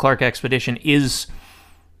Lewis and Clark expedition is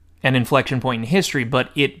an inflection point in history,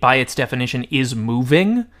 but it, by its definition, is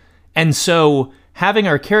moving. And so having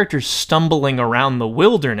our characters stumbling around the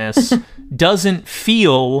wilderness doesn't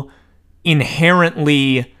feel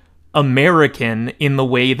inherently American in the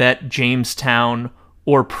way that Jamestown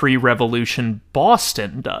or pre-revolution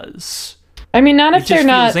Boston does. I mean, not if they're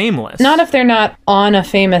not aimless. Not if they're not on a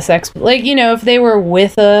famous like, you know, if they were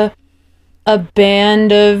with a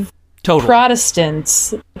band of Totally.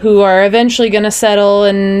 Protestants who are eventually going to settle,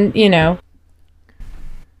 and you know,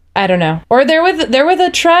 I don't know, or they're with a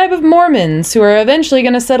tribe of Mormons who are eventually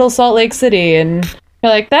going to settle Salt Lake City, and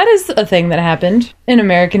you're like, that is a thing that happened in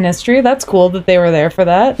American history. That's cool that they were there for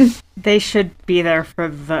that. They should be there for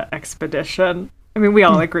the expedition. I mean, we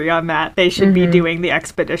all agree on that. They should be doing the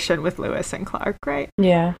expedition with Lewis and Clark, right?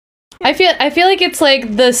 Yeah. I feel like it's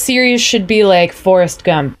like the series should be like Forrest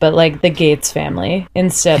Gump, but like the Gates family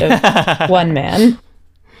instead of one man.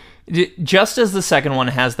 Just as the second one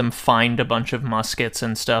has them find a bunch of muskets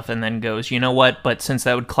and stuff and then goes, you know what, but since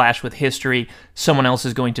that would clash with history, someone else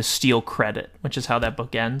is going to steal credit, which is how that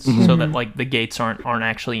book ends, so that like the Gates aren't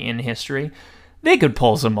actually in history. They could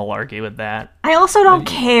pull some malarkey with that. I also don't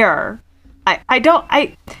care. I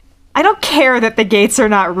don't care that the Gates are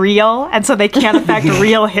not real, and so they can't affect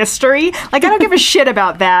real history. Like, I don't give a shit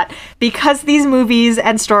about that, because these movies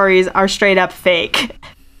and stories are straight up fake.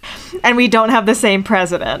 And we don't have the same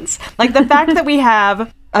presidents. Like, the fact that we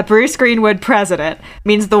have a Bruce Greenwood president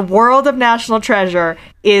means the world of National Treasure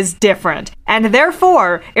is different. And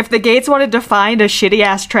therefore, if the Gates wanted to find a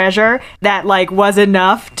shitty-ass treasure that, like, was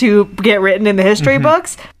enough to get written in the history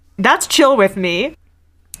books, that's chill with me.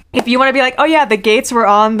 If you want to be like, oh yeah, the Gates were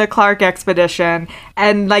on the Clark expedition,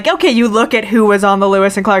 and like, okay, you look at who was on the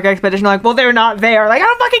Lewis and Clark expedition, like, well, they're not there. Like, I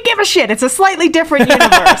don't fucking give a shit. It's a slightly different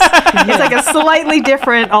universe. It's like a slightly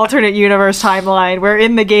different alternate universe timeline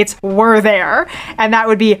wherein the Gates were there, and that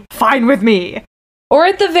would be fine with me. Or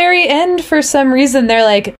at the very end, for some reason, they're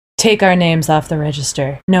like, take our names off the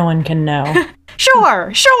register. No one can know.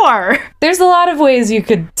 Sure. There's a lot of ways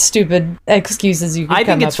stupid excuses you could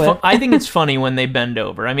come up with. I think it's funny when they bend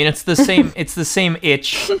over. I mean, it's the same. It's the same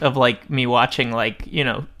itch of like me watching like, you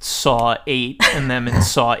know, Saw 8 and them in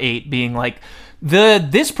Saw 8 being like,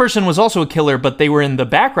 this person was also a killer, but they were in the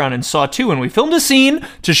background in Saw 2, and we filmed a scene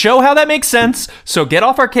to show how that makes sense. So get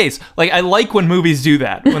off our case. Like, I like when movies do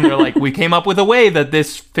that, when they're like, we came up with a way that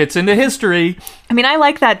this fits into history. I mean, I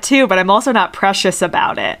like that too, but I'm also not precious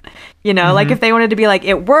about it. You know, like if they wanted to be like,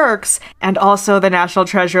 it works, and also the National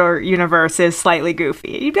Treasure universe is slightly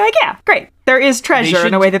goofy, you'd be like, yeah, great. There is treasure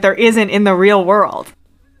in a way that there isn't in the real world.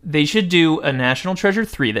 They should do a National Treasure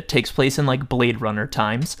 3 that takes place in like Blade Runner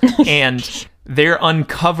times, and they're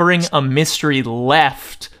uncovering a mystery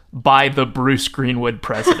left by the Bruce Greenwood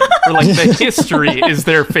president. Or like the history is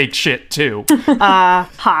their fake shit too.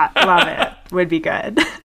 Hot. Love it. Would be good.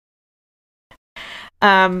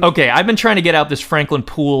 Okay, I've been trying to get out this Franklin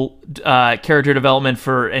Poole character development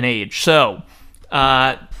for an age. So,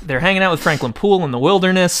 they're hanging out with Franklin Poole in the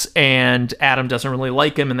wilderness, and Adam doesn't really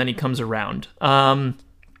like him, and then he comes around.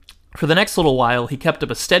 For the next little while, he kept up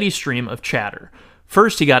a steady stream of chatter.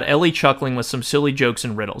 First, he got Ellie chuckling with some silly jokes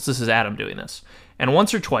and riddles. This is Adam doing this. And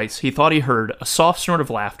once or twice, he thought he heard a soft snort of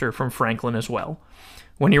laughter from Franklin as well.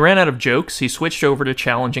 When he ran out of jokes, he switched over to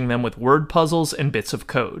challenging them with word puzzles and bits of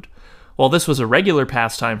code. While this was a regular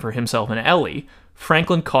pastime for himself and Ellie,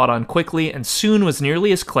 Franklin caught on quickly and soon was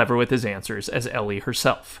nearly as clever with his answers as Ellie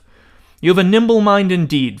herself. "You have a nimble mind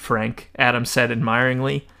indeed, Frank," Adam said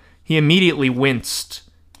admiringly. He immediately winced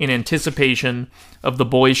in anticipation of the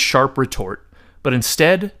boy's sharp retort, But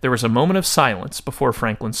instead, there was a moment of silence before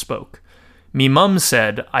Franklin spoke. "Me mum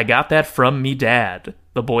said, I got that from me dad,"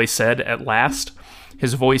 the boy said at last,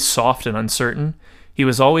 his voice soft and uncertain. He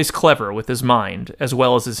was always clever with his mind, as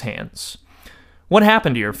well as his hands. "What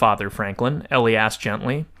happened to your father, Franklin?" Ellie asked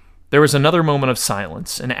gently. There was another moment of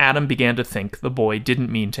silence, and Adam began to think the boy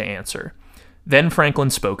didn't mean to answer. Then Franklin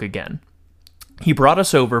spoke again. "He brought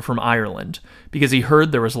us over from Ireland, because he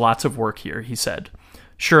heard there was lots of work here," he said.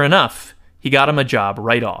 "Sure enough, he got him a job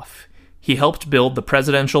right off. He helped build the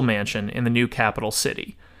presidential mansion in the new capital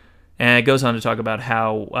city." And it goes on to talk about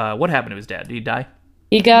how, what happened to his dad? Did he die?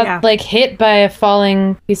 He got, hit by a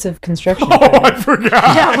falling piece of construction. Oh, I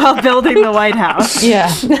forgot! Yeah, while building the White House.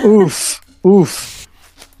 Yeah. Oof.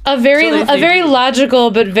 A very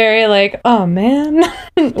logical, but very oh man,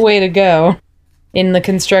 way to go in the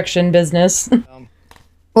construction business.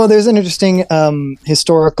 Well, there's an interesting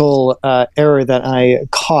historical error that I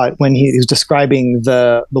caught when he was describing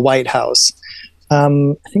the White House. I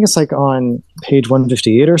think it's on page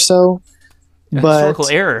 158 or so. But historical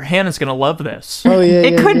error. Hannah's going to love this. Oh yeah,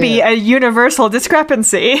 it could be a universal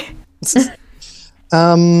discrepancy.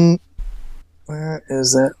 Where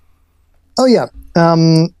is it? Oh yeah.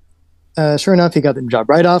 Sure enough, he got the job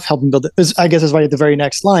right off, helping build it. I guess it's right at the very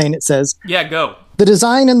next line. It says, "Yeah, go." The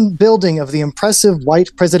design and building of the impressive white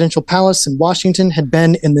presidential palace in Washington had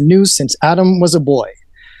been in the news since Adam was a boy.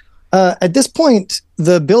 At this point,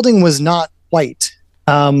 the building was not white.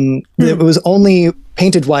 It was only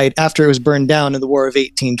painted white after it was burned down in the War of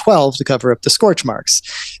 1812 to cover up the scorch marks.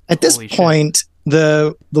 At this point,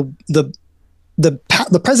 the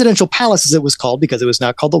presidential palace, as it was called, because it was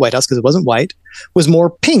not called the White House because it wasn't white, was more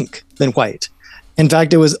pink than white. In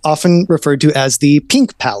fact, it was often referred to as the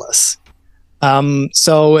Pink Palace.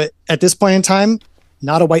 So at this point in time,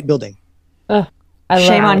 not a white building.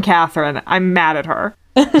 Shame on Catherine. I'm mad at her.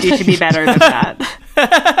 She should be better than that.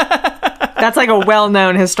 That's a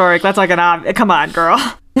well-known historic. That's come on, girl.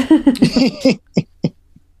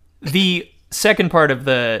 The second part of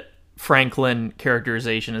the Franklin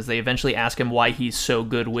characterization is they eventually ask him why he's so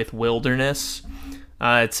good with wilderness.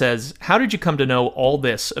 It says, "How did you come to know all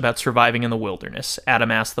this about surviving in the wilderness?" Adam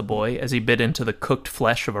asked the boy as he bit into the cooked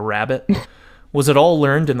flesh of a rabbit. "Was it all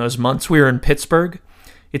learned in those months we were in Pittsburgh?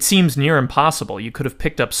 It seems near impossible. You could have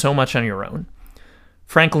picked up so much on your own."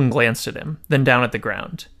 Franklin glanced at him, then down at the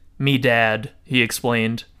ground. "Me dad," he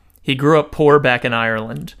explained. "He grew up poor back in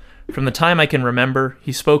Ireland. From the time I can remember,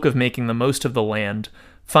 he spoke of making the most of the land,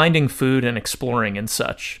 finding food and exploring and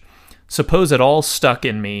such. Suppose it all stuck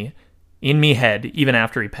in me head, even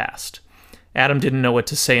after he passed." Adam didn't know what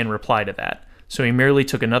to say in reply to that, so he merely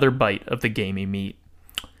took another bite of the gamey meat.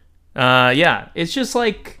 Yeah, it's just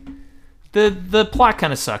the plot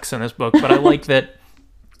kind of sucks in this book, but I like that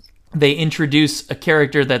they introduce a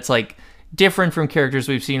character that's different from characters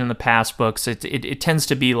we've seen in the past books. It tends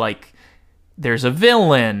to be there's a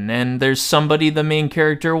villain and there's somebody the main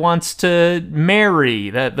character wants to marry.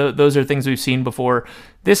 Those are things we've seen before.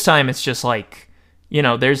 This time it's just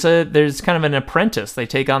there's kind of an apprentice. They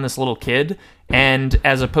take on this little kid, and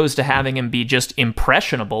as opposed to having him be just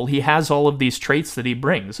impressionable, he has all of these traits that he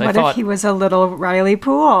brings. What if he was a little Riley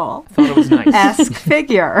Poole? I thought it was nice. Esque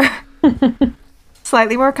figure.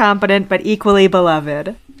 Slightly more competent, but equally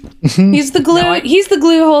beloved. He's the glue. He's the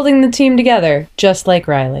glue holding the team together, just like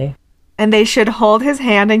Riley. And they should hold his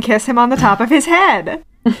hand and kiss him on the top of his head.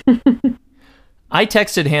 I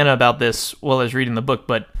texted Hannah about this while I was reading the book,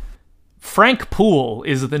 but Frank Poole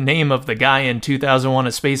is the name of the guy in 2001: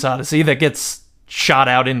 A Space Odyssey that gets shot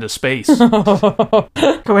out into space.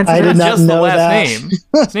 Coincidence. I did not Just know the last that. name.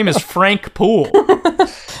 His name is Frank Poole.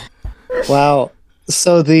 Wow.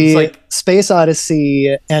 So the Space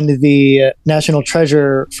Odyssey and the National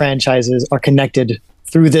Treasure franchises are connected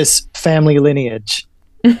through this family lineage.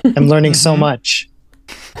 I'm learning so much.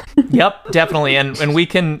 Yep, definitely. And we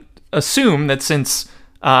can assume that since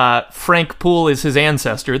Frank Poole is his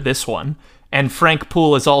ancestor, this one, and Frank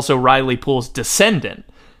Poole is also Riley Poole's descendant,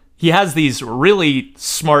 he has these really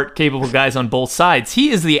smart, capable guys on both sides.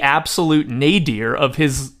 He is the absolute nadir of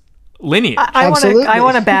his lineage. I want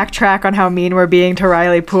to backtrack on how mean we're being to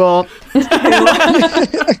Riley Poole.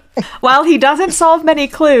 While he doesn't solve many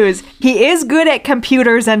clues, he is good at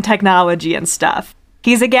computers and technology and stuff.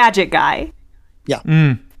 He's a gadget guy. Yeah.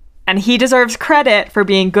 And he deserves credit for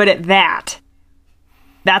being good at that.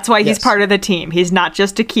 That's why he's part of the team. He's not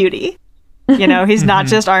just a cutie. He's not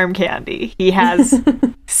just arm candy. He has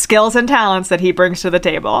skills and talents that he brings to the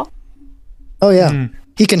table. Oh, yeah.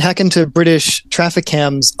 He can hack into British traffic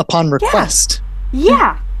cams upon request.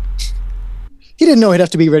 Yeah. He didn't know he'd have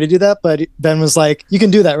to be ready to do that, but Ben was like, "You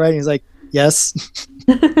can do that, right?" And he's like, Yes.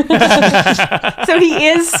 So he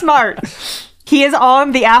is smart. He is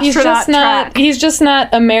on the astronaut track. He's just not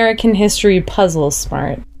American history puzzle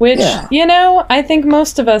smart, which, Yeah. I think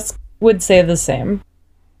most of us would say the same.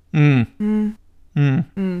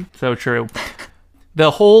 So true.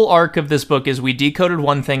 The whole arc of this book is we decoded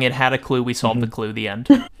one thing, it had a clue, we solved the clue, the end.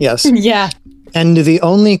 Yes. Yeah. And the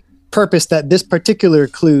only purpose that this particular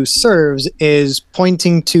clue serves is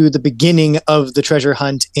pointing to the beginning of the treasure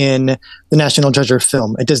hunt in the National Treasure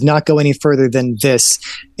film. It does not go any further than this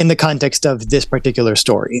in the context of this particular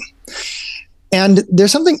story. And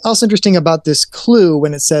there's something else interesting about this clue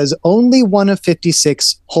when it says only one of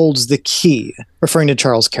 56 holds the key, referring to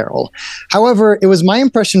Charles Carroll. However, it was my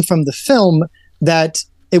impression from the film that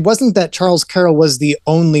it wasn't that Charles Carroll was the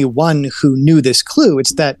only one who knew this clue.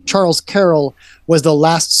 It's that Charles Carroll was the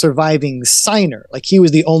last surviving signer. Like, he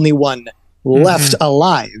was the only one left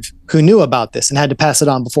alive who knew about this and had to pass it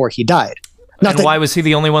on before he died. And why was he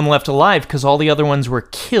the only one left alive? Because all the other ones were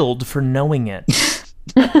killed for knowing it.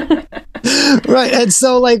 Right. And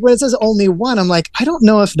so, like, when it says only one, I'm like, I don't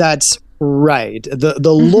know if that's right.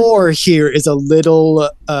 The lore here is a little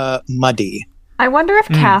muddy. I wonder if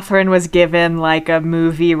Catherine was given like a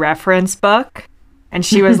movie reference book and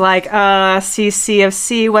she was like, CC of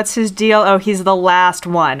C, what's his deal? Oh, he's the last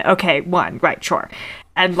one. Okay, one. Right, sure.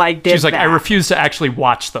 And like did She's like, that. I refuse to actually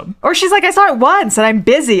watch them. Or she's like, I saw it once and I'm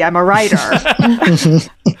busy. I'm a writer.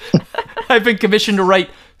 I've been commissioned to write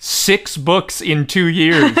 6 books in 2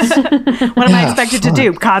 years. What am I expected to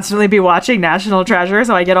do? Constantly be watching National Treasure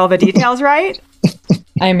so I get all the details right?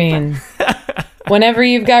 I mean, whenever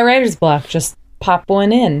you've got writer's block, just pop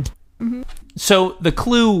one in. So the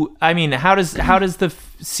clue, I mean, how does the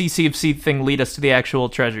CC of C thing lead us to the actual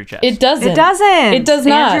treasure chest? It doesn't. It doesn't. It does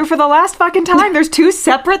not. Andrew, for the last fucking time, there's 2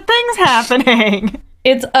 separate things happening.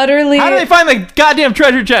 It's utterly... How do they find the goddamn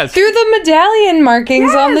treasure chest? Through the medallion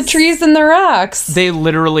markings on the Yes. trees and the rocks. They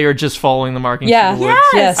literally are just following the markings Yeah. through the woods.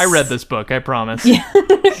 Yes. I read this book, I promise.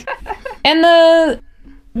 And the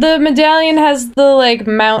medallion has the like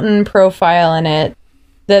mountain profile in it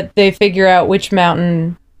that they figure out which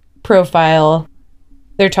mountain profile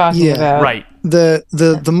they're talking Yeah. about. Right.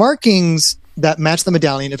 The markings that match the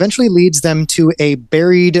medallion eventually leads them to a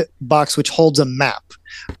buried box which holds a map,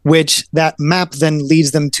 which that map then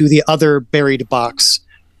leads them to the other buried box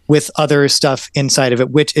with other stuff inside of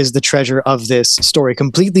it, which is the treasure of this story,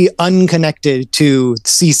 completely unconnected to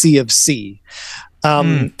CC of C.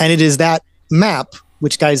 And it is that map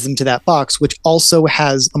which guides them to that box, which also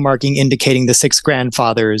has a marking indicating the 6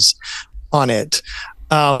 grandfathers on it,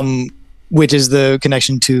 which is the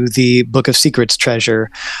connection to the Book of Secrets treasure.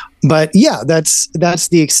 But yeah, that's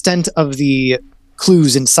the extent of the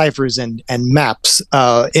clues and ciphers and maps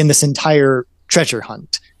in this entire treasure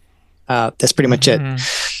hunt. That's pretty much it.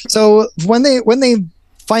 So when they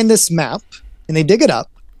find this map and they dig it up,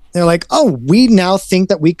 they're like, oh, we now think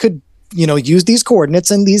that we could use these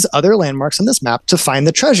coordinates and these other landmarks on this map to find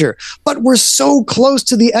the treasure. But we're so close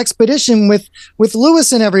to the expedition with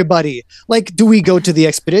Lewis and everybody. Like, do we go to the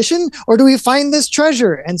expedition or do we find this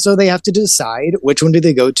treasure? And so they have to decide which one do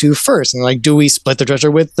they go to first. And like, do we split the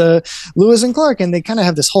treasure with Lewis and Clark? And they kind of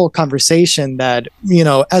have this whole conversation that,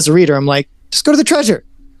 as a reader, I'm like, just go to the treasure.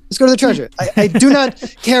 Let's go to the treasure. I do not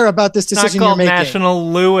care about this It's decision not you're called making.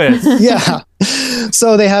 National Lewis. Yeah.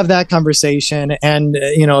 So they have that conversation, and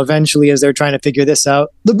eventually, as they're trying to figure this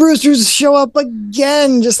out, the Brewsters show up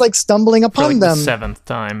again, just like stumbling For upon like them. the 7th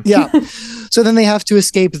time. Yeah. So then they have to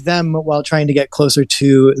escape them while trying to get closer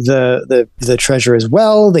to the treasure as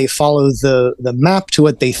well. They follow the map to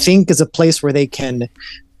what they think is a place where they can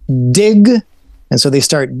dig, and so they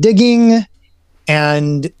start digging,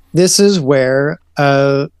 and this is where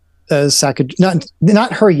not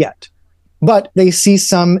her yet, but they see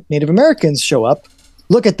some Native Americans show up,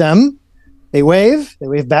 look at them, they wave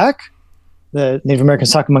back. The Native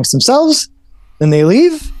Americans talk amongst themselves, then they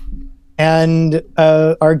leave, and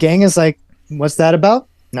our gang is like, what's that about?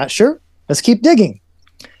 Not sure. Let's keep digging.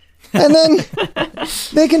 And then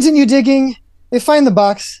they continue digging. They find the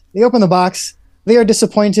box. They open the box. They are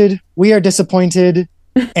disappointed. We are disappointed.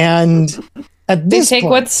 And at this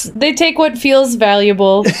point, they take what feels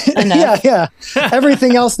valuable enough. yeah.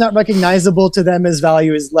 Everything else not recognizable to them as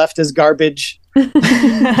value is left as garbage.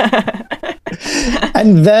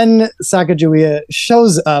 And then Sacagawea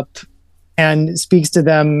shows up and speaks to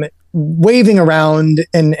them, waving around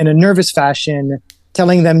in a nervous fashion,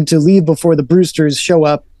 telling them to leave before the Brewsters show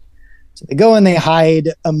up. So they go and they hide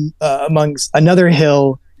amongst another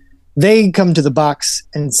hill. They come to the box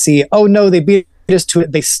and see, oh no, they beat us to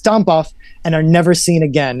it. They stomp off and are never seen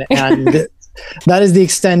again. And That is the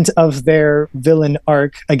extent of their villain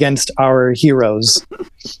arc against our heroes.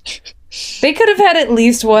 They could have had at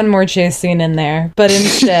least one more chase scene in there, but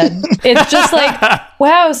instead, it's just like,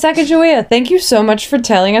 wow, Sacagawea, thank you so much for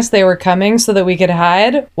telling us they were coming so that we could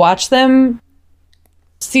hide, watch them,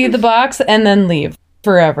 see the box, and then leave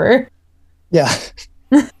forever. Yeah.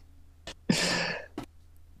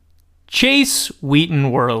 Chase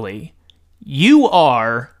Wheaton Worley, you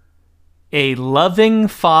are a loving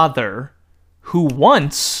father who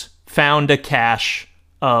once found a cache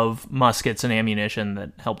of muskets and ammunition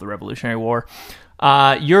that helped the Revolutionary War.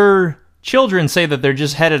 Your children say that they're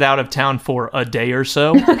just headed out of town for a day or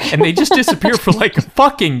so, and they just disappear for like a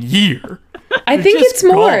fucking year. I think it's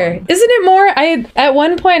more. Isn't it more? At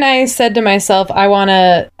one point I said to myself, I want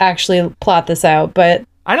to actually plot this out, but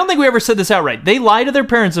I don't think we ever said this outright. They lie to their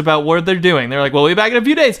parents about what they're doing. They're like, "Well, we'll be back in a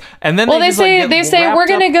few days," and then they say we're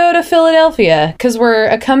going to go to Philadelphia because we're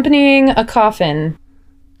accompanying a coffin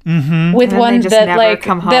with one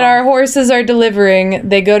that our horses are delivering.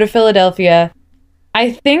 They go to Philadelphia.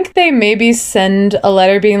 I think they maybe send a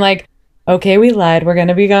letter being like, "Okay, we lied. We're going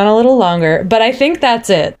to be gone a little longer," but I think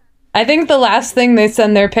that's it. I think the last thing they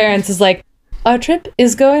send their parents is like, "Our trip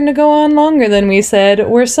is going to go on longer than we said.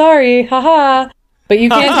 We're sorry, haha." But you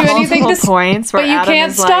can't do anything to points where but you Adam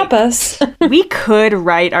can't is stop like, us. We could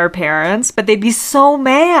write our parents, but they'd be so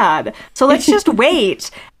mad. So let's just wait.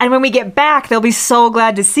 And when we get back, they'll be so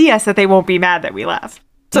glad to see us that they won't be mad that we left.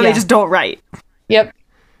 So they just don't write. Yep.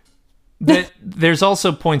 There's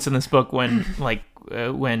also points in this book when,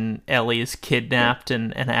 when Ellie is kidnapped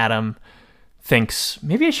and Adam thinks,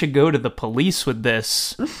 maybe I should go to the police with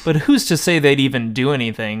this, but who's to say they'd even do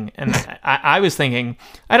anything? And I was thinking,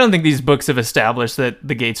 I don't think these books have established that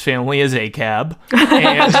the Gates family is ACAB.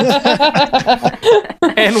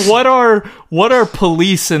 And what are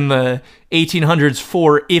police in the 1800s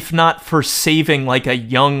for, if not for saving like a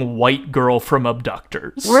young white girl from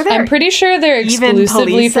abductors? I'm pretty sure they're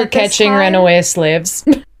exclusively for catching runaway slaves.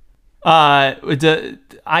 He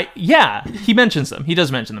mentions them. He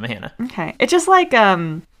does mention them, Hannah. Okay. It's just like, I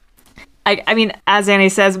mean, as Annie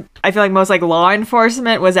says, I feel like most like law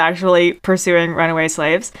enforcement was actually pursuing runaway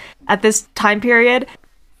slaves at this time period.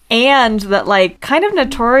 And that like kind of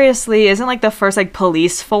notoriously isn't like the first like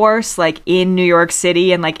police force like in New York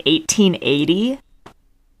City in like 1880.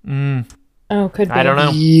 Oh, could be. I don't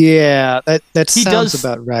know. Yeah, that He sounds does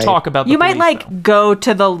about right. talk about the You might police, like though. go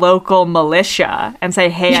to the local militia and say,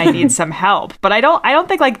 "Hey, I need some help." But I don't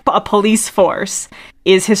think like a police force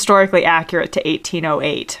is historically accurate to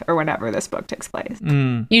 1808 or whenever this book takes place.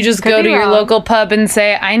 You just Could go be to your wrong. local pub and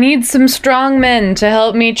say, "I need some strong men to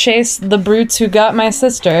help me chase the brutes who got my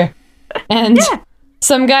sister." And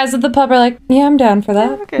some guys at the pub are like, "Yeah, I'm down for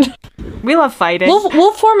that. Okay. We love fighting.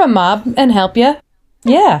 We'll form a mob and help you."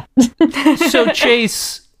 Yeah. So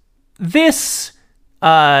Chase, this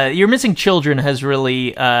your missing children has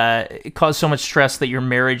really caused so much stress that your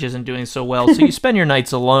marriage isn't doing so well. So you spend your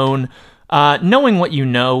nights alone. Knowing what you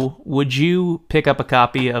know, would you pick up a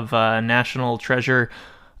copy of National Treasure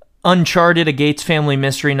Uncharted: A Gates Family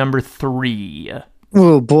Mystery #3?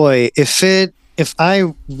 Oh boy, if I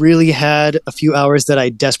really had a few hours that I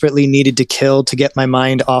desperately needed to kill to get my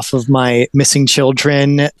mind off of my missing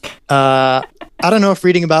children, I don't know if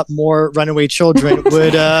reading about more runaway children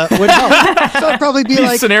would help. So I'd probably be These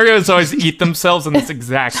like, scenarios always eat themselves in this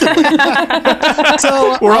exact way.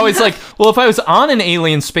 so We're always like, well, if I was on an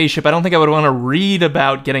alien spaceship, I don't think I would want to read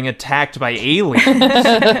about getting attacked by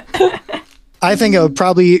aliens. I think I would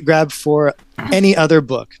probably grab for any other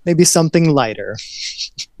book, maybe something lighter.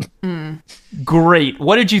 Great.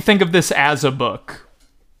 What did you think of this as a book?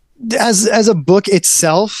 As a book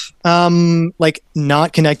itself, like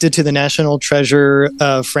not connected to the National Treasure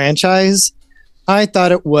franchise, I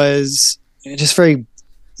thought it was just very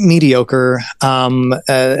mediocre. I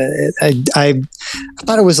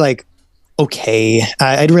thought it was like okay.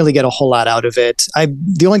 I didn't really get a whole lot out of it.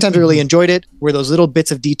 The only times I really enjoyed it were those little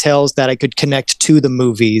bits of details that I could connect to the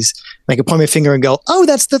movies. I could point my finger and go, "Oh,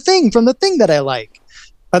 that's the thing from the thing that I like."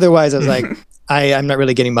 Otherwise, I was like, I'm not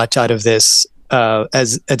really getting much out of this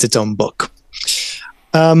as its own book.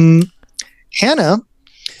 Hannah,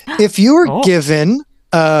 if you were given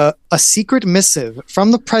a secret missive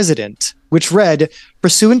from the president, which read,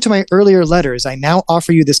 "Pursuant to my earlier letters, I now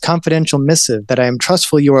offer you this confidential missive that I am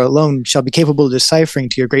trustful you alone shall be capable of deciphering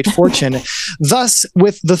to your great fortune. Thus,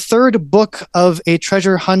 with the third book of a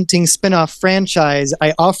treasure hunting spin-off franchise,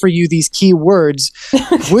 I offer you these key words."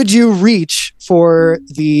 Would you reach for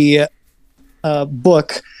the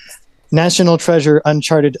book National Treasure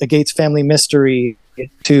Uncharted: A Gates Family Mystery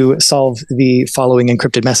to solve the following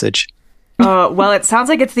encrypted message? Well, it sounds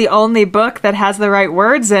like it's the only book that has the right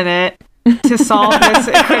words in it to solve this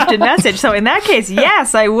encrypted message. So in that case,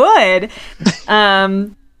 yes, I would.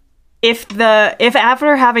 If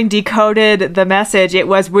after having decoded the message, it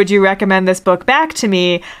was, would you recommend this book back to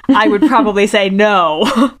me? I would probably say no.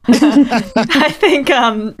 I think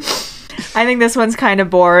this one's kind of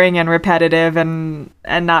boring and repetitive and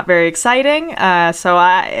not very exciting. It's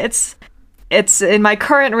in my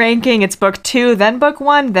current ranking. It's book 2, then book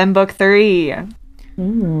 1, then book 3.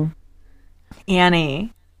 Ooh.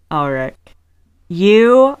 Annie, Ulrich,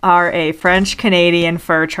 you are a French-Canadian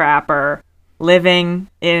fur trapper living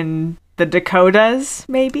in the Dakotas,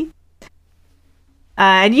 maybe?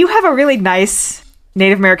 And you have a really nice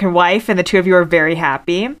Native American wife, and the two of you are very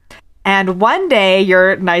happy. And one day,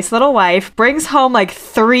 your nice little wife brings home like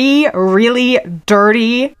 3 really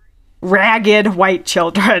dirty, ragged white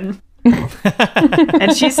children.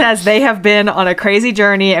 And she says they have been on a crazy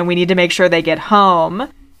journey and we need to make sure they get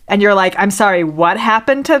home. And you're like, I'm sorry, what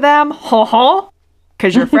happened to them? Ho-ho?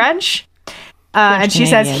 Because you're French. And she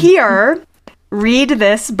says, here, read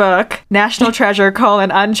this book, National Treasure,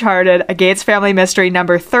 Uncharted, A Gates Family Mystery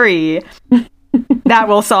number 3. That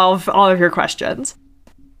will solve all of your questions.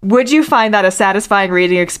 Would you find that a satisfying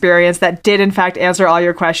reading experience that did, in fact, answer all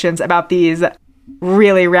your questions about these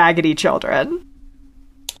really raggedy children?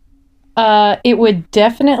 It would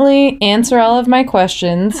definitely answer all of my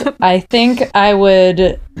questions. I think I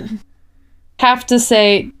would have to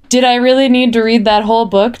say, did I really need to read that whole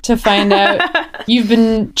book to find out you've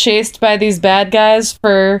been chased by these bad guys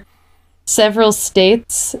for several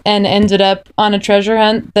states and ended up on a treasure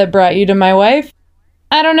hunt that brought you to my wife?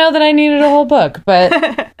 I don't know that I needed a whole book,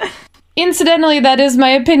 but incidentally, that is my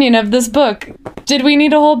opinion of this book. Did we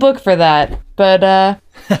need a whole book for that? But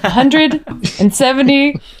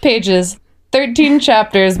 170 pages, 13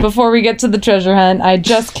 chapters before we get to the treasure hunt. I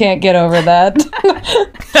just can't get over that.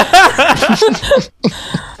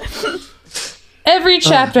 Every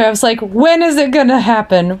chapter, I was like, when is it gonna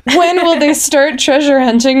happen? When will they start treasure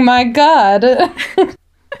hunting? My God.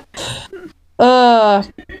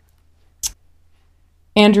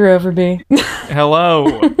 Andrew Overby.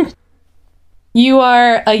 Hello. You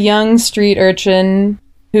are a young street urchin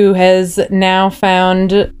who has now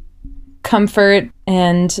found comfort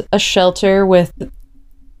and a shelter with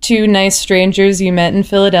 2 nice strangers you met in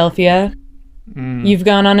Philadelphia. You've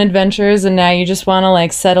gone on adventures and now you just want to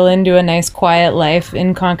settle into a nice quiet life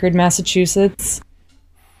in Concord, Massachusetts.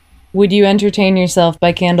 Would you entertain yourself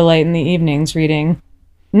by candlelight in the evenings reading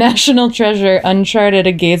National Treasure, Uncharted,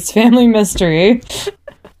 A Gates Family Mystery?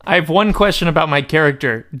 I have one question about my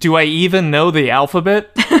character. Do I even know the alphabet?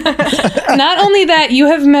 Not only that, you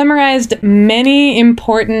have memorized many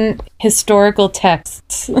important historical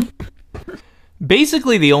texts.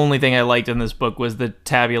 Basically, the only thing I liked in this book was the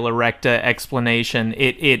tabula recta explanation.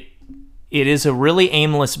 It is a really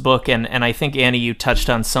aimless book, and I think, Annie, you touched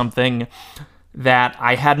on something that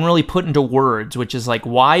I hadn't really put into words, which is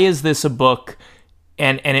why is this a book?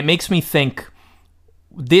 And it makes me think,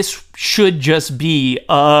 this should just be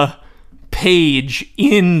a page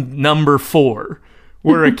in number 4,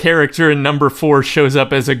 where a character in number 4 shows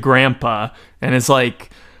up as a grandpa and is like,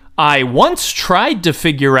 I once tried to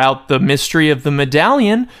figure out the mystery of the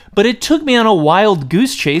medallion, but it took me on a wild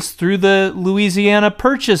goose chase through the Louisiana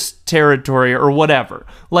Purchase territory or whatever.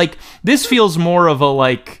 This feels more of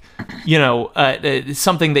a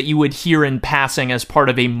something that you would hear in passing as part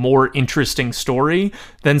of a more interesting story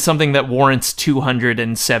than something that warrants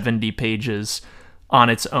 270 pages on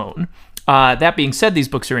its own. That being said, these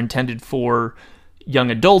books are intended for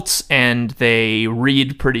young adults, and they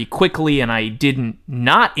read pretty quickly, and I didn't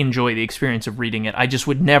not enjoy the experience of reading it. I just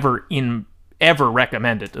would never ever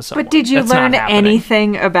recommend it to someone. But did you learn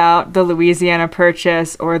anything about the Louisiana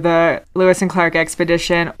Purchase or the Lewis and Clark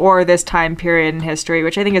expedition or this time period in history,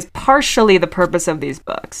 which I think is partially the purpose of these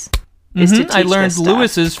books? I learned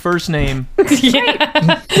Lewis's first name.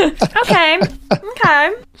 Yeah. Okay.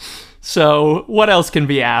 So what else can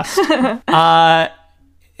be asked?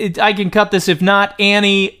 I can cut this. If not,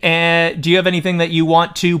 Annie, do you have anything that you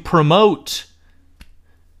want to promote?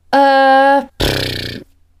 I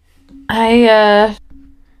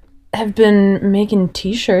have been making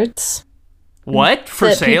t-shirts. What?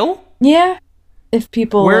 For sale? Yeah. If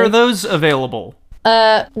people... Where are those available?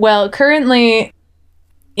 Well, currently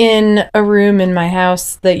in a room in my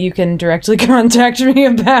house that you can directly contact me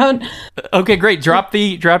about. Okay, great. Drop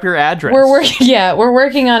your address. We're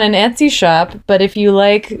working on an Etsy shop, but if you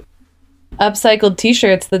like upcycled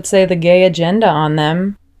t-shirts that say the gay agenda on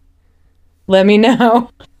them, let me know.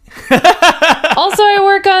 Also, I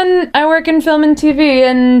work in film and TV,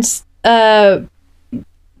 and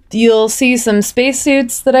You'll see some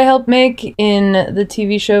spacesuits that I helped make in the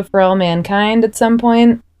TV show For All Mankind at some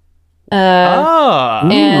point.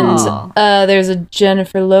 And there's a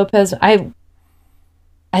Jennifer Lopez. I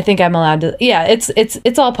think I'm allowed to. Yeah,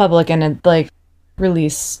 it's all public and it like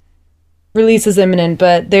release is imminent.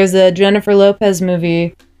 But there's a Jennifer Lopez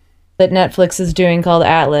movie that Netflix is doing called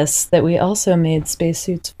Atlas that we also made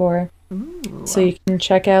spacesuits for. Ooh. So you can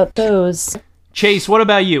check out those. Chase, what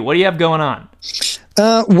about you? What do you have going on?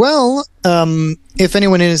 If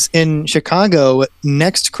anyone is in Chicago,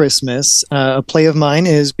 next Christmas, a play of mine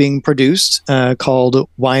is being produced called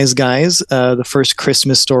Wise Guys, the first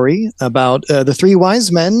Christmas story about the three wise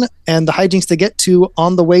men and the hijinks they get to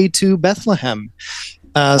on the way to Bethlehem.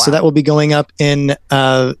 So that will be going up in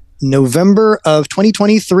November of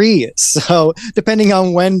 2023. So depending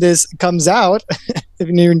on when this comes out, if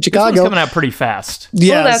you're in Chicago, this one's coming out pretty fast.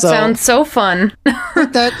 Yeah, that sounds so fun.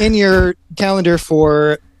 Put that in your calendar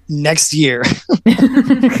for next year.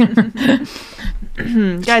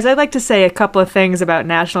 Guys, I'd like to say a couple of things about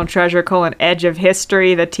National Treasure: Edge of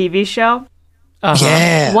History, the TV show.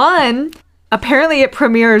 Yeah. One, apparently it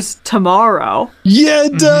premieres tomorrow. Yeah,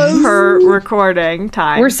 it does. Per recording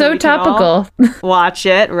time. We're so topical. Watch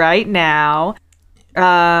it right now.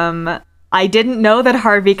 I didn't know that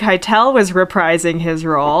Harvey Keitel was reprising his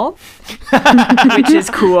role, which is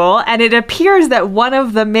cool. And it appears that one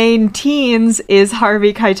of the main teens is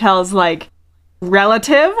Harvey Keitel's, like,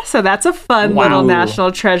 relative. So that's a fun little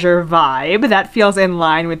National Treasure vibe. That feels in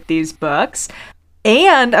line with these books.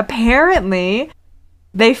 And apparently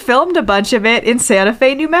they filmed a bunch of it in Santa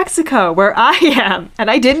Fe, New Mexico, where I am. And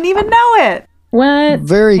I didn't even know it. What?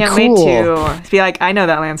 Very Can't cool. wait to be like, I know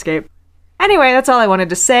that landscape. Anyway, that's all I wanted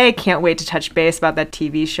to say. Can't wait to touch base about that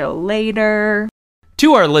TV show later.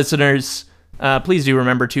 To our listeners, please do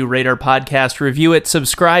remember to rate our podcast, review it,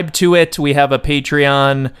 subscribe to it. We have a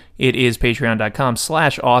Patreon. It is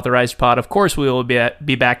patreon.com/authorizedpod. Of course, we will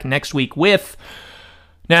be back next week with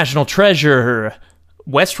National Treasure,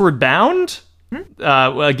 Westward Bound,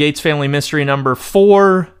 Gates Family Mystery number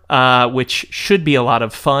 4, which should be a lot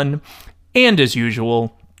of fun. And as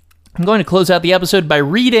usual, I'm going to close out the episode by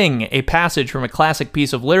reading a passage from a classic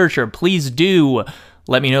piece of literature. Please do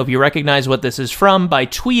let me know if you recognize what this is from by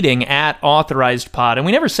tweeting @authorizedpod. And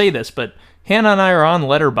we never say this, but Hannah and I are on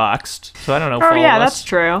Letterboxd, so I don't know. Oh, yeah, that's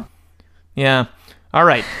true. Yeah. All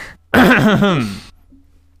right.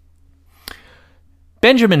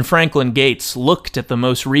 Benjamin Franklin Gates looked at the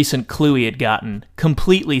most recent clue he had gotten,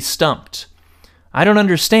 completely stumped. I don't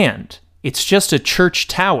understand. It's just a church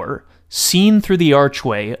tower seen through the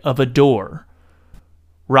archway of a door.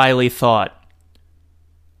 Riley thought,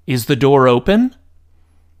 is the door open?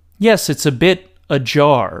 Yes, it's a bit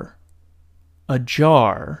ajar.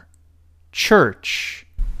 Ajar. Church.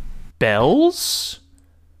 Bells?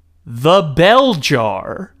 The Bell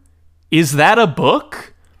Jar. Is that a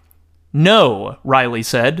book? No, Riley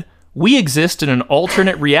said. We exist in an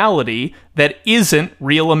alternate reality that isn't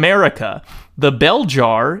real America. The Bell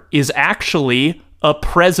Jar is actually a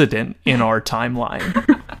president in our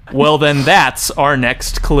timeline. Well, then that's our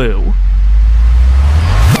next clue.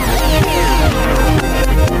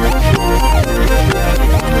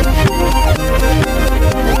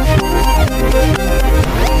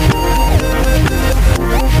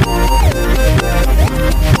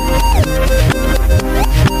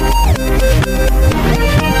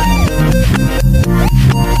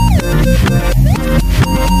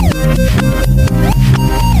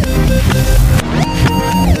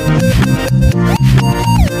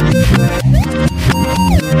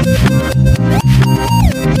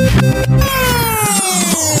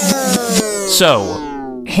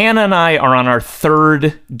 So, Hannah and I are on our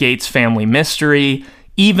third Gates Family Mystery.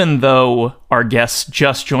 Even though our guests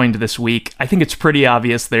just joined this week, I think it's pretty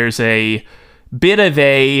obvious there's a bit of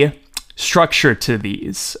a structure to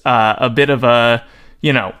these. A bit of a,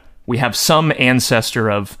 we have some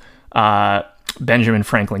ancestor of Benjamin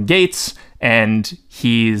Franklin Gates, and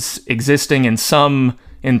he's existing in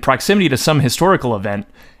proximity to some historical event,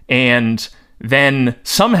 and then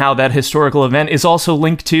somehow that historical event is also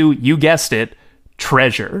linked to, you guessed it,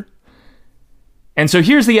 treasure. And so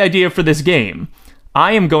here's the idea for this game.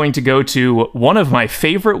 I am going to go to one of my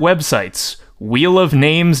favorite websites,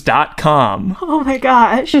 wheelofnames.com. Oh my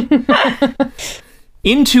gosh.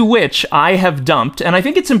 Into which I have dumped, and I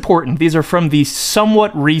think it's important, these are from the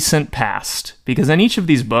somewhat recent past, because in each of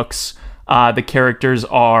these books, the characters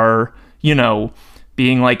are,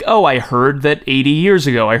 being like, oh, I heard that 80 years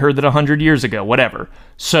ago, I heard that 100 years ago, whatever.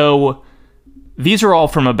 So these are all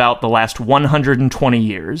from about the last 120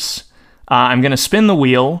 years. I'm going to spin the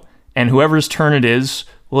wheel, and whoever's turn it is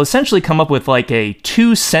will essentially come up with like a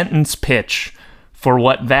 2-sentence pitch for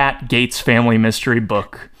what that Gates family mystery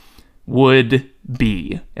book would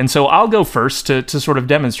be. And so I'll go first to sort of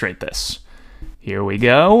demonstrate this. Here we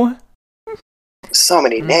go. So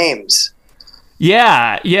many names.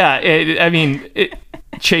 Yeah.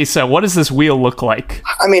 Chase, what does this wheel look like?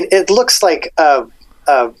 I mean, it looks like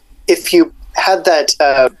if you had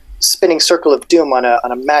that spinning circle of doom on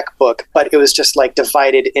a MacBook, but it was just like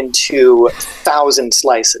divided into 1,000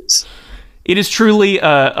 slices. It is truly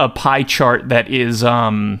a pie chart that is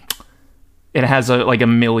it has like a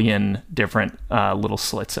million different little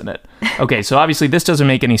slits in it. Okay, so obviously this doesn't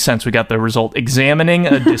make any sense. We got the result examining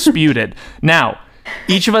a disputed. Now,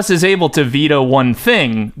 each of us is able to veto one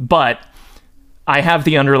thing, but I have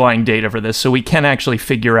the underlying data for this, so we can actually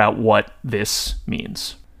figure out what this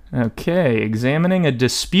means. Okay, examining a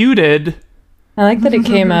disputed. I like that it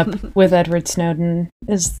came up with Edward Snowden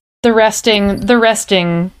is the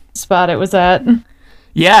resting spot it was at.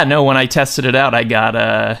 Yeah, no, when I tested it out, I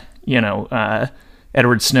got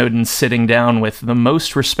Edward Snowden sitting down with the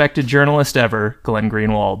most respected journalist ever, Glenn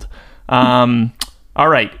Greenwald. All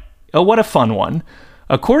right. Oh, what a fun one.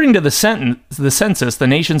 According to the census, the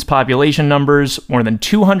nation's population numbers more than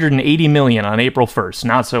 280 million on April 1st.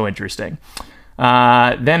 Not so interesting.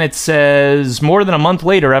 Then it says, more than a month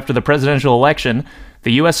later after the presidential election,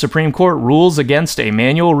 the U.S. Supreme Court rules against a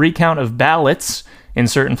manual recount of ballots in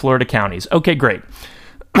certain Florida counties. Okay, great.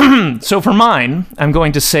 So for mine, I'm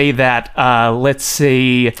going to say that, let's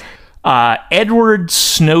say, Edward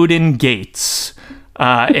Snowden Gates,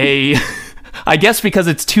 I guess because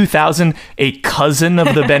it's 2000, a cousin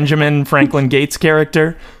of the Benjamin Franklin Gates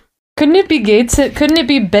character. Couldn't it be Gates? Couldn't it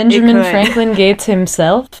be Benjamin Franklin Gates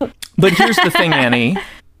himself? But here's the thing, Annie.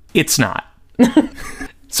 It's not.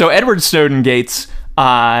 So Edward Snowden Gates,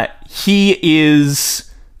 he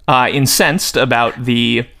is incensed about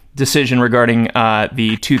the decision regarding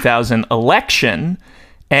the 2000 election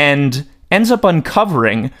and ends up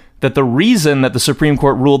uncovering that the reason that the Supreme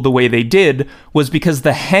Court ruled the way they did was because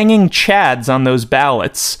the hanging chads on those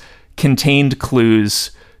ballots contained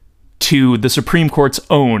clues to the Supreme Court's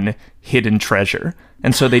own hidden treasure.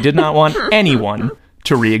 And so they did not want anyone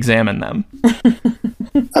to re-examine them.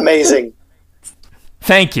 Amazing.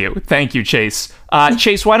 Thank you, Chase.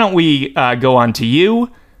 Chase, why don't we go on to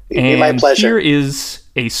you? And my pleasure. Here is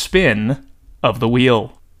a spin of the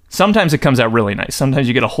wheel. Sometimes it comes out really nice. Sometimes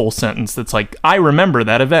you get a whole sentence that's like, I remember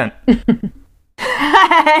that event.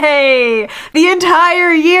 Hey! The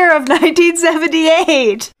entire year of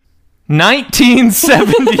 1978!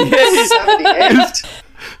 1978!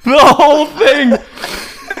 The whole thing!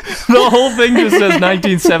 The whole thing just says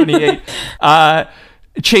 1978.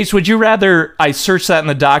 Chase, would you rather I search that in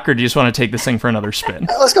the doc, or do you just want to take this thing for another spin?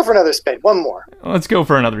 Let's go for another spin. One more. Let's go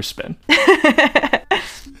for another spin.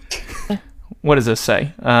 What does this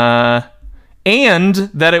say? And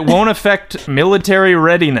that it won't affect military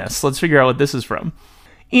readiness. Let's figure out what this is from.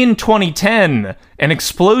 In 2010, an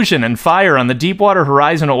explosion and fire on the Deepwater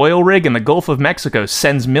Horizon oil rig in the Gulf of Mexico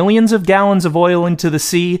sends millions of gallons of oil into the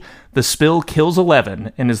sea. The spill kills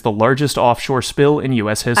 11 and is the largest offshore spill in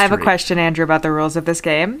U.S. history. I have a question, Andrew, about the rules of this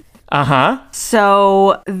game. Uh-huh.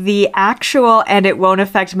 So the actual "and it won't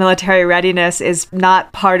affect military readiness" is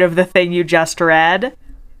not part of the thing you just read.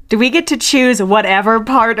 Do we get to choose whatever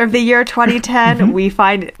part of the year 2010 we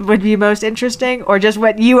find would be most interesting, or just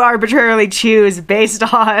what you arbitrarily choose based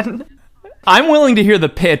on? I'm willing to hear the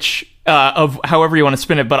pitch of however you want to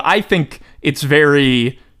spin it, but I think it's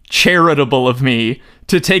very charitable of me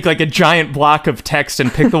to take like a giant block of text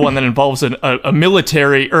and pick the one that involves a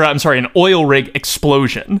military, or I'm sorry, an oil rig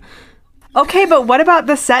explosion. Okay, but what about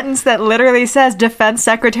the sentence that literally says Defense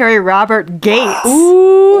Secretary Robert Gates?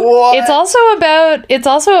 Ooh, What? it's also about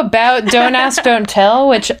don't ask, don't tell,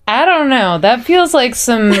 which I don't know. That feels like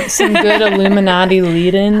some good Illuminati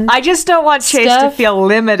lead-in. I just don't want Chase to Stuff. feel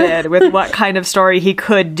limited with what kind of story he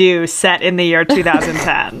could do set in the year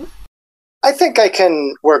 2010. I think I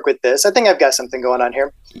can work with this. I think I've got something going on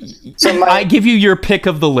here. So I give you your pick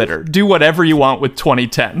of the litter. Do whatever you want with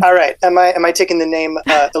 2010. all right. Am I taking the name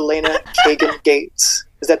Elena Kagan Gates?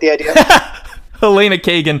 Is that the idea? Elena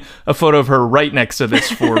Kagan, a photo of her right next to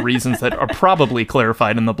this for reasons that are probably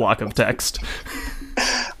clarified in the block of text.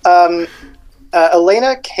 Elena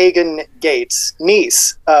Kagan Gates,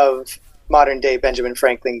 niece of modern-day Benjamin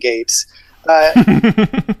Franklin Gates,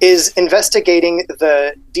 is investigating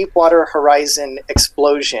the Deepwater Horizon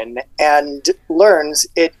explosion and learns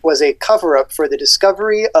it was a cover-up for the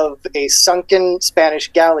discovery of a sunken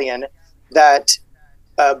Spanish galleon that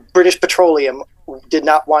British Petroleum did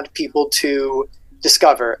not want people to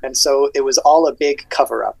discover, and so it was all a big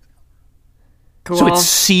cover-up. Cool. So it's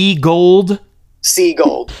sea gold? Sea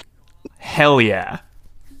gold. Hell yeah.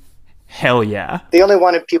 Hell yeah. They only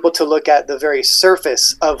wanted people to look at the very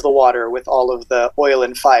surface of the water with all of the oil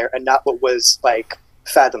and fire, and not what was like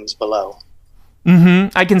fathoms below.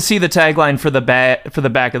 Mm-hmm. I can see the tagline for the back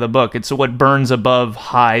of the book. It's what burns above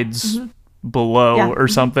hides below or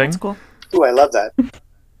something. That's cool. Ooh, I love that.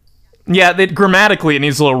 Yeah, grammatically it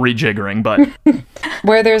needs a little rejiggering, but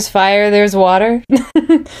Where there's fire, there's water.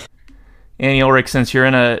 Annie Ulrich, since you're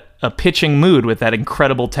in a pitching mood with that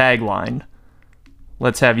incredible tagline,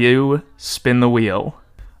 let's have you spin the wheel.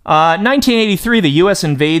 1983, the U.S.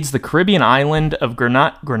 invades the Caribbean island of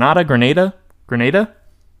Grenada?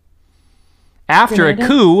 After a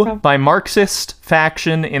coup by Marxist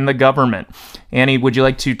faction in the government. Annie, would you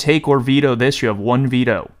like to take or veto this? You have one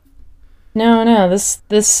veto. No,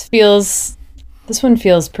 this one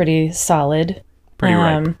feels pretty solid. Pretty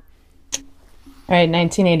right. All right,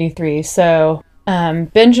 1983. So,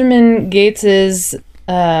 Benjamin Gates's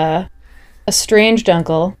estranged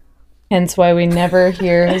uncle, hence why we never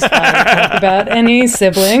hear his father talk about any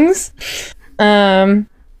siblings,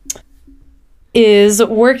 is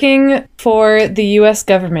working for the U.S.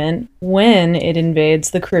 government when it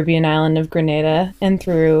invades the Caribbean island of Grenada and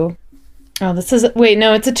through. Oh, it's a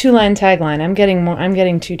 2-line tagline. I'm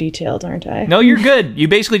getting too detailed, aren't I? No, you're good. You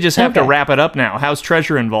basically just have to wrap it up now. How's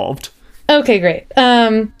treasure involved? Okay, great.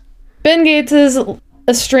 Ben Gates's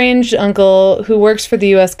estranged uncle, who works for the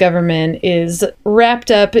U.S. government, is wrapped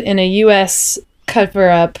up in a U.S.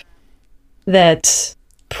 cover-up that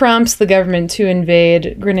prompts the government to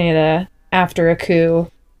invade Grenada after a coup,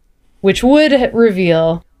 which would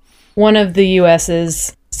reveal one of the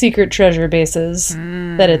U.S.'s secret treasure bases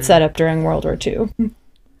that it set up during World War II.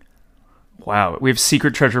 Wow, we have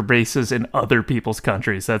secret treasure bases in other people's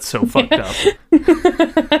countries. That's so fucked up.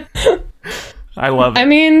 I love it. I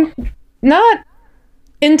mean, not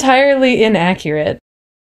entirely inaccurate.